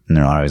 right? And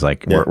they're always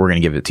like, we're going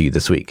to give it to you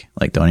this week.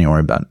 Like, don't even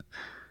worry about it.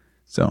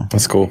 So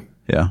that's cool.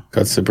 Yeah.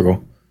 That's super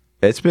cool.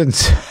 It's been,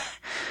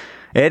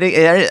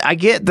 I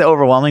get the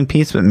overwhelming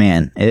piece, but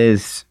man, it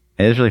is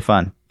really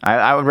fun.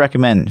 I would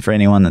recommend for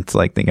anyone that's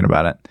like thinking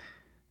about it.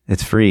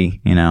 It's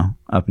free,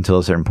 up until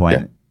a certain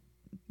point,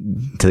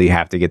 until you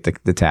have to get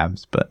the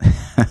tabs. But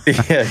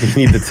yeah, you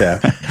need the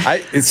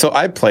tab. So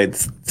I played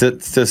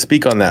to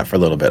speak on that for a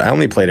little bit. I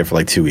only played it for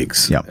like 2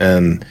 weeks,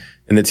 and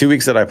in the 2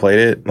 weeks that I played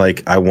it,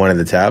 like I wanted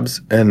the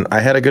tabs, and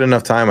I had a good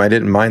enough time. I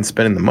didn't mind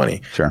spending the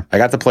money. Sure, I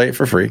got to play it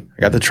for free.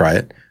 I got to try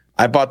it.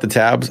 I bought the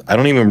tabs. I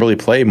don't even really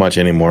play much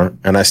anymore,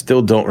 and I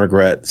still don't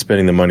regret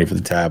spending the money for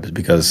the tabs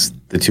because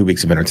the 2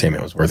 weeks of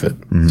entertainment was worth it.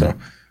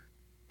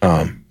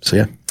 Mm-hmm. So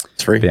yeah,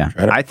 it's free. Yeah,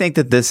 I think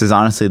that this is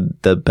honestly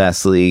the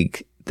best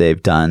league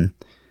they've done.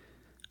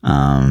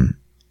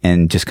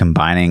 And just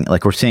combining,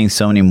 like we're seeing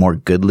so many more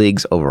good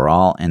leagues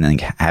overall, and then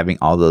having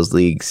all those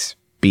leagues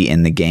be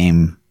in the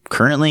game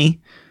currently.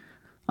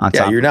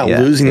 You're not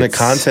losing the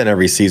content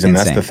every season.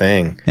 Insane. That's the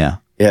thing. Yeah.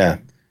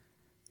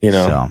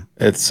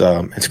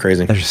 It's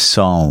crazy. There's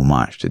so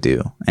much to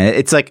do, and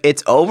it's like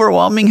it's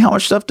overwhelming how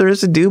much stuff there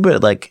is to do.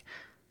 But like,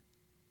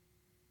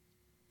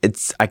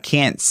 I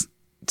can't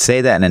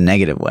say that in a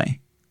negative way.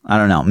 I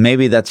don't know.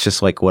 Maybe that's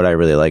just like what I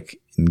really like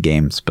in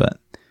games, but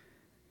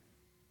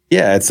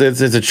yeah, it's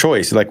a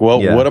choice. Like, well,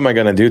 what am I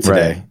going to do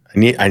today?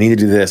 Right. I need to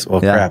do this.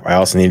 Well, crap. I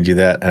also need to do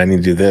that, and I need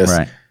to do this.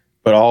 Right.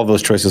 But all of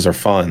those choices are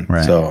fun.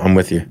 Right. So I'm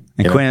with you.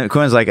 And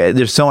Quinn's like,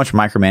 there's so much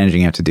micromanaging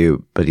you have to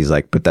do, but he's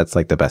like, but that's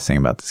like the best thing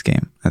about this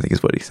game, I think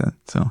is what he said.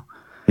 So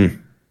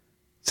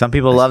some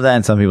people love that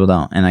and some people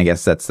don't. And I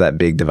guess that's that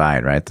big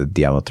divide, right? The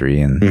Diablo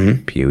 3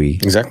 and PoE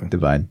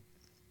divide.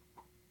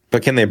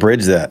 But can they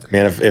bridge that?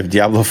 Man, if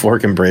Diablo 4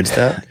 can bridge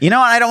that?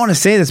 I don't want to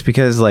say this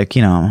because like,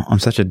 I'm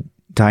such a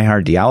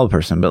diehard Diablo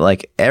person, but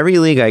like every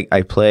league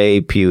I play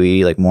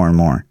PoE like more and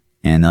more.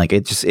 And like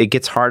it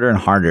gets harder and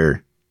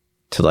harder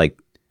to like,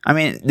 I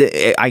mean,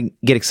 I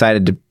get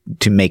excited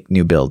to make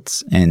new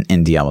builds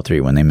in Diablo 3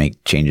 when they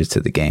make changes to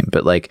the game.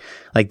 But like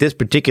this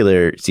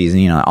particular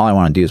season, all I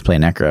want to do is play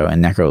Necro,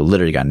 and Necro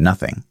literally got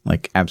nothing,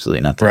 like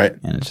absolutely nothing. Right.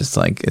 And it's just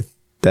like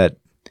that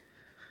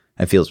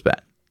feels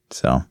bad.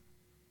 So,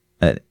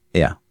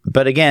 yeah.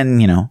 But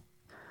again,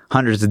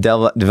 hundreds of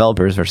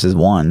developers versus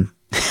one.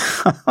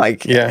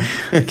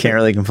 Can't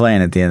really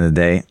complain at the end of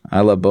the day.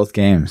 I love both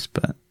games,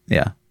 but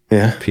yeah.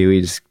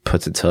 PoE just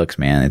puts its hooks,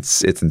 man.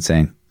 It's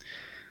insane.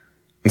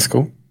 It's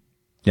cool.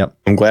 Yep.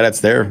 I'm glad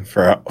it's there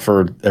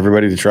for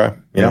everybody to try.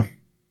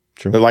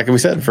 True. But like we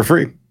said, for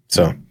free.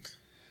 So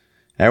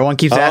everyone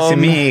keeps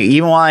asking me,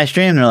 even while I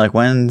stream, they're like,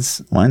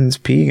 when's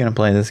P gonna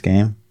play this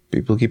game?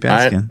 People keep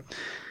asking.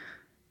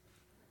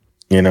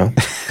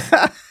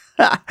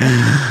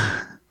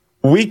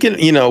 We can,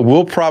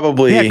 we'll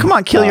probably... Yeah, come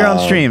on, kill your own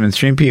stream and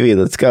stream PoE.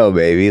 Let's go,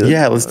 baby.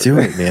 Let's do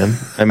it, man.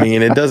 I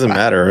mean, it doesn't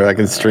matter. I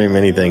can stream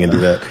anything and do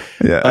that.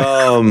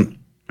 Yeah.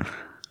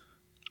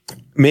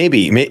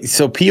 Maybe.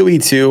 So PoE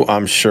 2,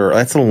 I'm sure,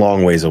 that's a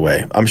long ways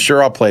away. I'm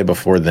sure I'll play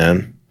before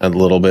then a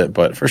little bit,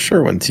 but for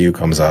sure when 2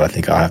 comes out, I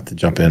think I'll have to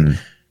jump in.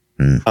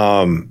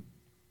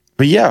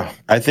 But yeah,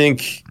 I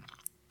think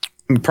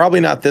probably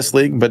not this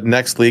league, but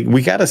next league,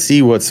 we got to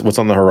see what's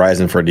on the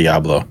horizon for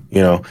Diablo.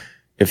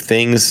 If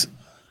things...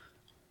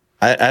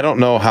 I don't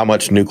know how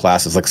much new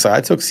classes. Like, so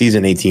I took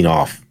season 18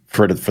 off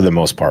for the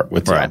most part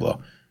with Diablo,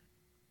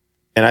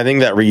 and I think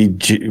that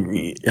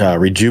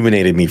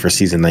rejuvenated me for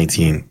season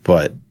 19.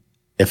 But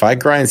if I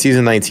grind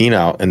season 19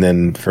 out and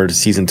then for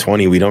season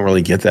 20 we don't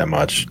really get that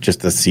much,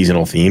 just the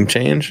seasonal theme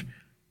change,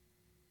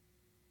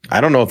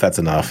 I don't know if that's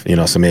enough.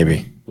 So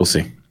maybe we'll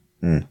see.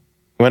 We're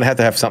gonna have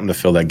to have something to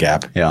fill that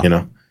gap.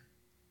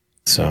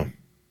 So.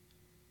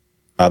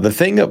 The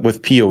thing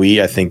with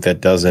PoE, I think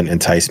that doesn't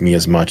entice me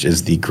as much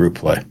is the group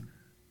play.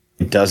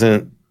 It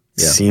doesn't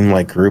seem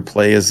like group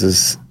play is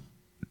as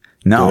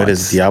good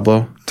as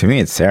Diablo. To me,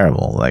 it's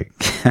terrible. Like,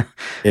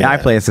 I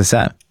play as a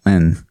set,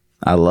 and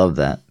I love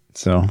that.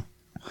 So,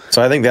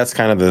 So I think that's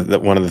kind of the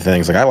one of the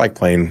things. Like I like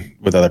playing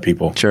with other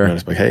people. Sure.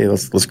 Just like, hey,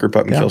 let's group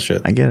up and kill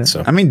shit. I get it.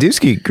 So I mean,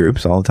 Dusky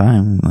groups all the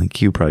time.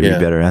 Like you probably be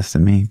better at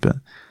than me, but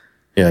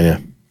yeah,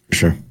 for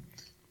sure.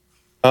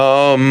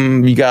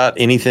 You got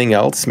anything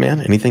else,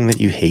 man? Anything that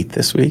you hate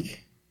this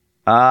week?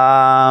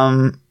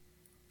 Now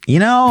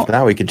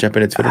we could jump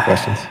into Twitter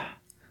questions.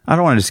 I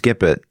don't want to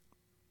skip it.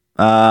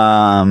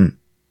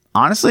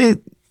 Honestly,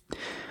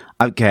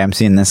 okay, I'm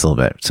seeing this a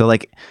little bit. So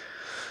like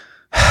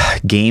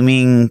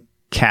gaming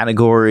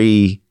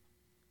category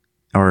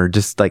or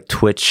just like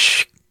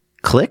Twitch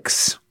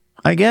clicks,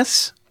 I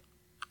guess.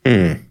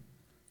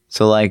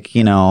 So like,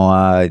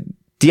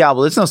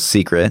 Diablo, it's no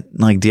secret.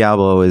 Like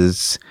Diablo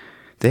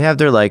they have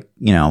their like,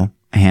 a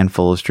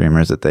handful of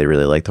streamers that they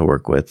really like to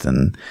work with,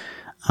 and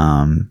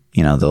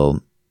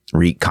they'll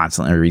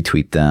constantly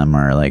retweet them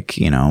or like,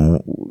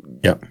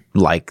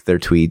 like their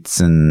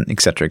tweets and et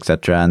cetera, et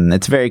cetera. And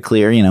it's very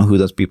clear, who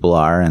those people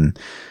are. And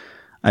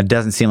it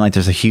doesn't seem like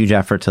there's a huge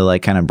effort to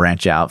like kind of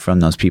branch out from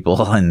those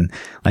people and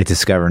like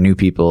discover new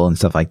people and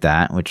stuff like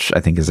that, which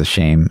I think is a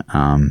shame.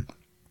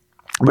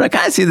 But I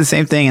kind of see the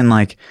same thing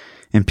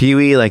in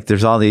Pee-wee. Like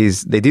there's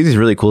they do these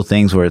really cool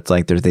things where it's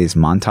like there's these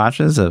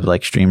montages of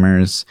like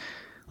streamers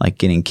like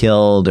getting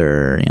killed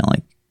or,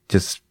 like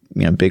just,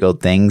 big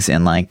old things.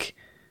 And like,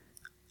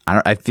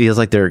 I feels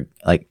like they're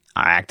like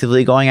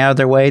actively going out of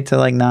their way to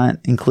like not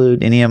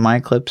include any of my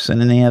clips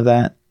in any of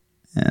that.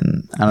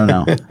 And I don't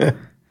know.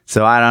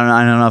 So I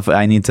don't know if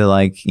I need to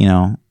like,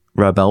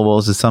 rub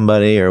elbows with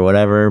somebody or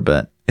whatever,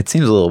 but it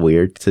seems a little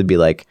weird to be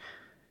like,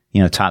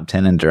 top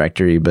 10 in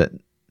directory, but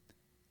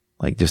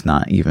like just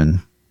not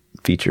even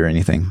feature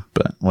anything,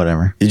 but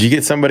whatever. Did you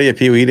get somebody at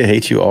Pee-wee to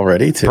hate you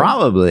already too?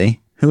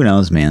 Probably. Who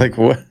knows, man? Like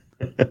what?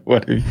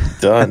 What have you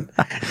done?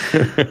 But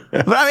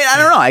I mean, I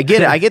don't know. I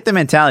get it. I get the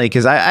mentality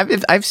because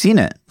I've seen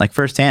it like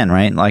firsthand,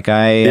 right? Like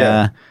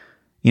I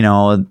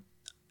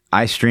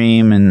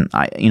stream and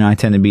I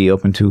tend to be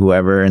open to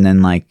whoever, and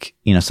then like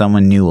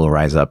someone new will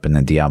rise up in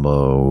the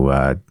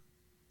Diablo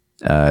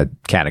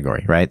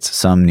category, right? So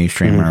some new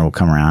streamer will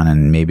come around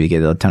and maybe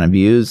get a ton of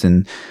views,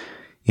 and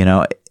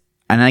and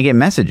I get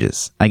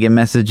messages. I get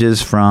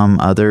messages from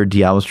other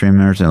Diablo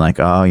streamers and like,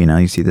 oh,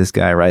 you see this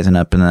guy rising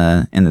up in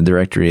the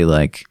directory,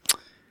 like,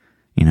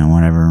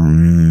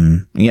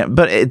 whatever. Yeah,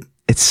 but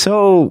it's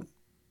so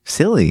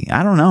silly.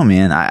 I don't know,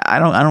 man. I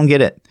don't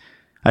get it.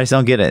 I just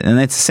don't get it. And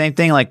it's the same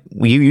thing. Like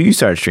you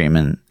started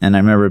streaming, and I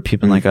remember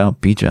people like, oh,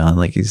 ThaPchild,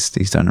 like he's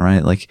starting to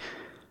write, like,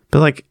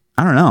 but like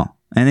I don't know.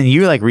 And then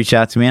you like reached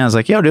out to me, and I was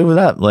like, yo, dude, what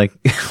up? Like,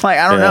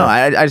 I don't know.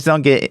 I just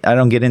don't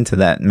get into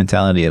that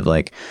mentality of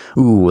like,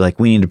 ooh, like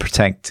we need to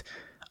protect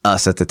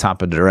us at the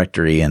top of the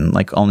directory and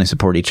like only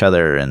support each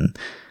other. And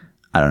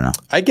I don't know.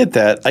 I get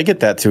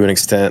that to an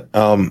extent.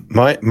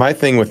 My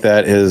thing with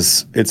that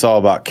is it's all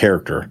about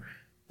character.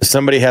 If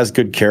somebody has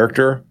good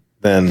character,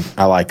 then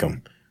I like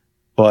them.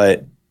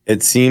 But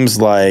it seems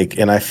like,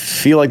 and I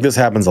feel like this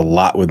happens a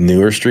lot with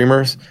newer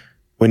streamers,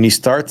 when you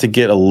start to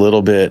get a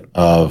little bit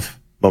of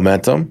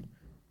momentum,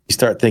 you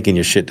start thinking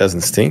your shit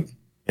doesn't stink,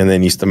 and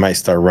then you might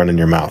start running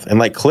your mouth. And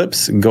like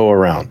clips go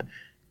around.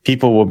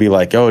 People will be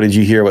like, oh, did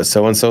you hear what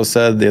so-and-so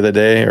said the other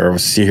day? Or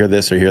did you hear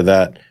this or hear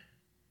that?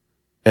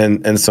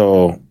 And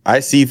so I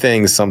see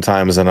things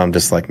sometimes and I'm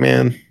just like,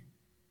 man,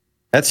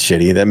 that's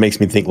shitty. That makes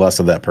me think less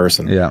of that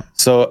person. Yeah.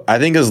 So I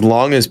think as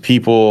long as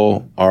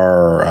people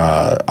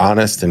are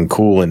honest and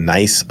cool and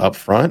nice up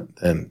front,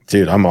 then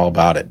dude, I'm all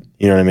about it.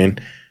 You know what I mean?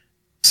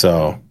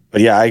 So,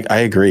 but yeah, I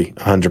agree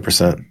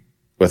 100%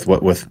 with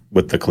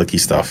the clicky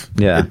stuff.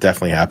 Yeah. It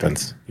definitely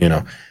happens, And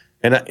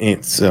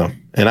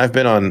I've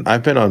been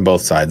on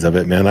both sides of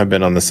it, man. I've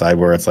been on the side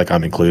where it's like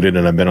I'm included,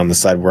 and I've been on the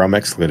side where I'm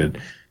excluded.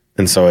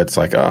 And so it's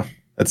like, oh,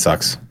 it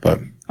sucks. But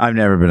I've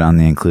never been on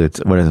the include.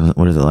 What is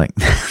it like?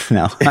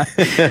 No, I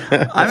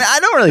mean, I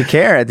don't really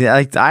care. I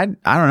don't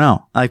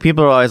know. Like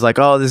people are always like,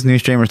 oh, this new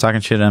streamer's talking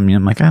shit on me.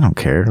 I'm like, I don't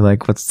care.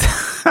 Like what's,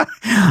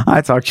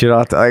 I talk shit all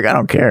the time. Like, I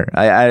don't care.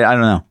 I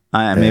don't know.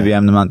 Maybe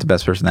I'm not the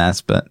best person to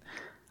ask, but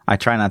I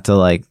try not to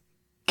like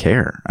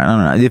care. I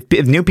don't know.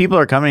 If new people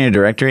are coming to your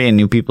directory and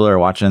new people are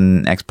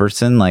watching X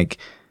person, like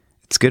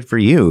it's good for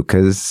you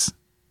because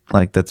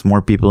like that's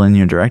more people in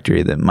your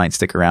directory that might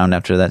stick around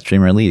after that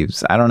streamer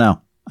leaves. I don't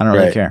know. I don't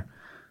really care.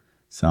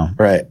 So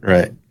right.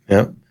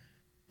 Yeah.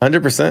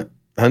 100%.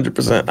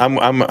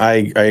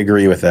 I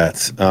agree with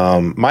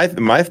that.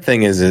 My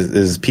thing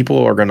is people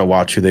are going to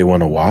watch who they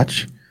want to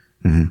watch.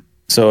 Mm-hmm.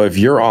 So if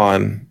you're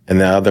on and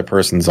the other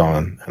person's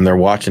on and they're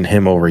watching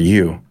him over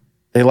you,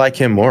 they like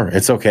him more.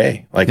 It's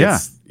okay. Like,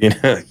 it's,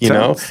 you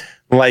know,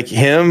 like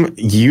him,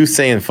 you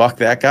saying fuck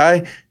that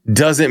guy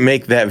doesn't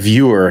make that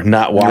viewer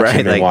not watch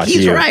him and like, watch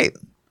he's you. Right.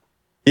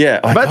 Yeah.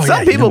 Like, but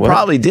some people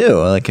probably do.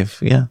 Like if,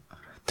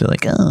 they're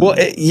like, oh.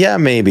 Well,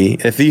 maybe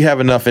if you have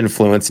enough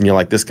influence and you're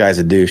like, this guy's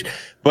a douche.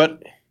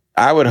 But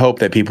I would hope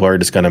that people are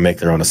just going to make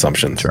their own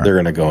assumptions. Sure. They're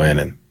going to go in,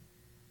 and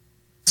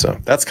so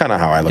that's kind of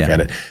how I look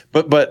at it.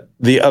 But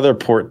the other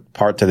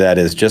part to that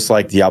is just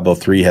like Diablo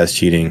 3 has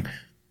cheating.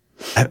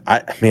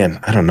 I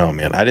don't know,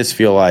 man. I just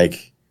feel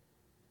like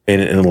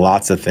in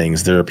lots of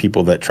things, there are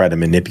people that try to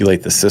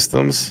manipulate the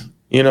systems.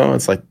 You know,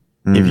 it's like,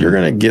 if you're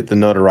going to get the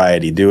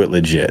notoriety, do it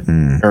legit.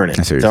 Earn it.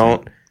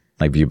 Don't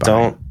like view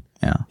bot.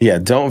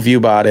 Don't don't view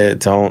bot it.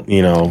 Don't,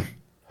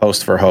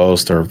 host for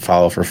host or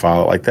follow for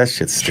follow. Like, that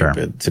shit's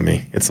stupid to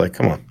me. It's like,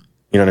 come on.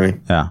 You know what I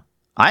mean? Yeah.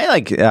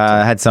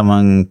 I had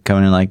someone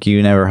come in like,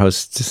 you never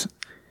host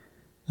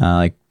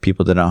like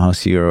people that don't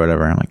host you or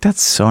whatever. I'm like,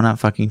 that's so not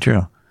fucking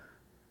true.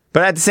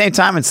 But at the same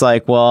time, it's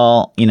like,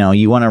 well,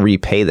 you want to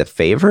repay the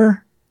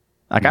favor.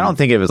 Like, I don't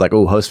think it was like,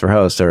 oh, host for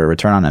host or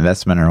return on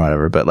investment or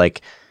whatever. But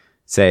like,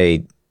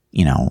 say,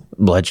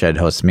 Bloodshed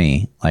hosts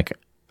me. Like,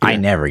 I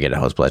never get to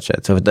host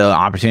Bloodshed. So if the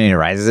opportunity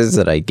arises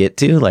that I get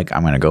to, like,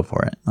 I'm going to go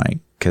for it. Like,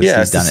 because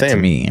he's done it to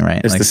me,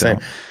 right? It's like, the same.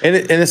 And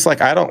it's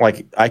like, I don't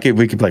like,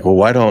 we could be like, well,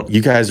 why don't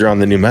you guys are on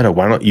the new meta?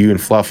 Why don't you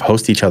and Fluff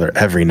host each other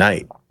every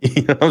night?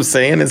 You know what I'm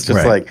saying? It's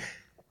just like,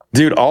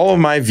 dude, all of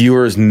my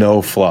viewers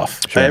know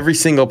Fluff. Sure. Every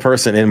single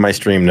person in my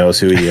stream knows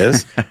who he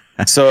is.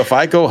 So if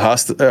I go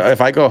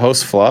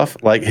host Fluff,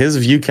 like, his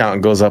view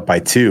count goes up by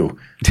 2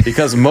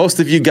 because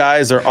most of you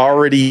guys are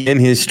already in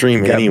his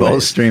stream anyway.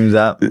 Both streams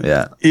up.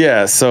 Yeah.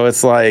 Yeah. So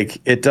it's like,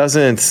 it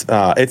doesn't,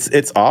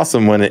 it's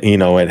awesome when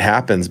it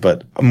happens,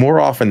 but more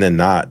often than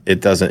not,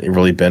 it doesn't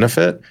really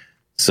benefit.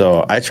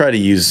 So I try to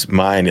use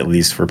mine at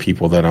least for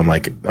people that I'm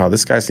like, oh,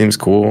 this guy seems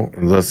cool.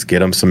 Let's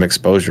get him some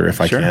exposure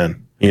if I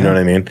can. You know what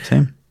I mean?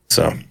 Same.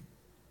 So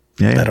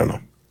I don't know.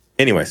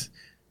 Anyways,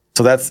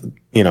 so that's,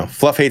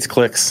 Fluff hates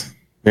clicks.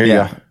 There you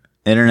go.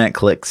 Internet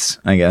clicks,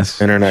 I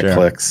guess. Internet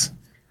clicks.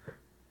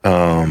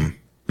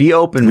 Be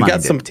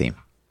open-minded, team.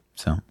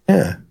 So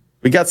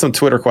we got some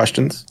Twitter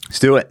questions. Let's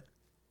do it.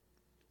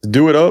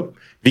 Do it up.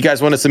 If you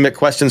guys want to submit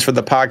questions for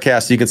the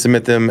podcast, you can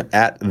submit them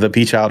at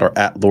ThaPchild or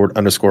at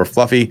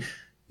Lord_Fluffy.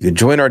 You can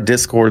join our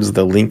Discords.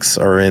 The links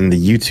are in the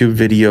YouTube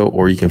video,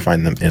 or you can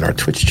find them in our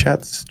Twitch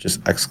chats.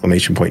 Just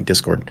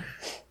 !Discord.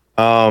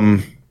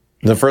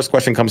 The first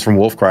question comes from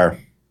Wolfcrier.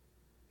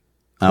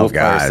 Oh,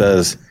 God.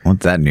 Says,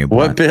 what's that new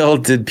What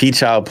build did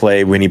ThaPchild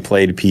play when he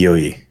played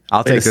PoE?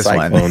 I'll take this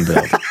Cyclone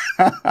build.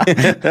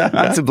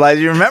 I'm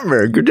surprised you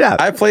remember. Good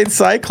job. I played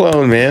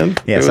Cyclone, man.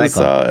 Yeah,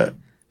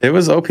 Cyclone. It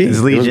was OP.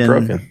 It's Legion. It was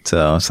broken.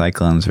 So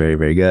Cyclone's very,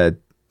 very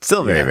good.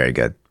 Still very, very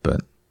good.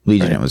 But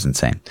Legion, it was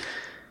insane.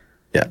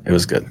 Yeah, it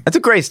was good. It's a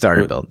great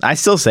starter build. I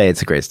still say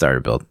it's a great starter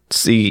build.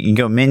 So you can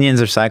go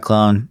Minions or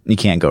Cyclone. You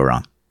can't go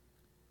wrong.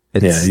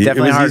 It's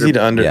definitely hard. Easy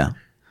to under. Yeah.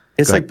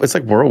 It's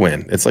like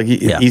Whirlwind. It's like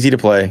easy to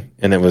play,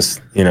 and it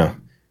was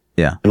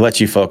it lets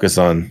you focus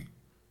on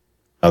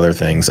other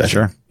things.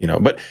 Sure.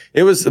 But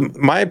it was,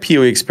 my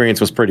PoE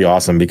experience was pretty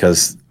awesome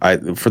because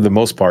for the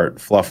most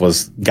part, Fluff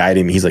was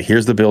guiding me. He's like,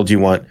 here's the build you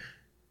want.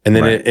 And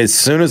then as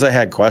soon as I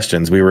had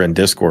questions, we were in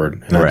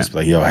Discord, and I was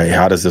like, hey,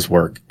 how does this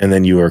work? And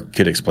then you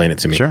could explain it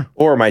to me. Sure.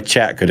 Or my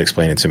chat could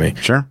explain it to me.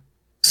 Sure.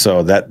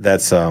 So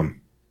that's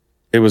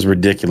it was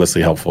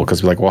ridiculously helpful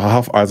because we're like,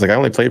 well, I was like, I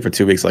only played for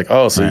 2 weeks. Like,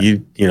 oh, so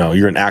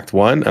you're in Act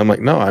 1? I'm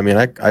like, no, I mean,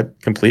 I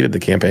completed the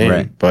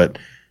campaign, but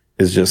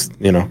it's just,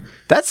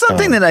 That's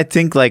something that I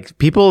think like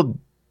people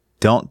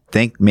don't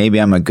think maybe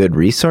I'm a good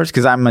resource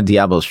because I'm a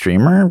Diablo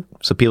streamer.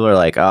 So people are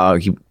like, oh,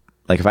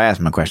 if I ask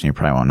him a question, you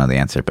probably won't know the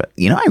answer. But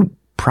I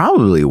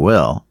probably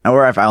will,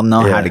 or if I'll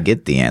know how to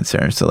get the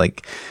answer. So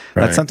like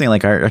that's something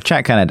like our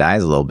chat kind of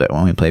dies a little bit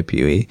when we play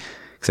PoE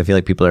because I feel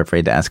like people are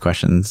afraid to ask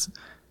questions,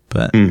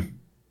 but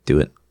do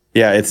it.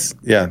 Yeah, it's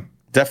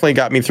definitely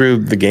got me through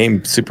the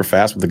game super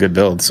fast with a good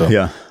build. So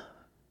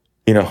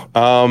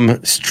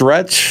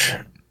Stretch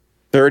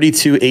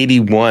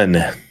 3281.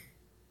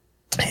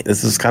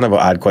 This is kind of an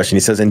odd question. He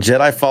says, in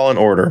Jedi Fallen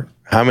Order,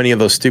 how many of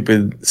those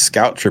stupid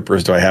scout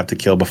troopers do I have to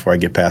kill before I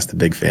get past the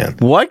big fan?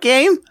 What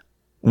game?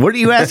 What are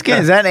you asking?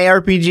 Is that an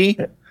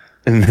ARPG?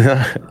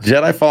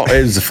 Jedi Fallen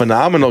is a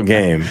phenomenal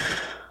game.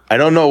 I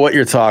don't know what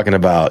you're talking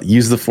about.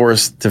 Use the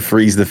Force to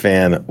freeze the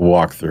fan,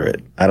 walk through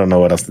it. I don't know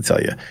what else to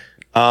tell you.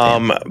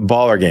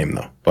 Baller game,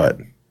 though, but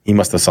he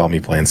must have saw me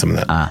playing some of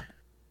that.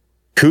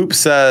 Coop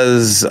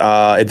says,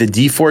 if the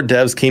D4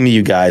 devs came to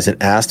you guys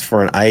and asked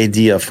for an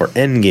idea for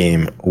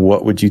Endgame,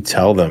 what would you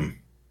tell them?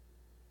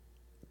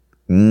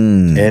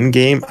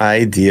 Endgame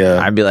idea.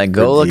 I'd be like,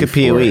 go look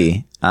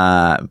D4.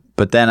 At PoE.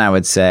 But then I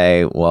would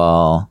say,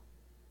 well,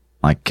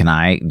 like,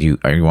 you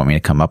want me to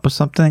come up with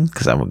something?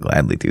 Because I would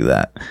gladly do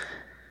that.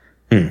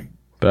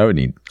 But I would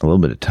need a little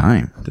bit of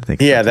time to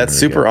think. Yeah, that's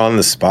really super good. On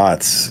the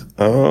spots.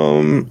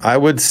 I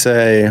would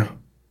say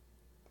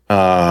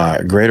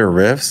Greater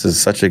Rifts is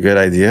such a good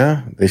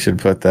idea. They should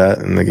put that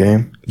in the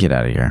game. Get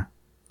out of here.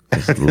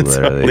 Just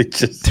literally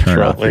just turn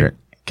off your...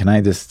 Can I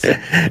just...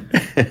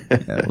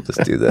 we'll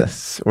just do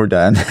this. We're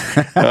done.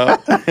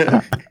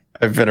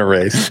 I've been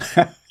erased.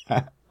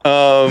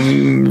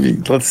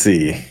 Let's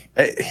see.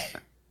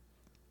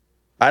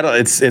 I don't.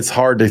 It's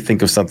hard to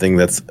think of something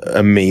that's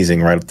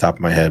amazing right off the top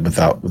of my head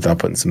without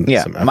putting some.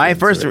 Yeah, some my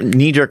first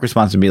knee-jerk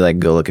response would be like,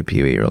 go look at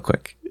PoE real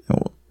quick.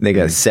 They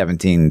got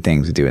 17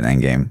 things to do in that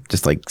game.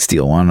 Just like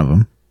steal one of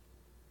them.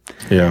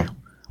 Yeah.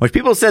 Which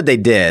people said they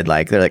did.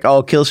 Like they're like,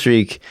 oh, kill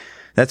streak.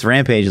 That's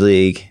Rampage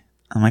League.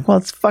 I'm like, well,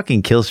 it's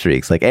fucking kill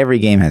streaks. Like every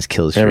game has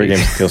kill streaks. Every game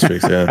has kill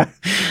streaks, yeah.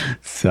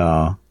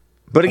 So,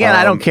 but again,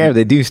 I don't care if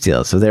they do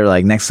steal. So they're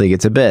like, next league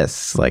it's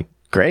Abyss. Like,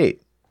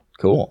 great,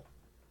 cool.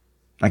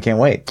 I can't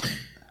wait.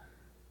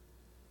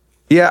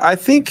 Yeah, I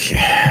think,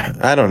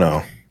 I don't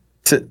know.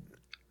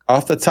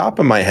 Off the top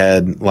of my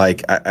head,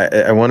 like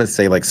I want to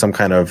say like some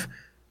kind of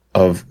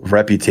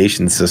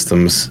reputation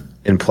systems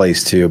in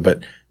place too,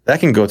 but that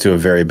can go to a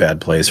very bad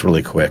place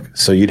really quick.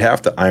 So you'd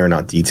have to iron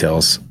out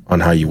details on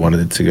how you wanted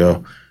it to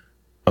go.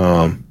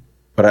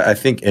 But I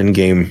think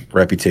in-game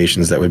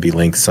reputations that would be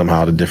linked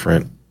somehow to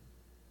different.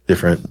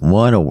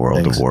 What a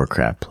World things. of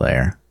Warcraft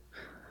player!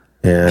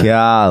 Yeah,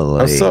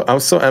 Golly, I'm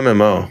so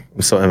MMO.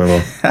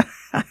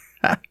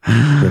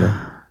 You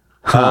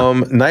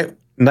know,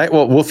 night.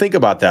 Well, we'll think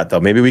about that though.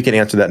 Maybe we can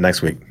answer that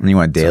next week. And you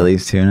want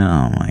dailies too?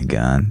 No, oh my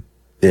god,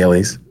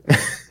 dailies.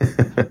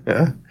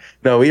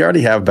 No, we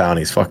already have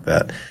bounties. Fuck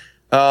that.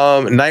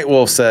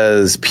 Nightwolf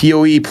says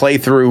PoE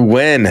playthrough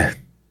win.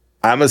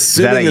 I'm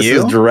assuming this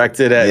is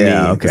directed at me.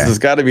 Okay. This has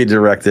got to be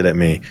directed at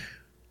me.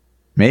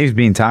 Maybe he's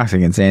being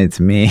toxic and saying it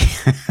to me.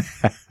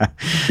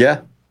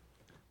 Yeah.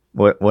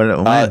 What?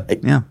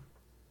 Yeah.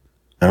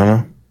 I don't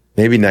know.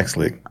 Maybe next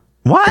league.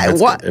 Why?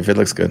 What? If it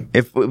looks good.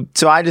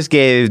 So I just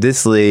gave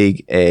this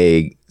league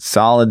a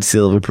solid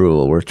seal of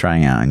approval worth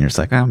trying out, and you're just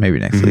like, oh, maybe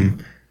next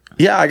league.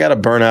 Yeah, I got to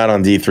burn out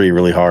on D3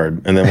 really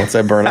hard, and then once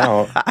I burn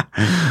out,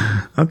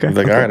 okay, I'm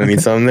like, all right, I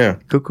need something new.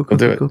 Cool. We'll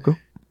do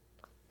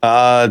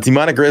it.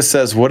 Demonic Grizz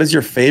says, "What is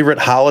your favorite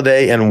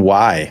holiday and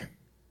why?"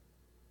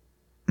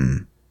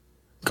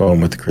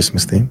 Going with the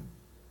Christmas theme.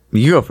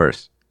 You go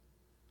first.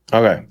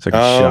 Okay, So I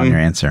can shit on your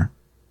answer.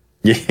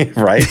 Yeah,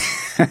 right.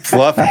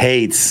 Fluff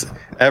hates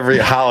every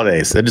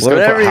holiday. So just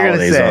gonna put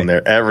holidays on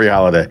there. Every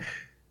holiday.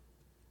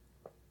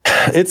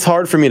 It's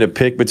hard for me to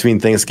pick between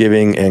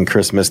Thanksgiving and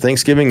Christmas.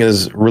 Thanksgiving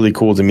is really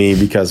cool to me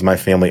because my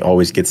family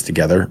always gets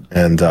together,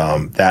 and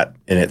that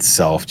in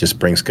itself just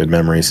brings good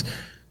memories.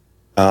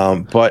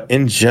 But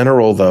in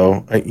general,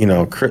 though, you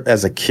know,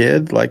 as a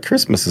kid, like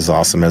Christmas is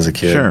awesome. As a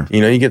kid, Sure.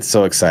 You know, you get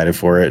so excited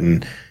for it,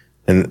 and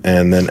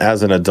then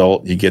as an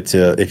adult, you get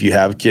to, if you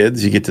have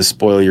kids, you get to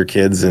spoil your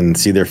kids and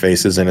see their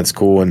faces, and it's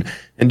cool, and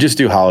just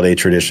do holiday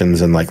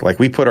traditions, and like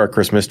we put our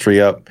Christmas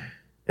tree up.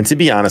 And to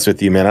be honest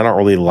with you, man, I don't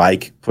really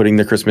like putting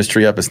the Christmas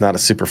tree up. It's not a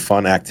super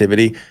fun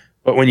activity.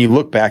 But when you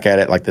look back at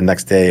it, like the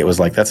next day, it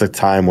was like, that's a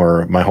time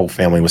where my whole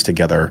family was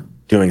together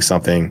doing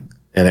something,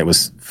 and it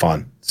was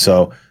fun.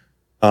 So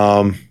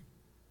I'm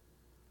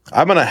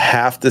going to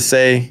have to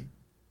say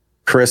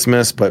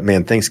Christmas, but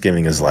man,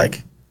 Thanksgiving is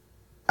like,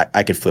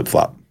 I could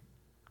flip-flop.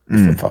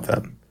 Flip-flop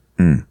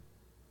that.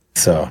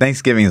 So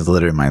Thanksgiving is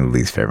literally my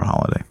least favorite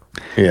holiday.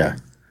 Yeah,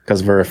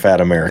 because we're a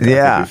fat American.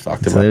 Yeah. We've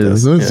talked about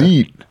this. Let's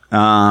eat.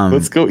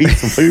 Let's go eat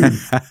some food.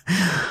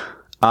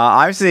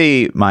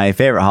 Obviously, my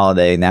favorite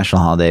holiday,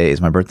 national holiday,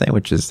 is my birthday,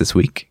 which is this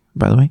week,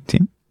 by the way,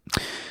 team.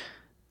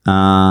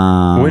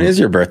 When is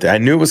your birthday? I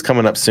knew it was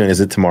coming up soon. Is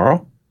it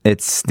tomorrow?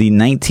 It's the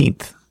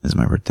 19th is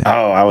my birthday.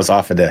 Oh, I was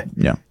off a day.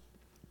 Yeah.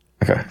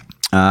 Okay.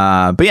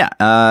 But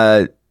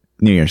yeah,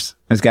 New Year's.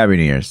 It's got to be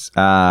New Year's.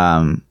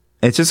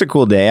 It's just a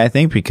cool day, I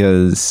think,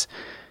 because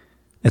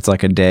it's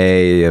like a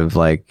day of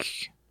like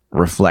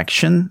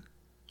reflection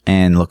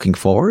and looking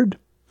forward,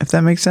 if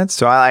that makes sense.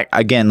 So I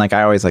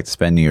always like to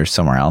spend New Year's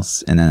somewhere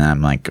else, and then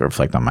I'm like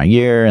reflect on my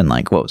year and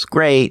like what was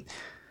great.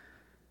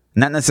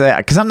 Not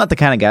necessarily because I'm not the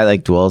kind of guy that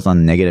like dwells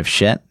on negative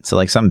shit. So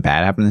like something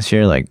bad happened this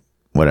year, like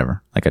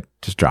whatever, like I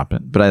just drop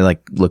it. But I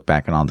like look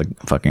back on all the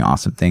fucking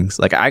awesome things.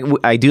 Like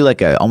I do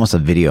like almost a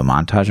video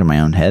montage in my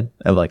own head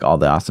of like all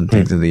the awesome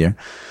things of the year.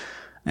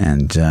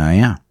 And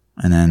yeah,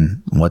 and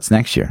then what's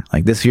next year?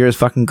 Like this year is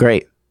fucking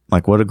great.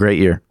 Like what a great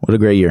year. What a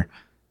great year.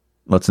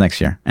 What's next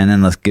year? And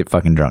then let's get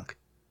fucking drunk.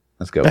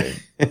 Let's go.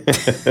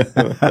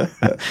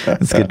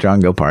 Let's get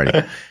drunk, go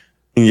party.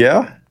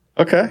 Yeah.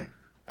 Okay.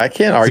 I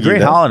can't argue. It's a great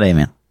that. holiday,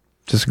 man.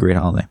 Just a great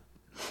holiday.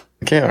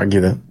 I can't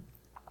argue that.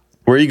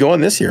 Where are you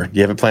going this year? Do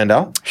you have it planned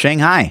out?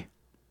 Shanghai.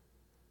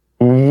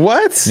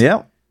 What?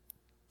 Yep.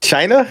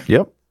 China?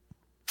 Yep.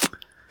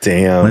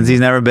 Damn. Lindsay's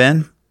never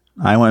been.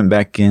 I went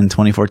back in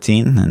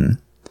 2014, and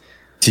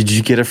did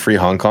you get a free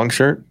Hong Kong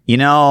shirt? you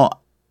know,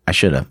 I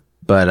should have,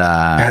 but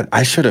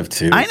I should have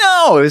too. I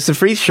know it was a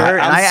free shirt.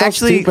 I'm and I so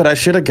actually, stupid. I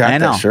should have got I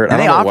know. that shirt. And I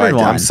they don't know why. offered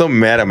one. I'm so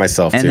mad at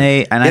myself And too.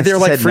 they- and I they're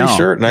like said free no.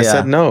 shirt, and I Yeah.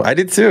 said no. I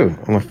did too.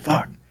 I'm like,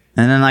 fuck.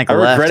 and then like I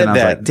left, regretted and I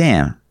was that. like,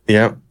 damn,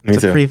 Yeah, me it's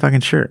a too. free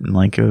fucking shirt, and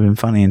like it would have been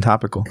funny and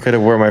topical. Could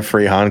have wore my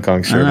free Hong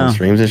Kong shirt know. on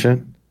streams and shit.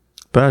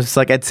 But I was just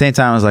like, at the same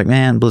time, I was like,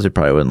 man, Blizzard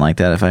probably wouldn't like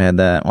that if I had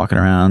that walking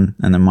around,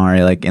 and then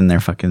Mari like in their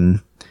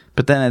fucking.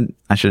 But then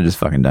I should have just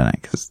fucking done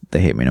it because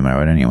they hate me no matter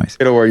what, anyways.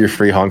 Could have wore your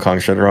free Hong Kong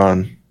shirt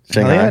on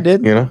Shanghai. yeah, I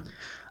did. You know.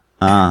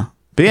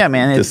 But yeah,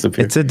 man,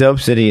 it's a dope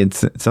city.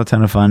 It's a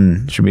ton of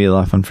fun. Should be a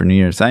lot of fun for New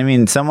Year's. I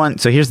mean, so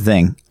here's the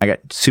thing. I got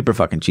super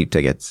fucking cheap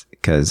tickets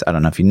because I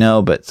don't know if you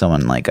know, but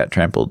someone like got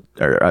trampled,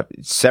 or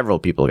several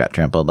people got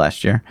trampled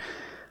last year,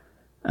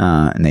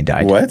 and they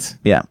died. What?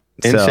 Yeah.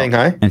 In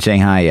Shanghai? In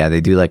Shanghai, yeah,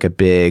 they do like a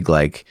big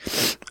like.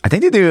 I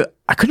think they do.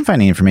 I couldn't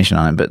find any information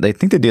on it, but they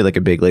think they do like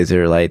a big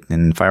laser light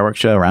and fireworks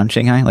show around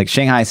Shanghai. Like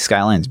Shanghai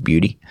skyline's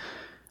beauty.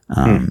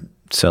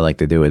 So like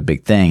they do a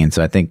big thing. And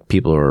so I think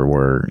people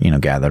were,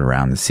 gathered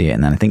around to see it.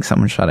 And then I think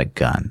someone shot a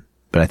gun,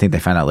 but I think they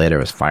found out later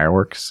it was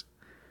fireworks.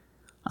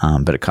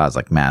 But it caused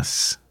like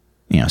mass,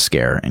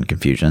 scare and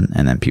confusion.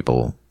 And then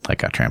people like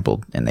got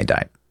trampled and they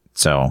died.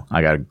 So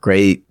I got a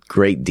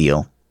great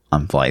deal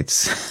on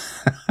flights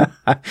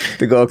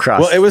to go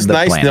across. Well, it was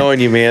nice planet. knowing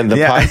you, man. The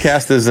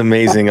podcast is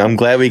amazing. I'm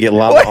glad we get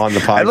Llama on the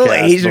podcast. Little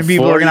Asian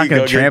people are not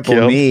going to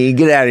trample me.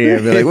 Get out of here.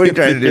 Be like, what are you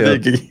trying to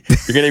do?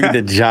 You're going to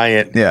be the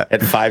giant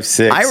at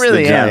 5'6". I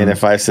really am. Giant at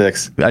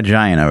 5'6". A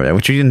giant over there,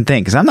 which you didn't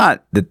think. Because I'm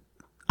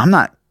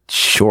not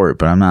short,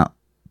 but I'm not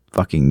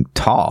fucking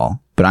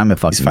tall. But I'm a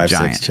fucking giant.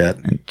 5'6", Chet.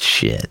 And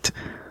shit,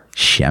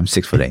 I'm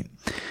 6'8".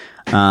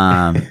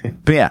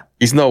 But yeah,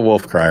 he's no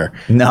wolf crier.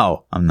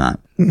 No, I'm not.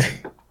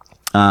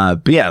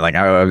 But yeah, like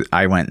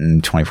I went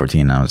in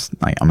 2014. And I was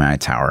like, I'm at a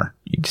tower.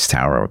 You just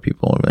tower over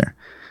people over there.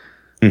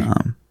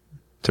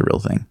 It's a real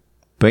thing.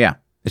 But yeah,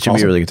 it should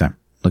be a really good time.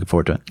 Looking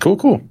forward to it.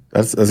 Cool.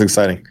 That's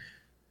exciting.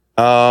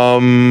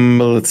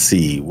 Let's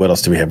see. What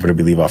else do we have? Where did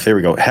we leave off? There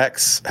we go.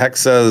 Hex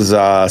says,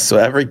 so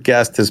every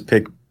guest has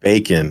picked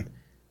bacon.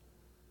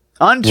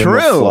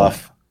 Untrue.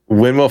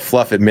 When will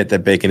Fluff admit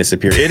that bacon is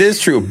superior? It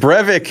is true.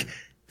 Brevik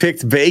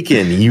picked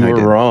bacon. You were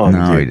wrong.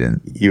 No, he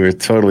didn't. You were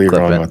totally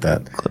wrong about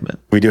that. Clip it.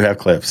 We do have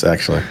clips,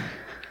 actually.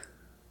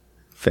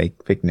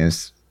 Fake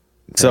news.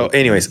 So,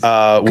 anyways,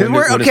 when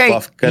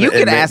you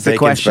could ask the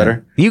question.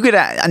 Better? You could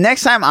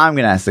next time. I'm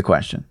going to ask the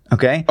question.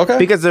 Okay.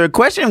 Because the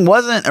question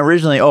wasn't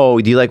originally,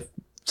 do you like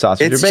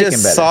sausage or bacon better?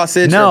 It's just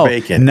sausage or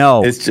bacon.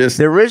 No, it's just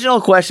the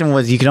original question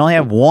was you can only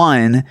have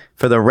one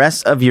for the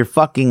rest of your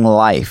fucking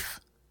life.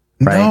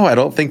 Right? No, I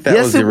don't think that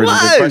was the original.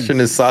 The question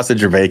is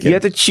sausage or bacon. You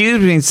have to choose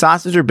between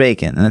sausage or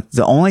bacon, and that's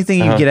the only thing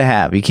you get to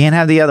have. You can't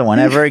have the other one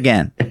ever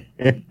again.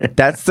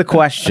 That's the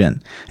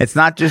question. It's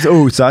not just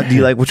do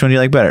you like which one do you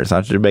like better,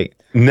 sausage or bacon?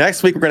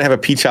 Next week we're gonna have a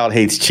ThaPchild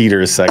hates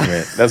cheaters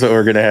segment. That's what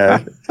we're gonna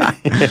have.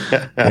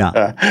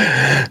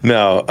 Yeah.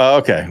 No.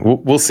 Okay.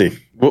 We'll see.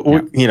 We're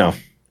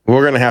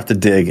gonna have to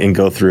dig and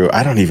go through.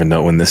 I don't even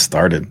know when this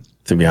started,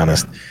 to be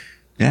honest.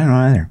 Yeah, I don't know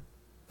either.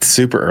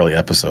 Super early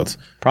episodes.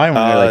 Probably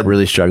when we're like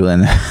really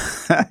struggling.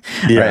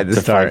 Yeah.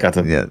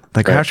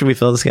 Like how should we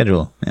fill the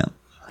schedule? Yeah.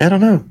 I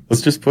don't know.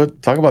 Let's just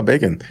talk about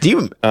bacon.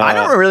 I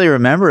don't really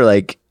remember.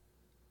 Like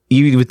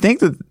you would think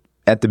that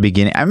at the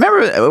beginning. I remember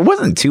it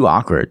wasn't too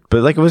awkward,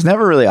 but like it was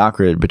never really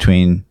awkward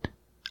between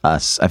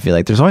us. I feel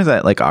like there's always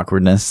that like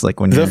awkwardness. Like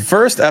when the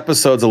first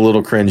episode's a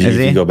little cringy if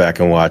you go back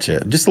and watch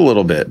it, just a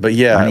little bit. But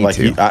yeah,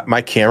 like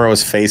my camera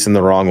was facing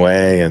the wrong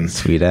way and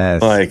sweet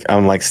ass. Like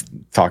I'm like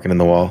talking in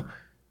the wall.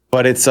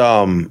 But it's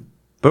but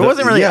it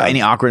wasn't really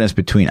any awkwardness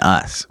between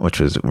us, which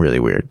was really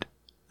weird.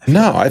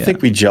 I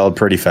think we gelled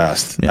pretty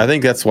fast. Yeah. I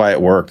think that's why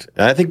it worked.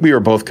 And I think we were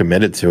both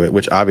committed to it,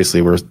 which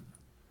obviously we're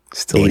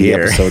still 80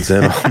 here. episodes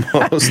in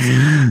almost.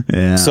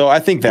 Yeah. So I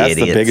think that's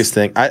the biggest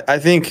thing. I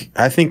think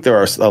there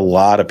are a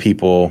lot of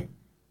people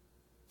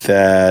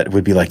that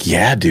would be like,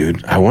 yeah,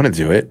 dude, I want to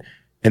do it.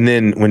 And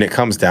then when it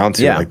comes down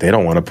to it, like they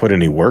don't want to put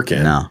any work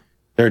in. No.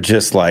 They're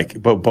just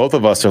like, but both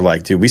of us are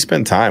like, dude, we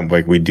spend time.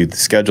 Like we do the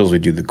schedules, we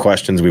do the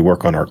questions, we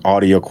work on our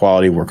audio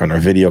quality, work on our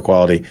video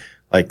quality,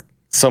 like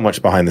so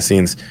much behind the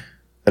scenes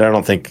that I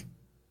don't think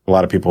a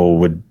lot of people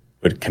would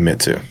commit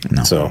to.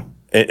 No. So,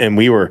 and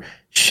we were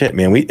shit,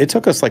 man. It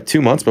took us like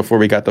 2 months before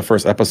we got the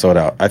first episode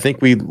out. I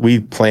think we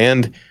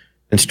planned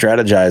and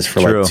strategized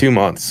for like 2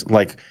 months.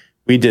 Like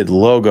we did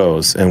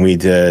logos and we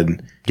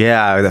did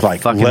the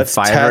like fucking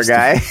Fiverr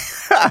guy.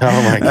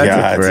 Oh my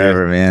god,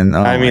 forever, man.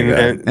 Oh I mean,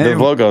 and the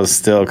logo's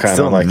still kind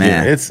of like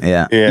it's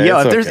Yo,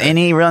 if there's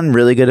anyone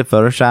really good at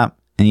Photoshop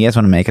and you guys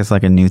want to make us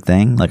like a new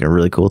thing, like a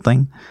really cool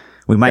thing,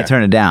 we might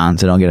turn it down,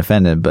 so don't get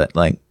offended. But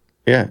like,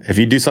 if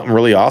you do something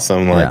really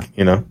awesome, like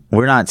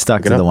we're not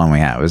stuck to the one we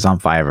have. It was on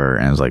Fiverr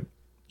and it was like,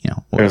 it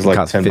was like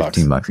 $10,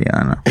 $15. Yeah,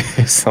 I don't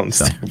know.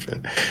 Sounds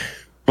stupid.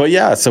 But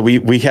yeah, so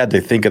we had to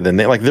think of the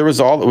name. Like there was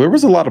a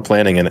lot of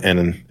planning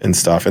and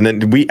stuff, and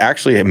then we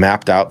actually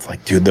mapped out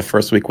like, dude, the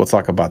first week we'll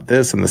talk about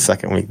this, and the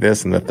second week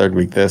this, and the third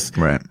week this,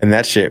 right? And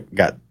that shit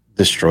got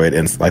destroyed.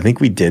 And I think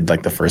we did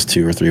like the first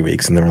 2 or 3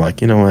 weeks, and then we're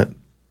like, you know what,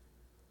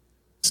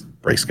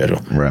 break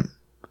schedule, right?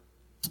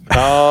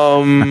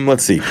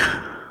 Let's see.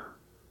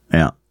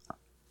 Yeah.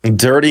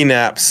 Dirty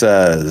Nap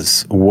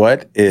says,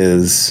 "What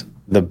is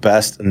the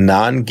best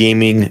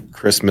non-gaming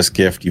Christmas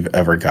gift you've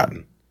ever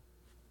gotten?"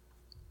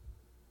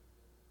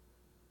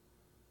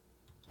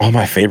 All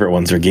my favorite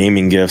ones are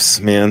gaming gifts,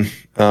 man.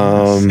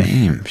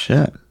 Same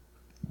shit.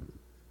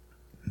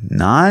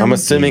 I'm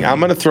assuming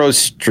I'm going to throw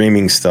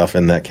streaming stuff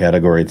in that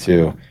category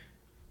too.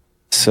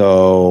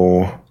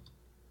 So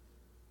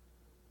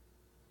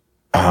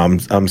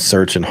I'm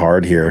searching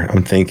hard here.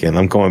 I'm thinking.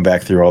 I'm going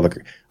back through all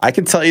the. I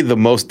can tell you the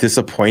most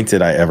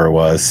disappointed I ever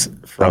was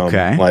from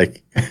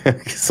like.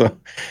 So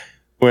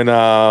when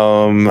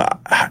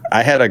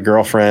I had a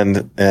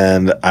girlfriend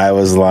and I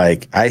was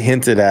like, I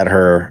hinted at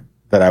her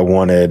that I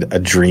wanted a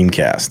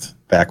Dreamcast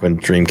back when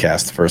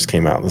Dreamcast first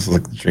came out. This was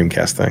like the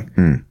Dreamcast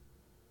thing.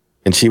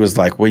 And she was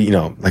like, well,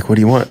 like, what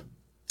do you want?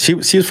 She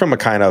was from a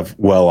kind of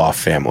well-off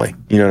family.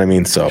 You know what I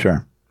mean? So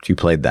Sure. She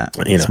played that.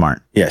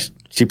 Smart. Yeah,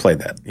 she played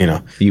that,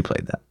 You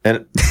played that.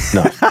 And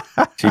no,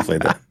 she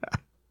played that.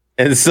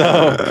 And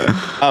so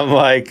I'm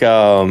like,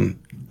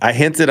 I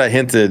hinted,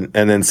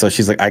 and then so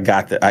she's like, I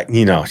got that.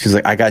 She's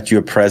like, I got you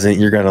a present.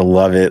 You're gonna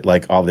love it.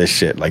 Like all this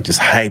shit, like just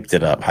hyped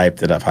it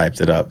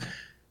up.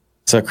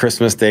 So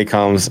Christmas Day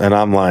comes, and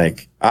I'm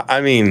like,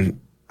 I mean,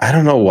 I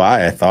don't know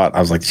why I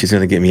was like, she's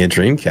gonna get me a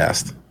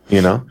Dreamcast,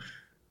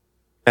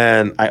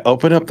 And I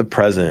open up the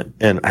present,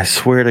 and I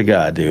swear to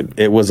God, dude,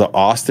 it was an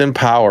Austin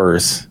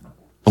Powers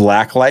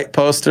blacklight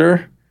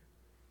poster,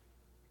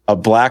 a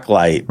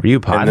blacklight. Were you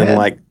pothead? And then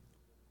like,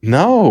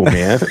 no,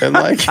 man, and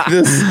like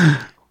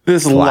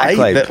this light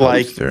that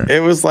poster. Like it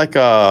was like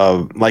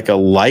a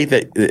light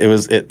that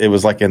it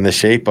was like in the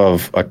shape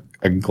of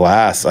a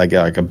glass, like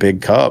a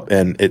big cup,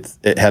 and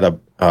it had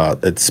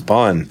it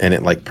spun and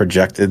it like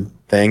projected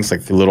things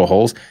like through little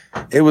holes.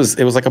 It was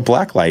like a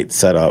blacklight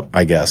setup,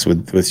 I guess,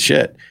 with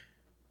shit.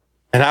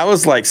 And I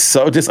was like,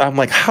 I'm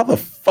like, how the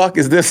fuck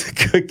is this a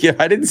good gift?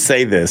 I didn't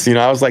say this,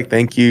 I was like,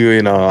 thank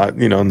you,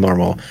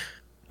 normal,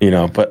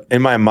 but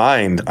in my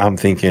mind, I'm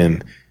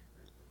thinking,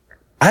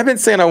 I've been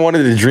saying I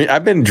wanted to dream.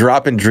 I've been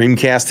dropping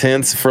Dreamcast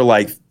hints for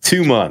like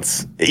 2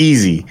 months,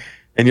 easy.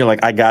 And you're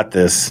like, I got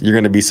this. You're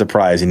going to be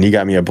surprised. And you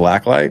got me a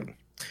blacklight.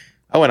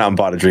 I went out and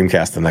bought a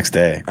Dreamcast the next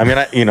day. I mean,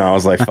 I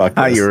was like, fuck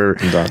this. You were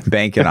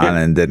banking on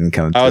it and didn't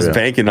come through. I was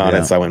banking on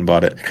it, so I went and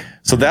bought it.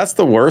 So that's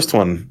the worst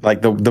one,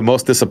 like the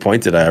most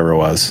disappointed I ever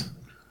was.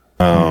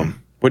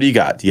 What do you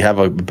got? Do you have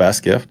a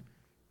best gift?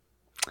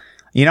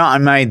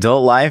 In my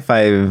adult life,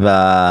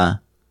 I've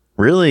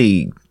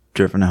really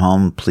driven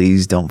home,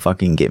 please don't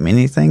fucking get me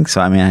anything. So,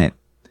 I mean,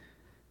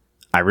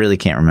 I really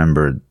can't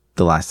remember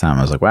the last time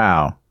I was like,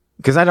 wow.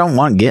 Because I don't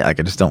want to get, like,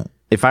 I just don't.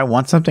 If I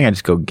want something, I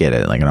just go get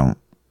it. Like, I don't.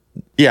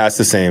 Yeah, it's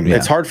the same. Yeah.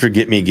 It's hard to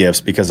get me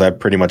gifts because I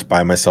pretty much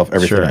buy myself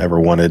everything I ever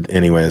wanted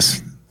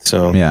anyways.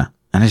 So yeah.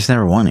 And I just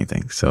never want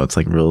anything. So it's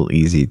like real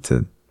easy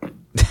to.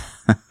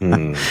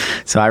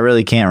 So I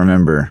really can't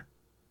remember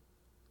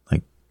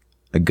like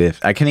a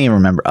gift. I can't even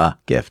remember a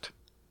gift.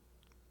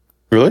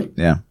 Really?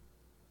 Yeah.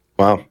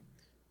 Wow.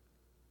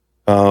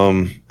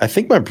 I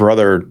think my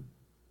brother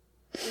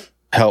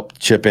helped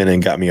chip in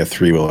and got me a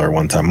 3-wheeler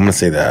one time. I'm gonna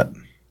say that.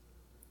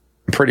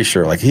 I'm pretty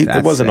sure. Like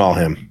it wasn't all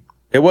him.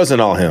 It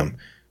wasn't all him.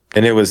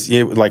 And it was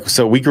like,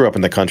 so we grew up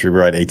in the country. We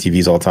ride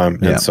ATVs all the time.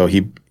 And so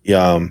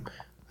I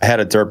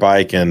had a dirt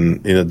bike,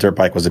 and the dirt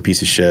bike was a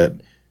piece of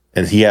shit.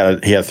 And he had a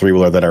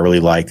 3-wheeler that I really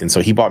liked. And so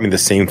he bought me the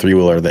same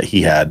 3-wheeler that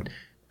he had.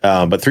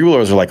 But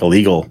 3-wheelers are like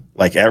illegal,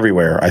 like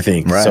everywhere, I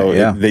think. Right,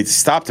 so they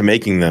stopped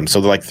making them.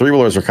 So like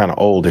 3-wheelers are kind of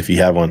old if you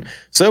have one.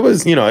 So it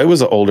was, it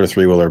was an older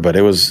 3-wheeler, but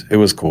it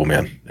was cool,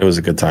 man. It was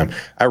a good time.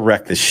 I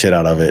wrecked the shit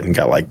out of it and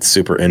got like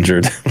super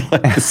injured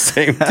like the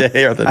same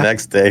day or the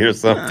next day or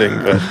something.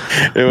 But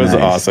it was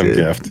an awesome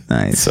gift.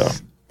 Nice. So,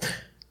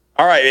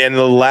 all right. And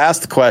the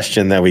last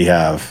question that we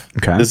have,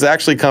 this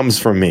actually comes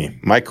from me.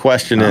 My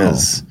question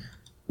is,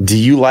 do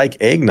you like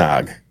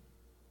eggnog?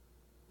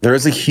 There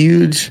is a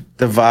huge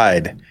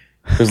divide.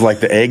 There's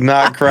like the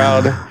eggnog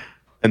crowd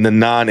and the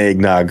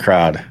non-eggnog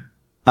crowd.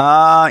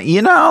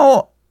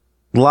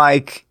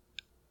 Like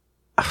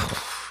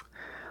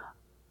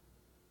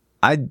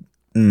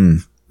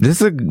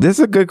this is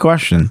a good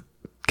question,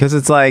 because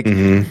it's like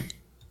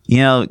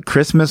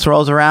Christmas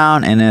rolls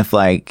around, and if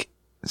like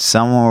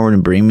someone were to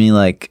bring me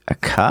like a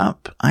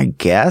cup, I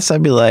guess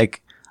I'd be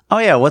like, oh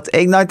yeah, what's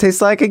eggnog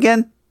taste like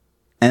again?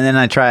 And then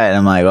I try it, and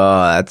I'm like,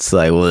 oh, that's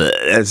like,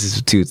 that's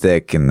just too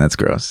thick, and that's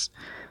gross.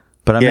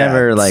 But I've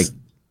never like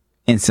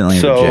instantly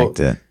reject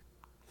it.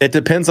 It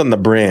depends on the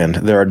brand.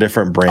 There are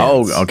different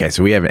brands. Oh, okay.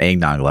 So we have an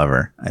eggnog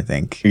lover, I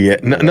think. Yeah.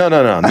 No.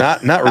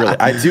 Not really.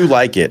 I do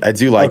like it.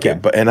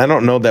 it, but I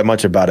don't know that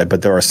much about it.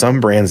 But there are some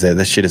brands that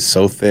this shit is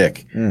so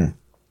thick that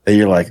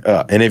you're like,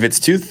 and if it's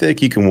too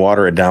thick, you can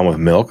water it down with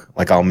milk.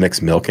 Like I'll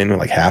mix milk in with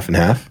like half and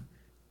half, and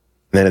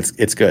then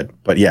it's good.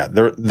 But yeah,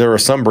 there are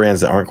some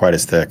brands that aren't quite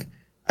as thick.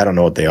 I don't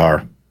know what they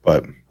are,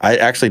 but I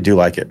actually do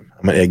like it.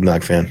 I'm an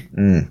eggnog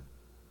fan.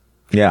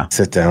 Yeah.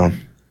 Sit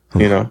down,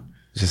 It's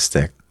just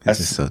thick. It's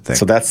just so thick.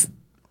 So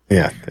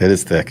it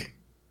is thick.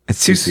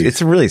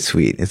 It's really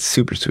sweet. It's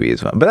super sweet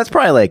as well. But that's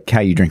probably like how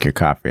you drink your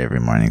coffee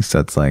every morning. So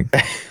it's like. Do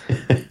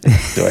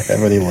I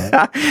have any more?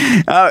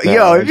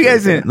 If you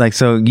guys didn't, like,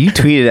 so you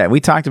tweeted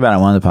we talked about it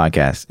on one of the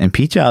podcasts, and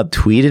ThaPchild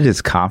tweeted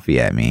his coffee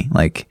at me,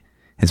 like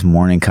his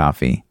morning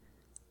coffee,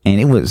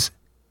 and it was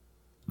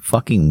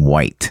fucking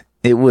white.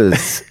 It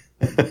was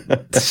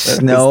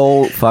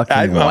snow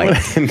fucking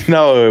white.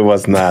 No, it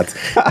was not.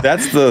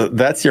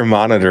 That's your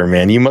monitor,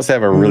 man. You must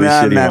have a really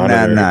shitty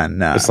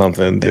monitor or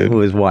something, dude. It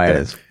was white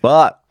as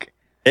fuck.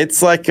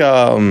 It's like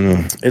a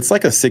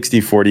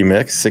 60-40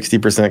 mix,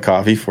 60%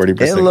 coffee,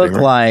 40% It looked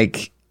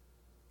like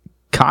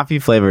coffee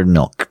flavored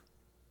milk.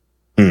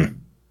 Yeah,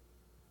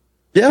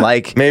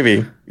 like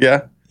maybe.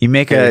 Yeah, you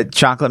make a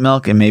chocolate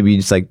milk and maybe you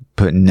just like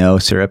put no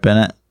syrup in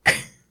it.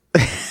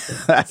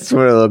 That's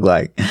what it looked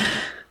like.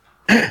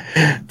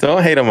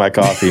 Don't hate on my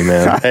coffee,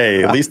 man.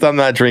 Hey, at least I'm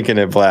not drinking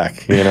it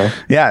black, you know?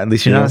 Yeah, at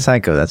least you're not a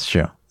psycho. That's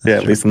true.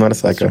 At least I'm not a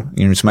psycho.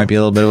 You just might be a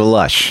little bit of a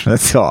lush.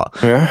 That's all.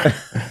 Yeah.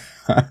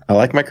 I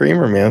like my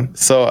creamer, man.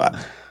 So,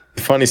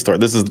 funny story.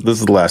 This is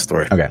the last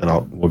story. Okay.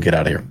 And we'll get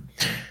out of here.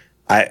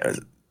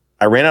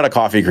 I ran out of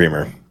coffee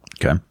creamer.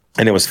 Okay.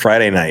 And it was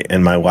Friday night,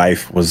 and my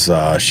wife was,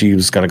 she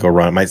was going to go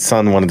run. My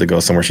son wanted to go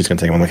somewhere. She's going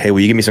to take him. I'm like, hey,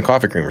 will you give me some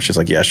coffee creamer? She's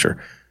like, yeah,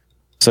 sure.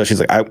 So she's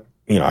like, I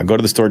go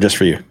to the store just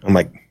for you. I'm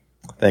like,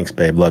 thanks,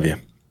 babe. Love you.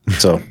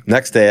 So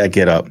next day I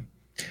get up,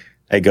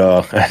 I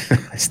go,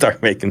 I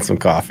start making some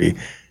coffee,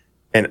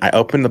 and I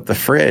opened up the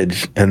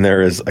fridge, and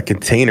there is a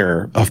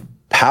container of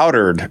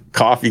powdered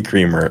coffee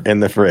creamer in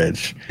the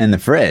fridge. In the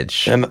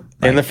fridge. In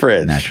the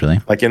fridge. Naturally.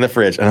 Like in the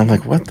fridge. And I'm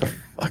like, what the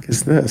fuck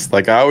is this?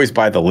 Like, I always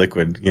buy the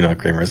liquid,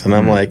 creamers. And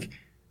I'm like,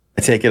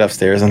 I take it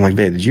upstairs. I'm like,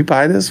 babe, did you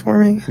buy this for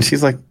me? And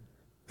she's like,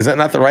 is that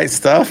not the right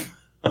stuff?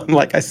 I'm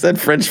like, I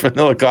said French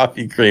vanilla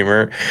coffee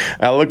creamer.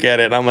 I look at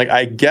it and I'm like,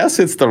 I guess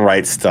it's the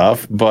right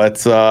stuff.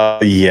 But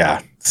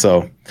yeah.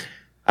 So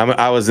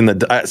I was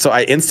so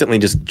I instantly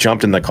just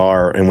jumped in the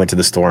car and went to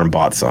the store and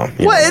bought some.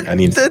 What? I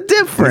need the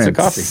difference. It's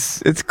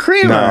coffee. It's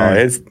creamer.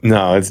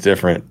 It's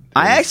different.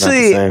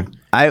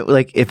 I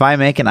like, if I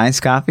make an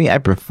iced coffee, I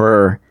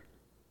prefer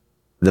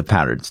the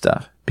powdered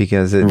stuff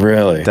because it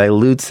really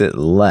dilutes it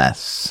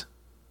less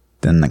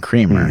than the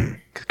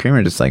creamer. Because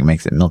creamer just like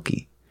makes it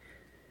milky.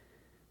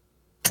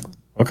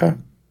 Okay.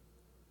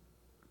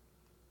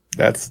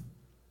 That's.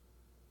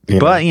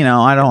 But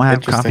I don't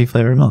have coffee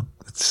flavored milk.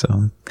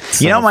 So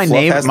my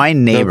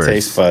neighbors, no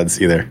taste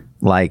buds either.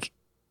 Like,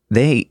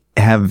 they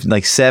have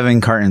like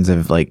 7 cartons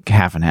of like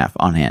half and half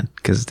on hand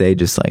because they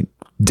just like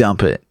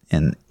dump it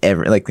in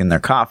in their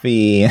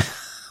coffee.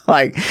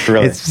 Like,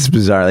 really? It's just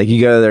bizarre. Like,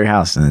 you go to their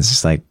house and it's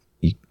just like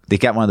they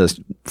got one of those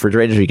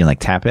refrigerators where you can like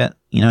tap it.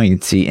 You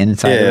can see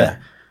inside of it.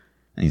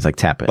 And he's like,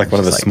 tap it. Like one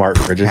of the smart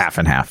fridges. Half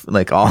and half.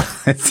 Like, all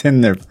it's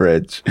in their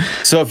fridge.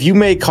 So if you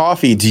make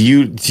coffee, do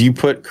you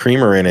put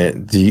creamer in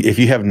it? If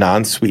you have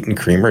non-sweetened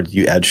creamer, do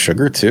you add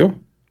sugar too?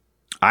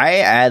 I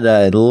add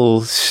a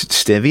little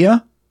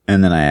stevia,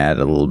 and then I add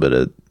a little bit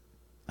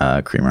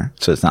of creamer.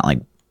 So it's not like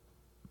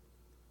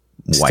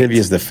white. Stevia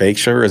is the fake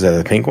sugar? Is that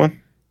the pink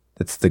one?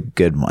 That's the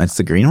good one. It's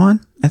the green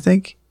one, I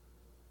think.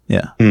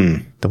 Yeah.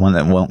 The one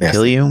that won't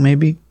kill you,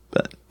 maybe.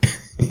 But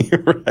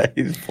you're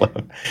right.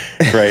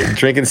 Right.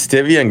 Drinking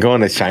stevia and going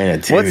to China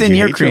too. What's in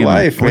your cream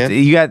life, man?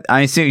 You got.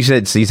 I assume you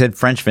said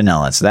French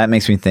vanilla, so that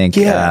makes me think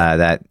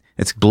that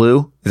it's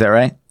blue. Is that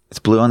right? It's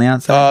blue on the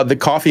outside. The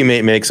Coffee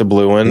Mate makes a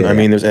blue one. Yeah. I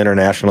mean, there's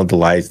International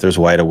Delights. There's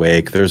Wide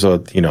Awake. There's a.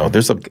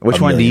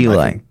 Which one do you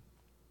like?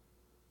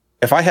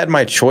 If I had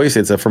my choice,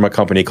 it's from a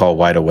company called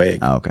Wide Awake.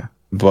 Oh, okay.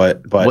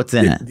 But what's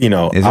in it?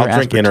 I'll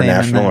drink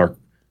International or.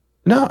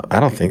 No, I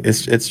don't think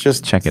it's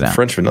just. Check it out.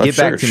 French vanilla. Get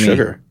back to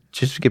me.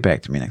 Just get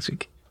back to me next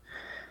week.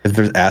 If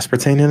there's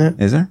aspartame in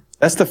it? Is there?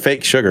 That's the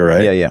fake sugar,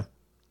 right? Yeah.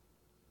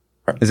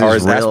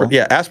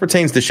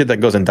 Aspartame's the shit that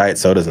goes in diet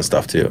sodas and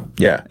stuff too.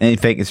 Yeah. And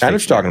fake is fake. I know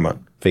what you're talking about.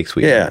 Fake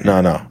sweet. Yeah,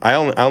 no. I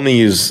only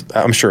use,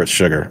 I'm sure it's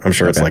sugar. I'm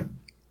sure it's like.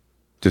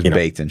 Just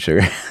baked in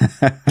sugar.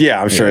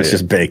 Yeah, I'm sure it's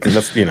just baked. And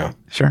that's,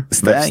 Sure.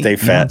 It's the stay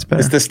fat.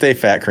 It's the stay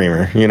fat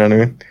creamer. You know what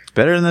I mean? It's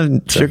better than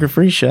the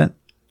sugar-free shit.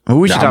 Well,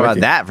 we should talk about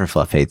that for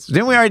Fluff Hates.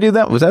 Didn't we already do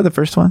that? Was that the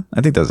first one?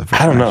 I think that was the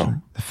first one. I don't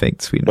know. The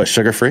fake sweet. What,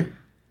 sugar-free?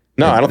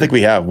 No, I don't think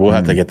we have. We'll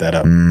have to get that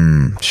up.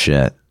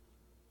 Shit.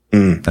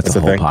 That's a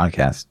whole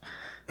podcast.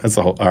 That's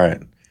a whole. All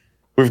right.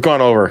 We've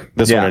gone over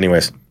this one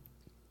anyways.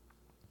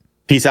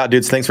 Peace out,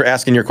 dudes. Thanks for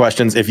asking your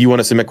questions. If you want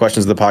to submit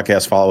questions to the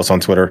podcast, follow us on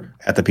Twitter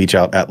at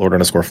ThaPchild, at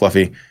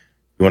Lord_Fluffy. You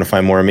want to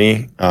find more of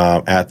me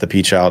at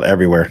ThaPchild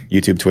everywhere.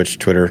 YouTube, Twitch,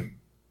 Twitter,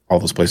 all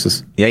those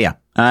places. Yeah.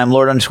 I'm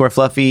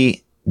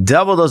Lord_Fluffy.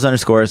 Double those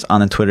underscores on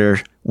the Twitter.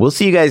 We'll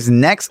see you guys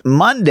next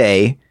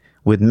Monday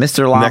with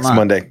Mr. Llama. Next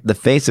Monday. The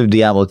face of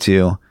Diablo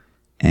 2.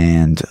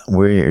 And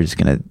we're just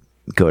going to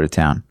go to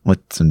town with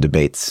some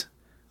debates.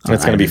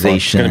 It's going to be fun.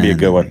 It's going to be a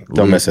good one.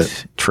 Don't miss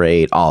it.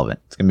 Trade, all of it.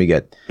 It's going to be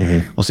good.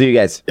 We'll see you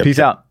guys. Peace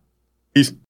out. Peace.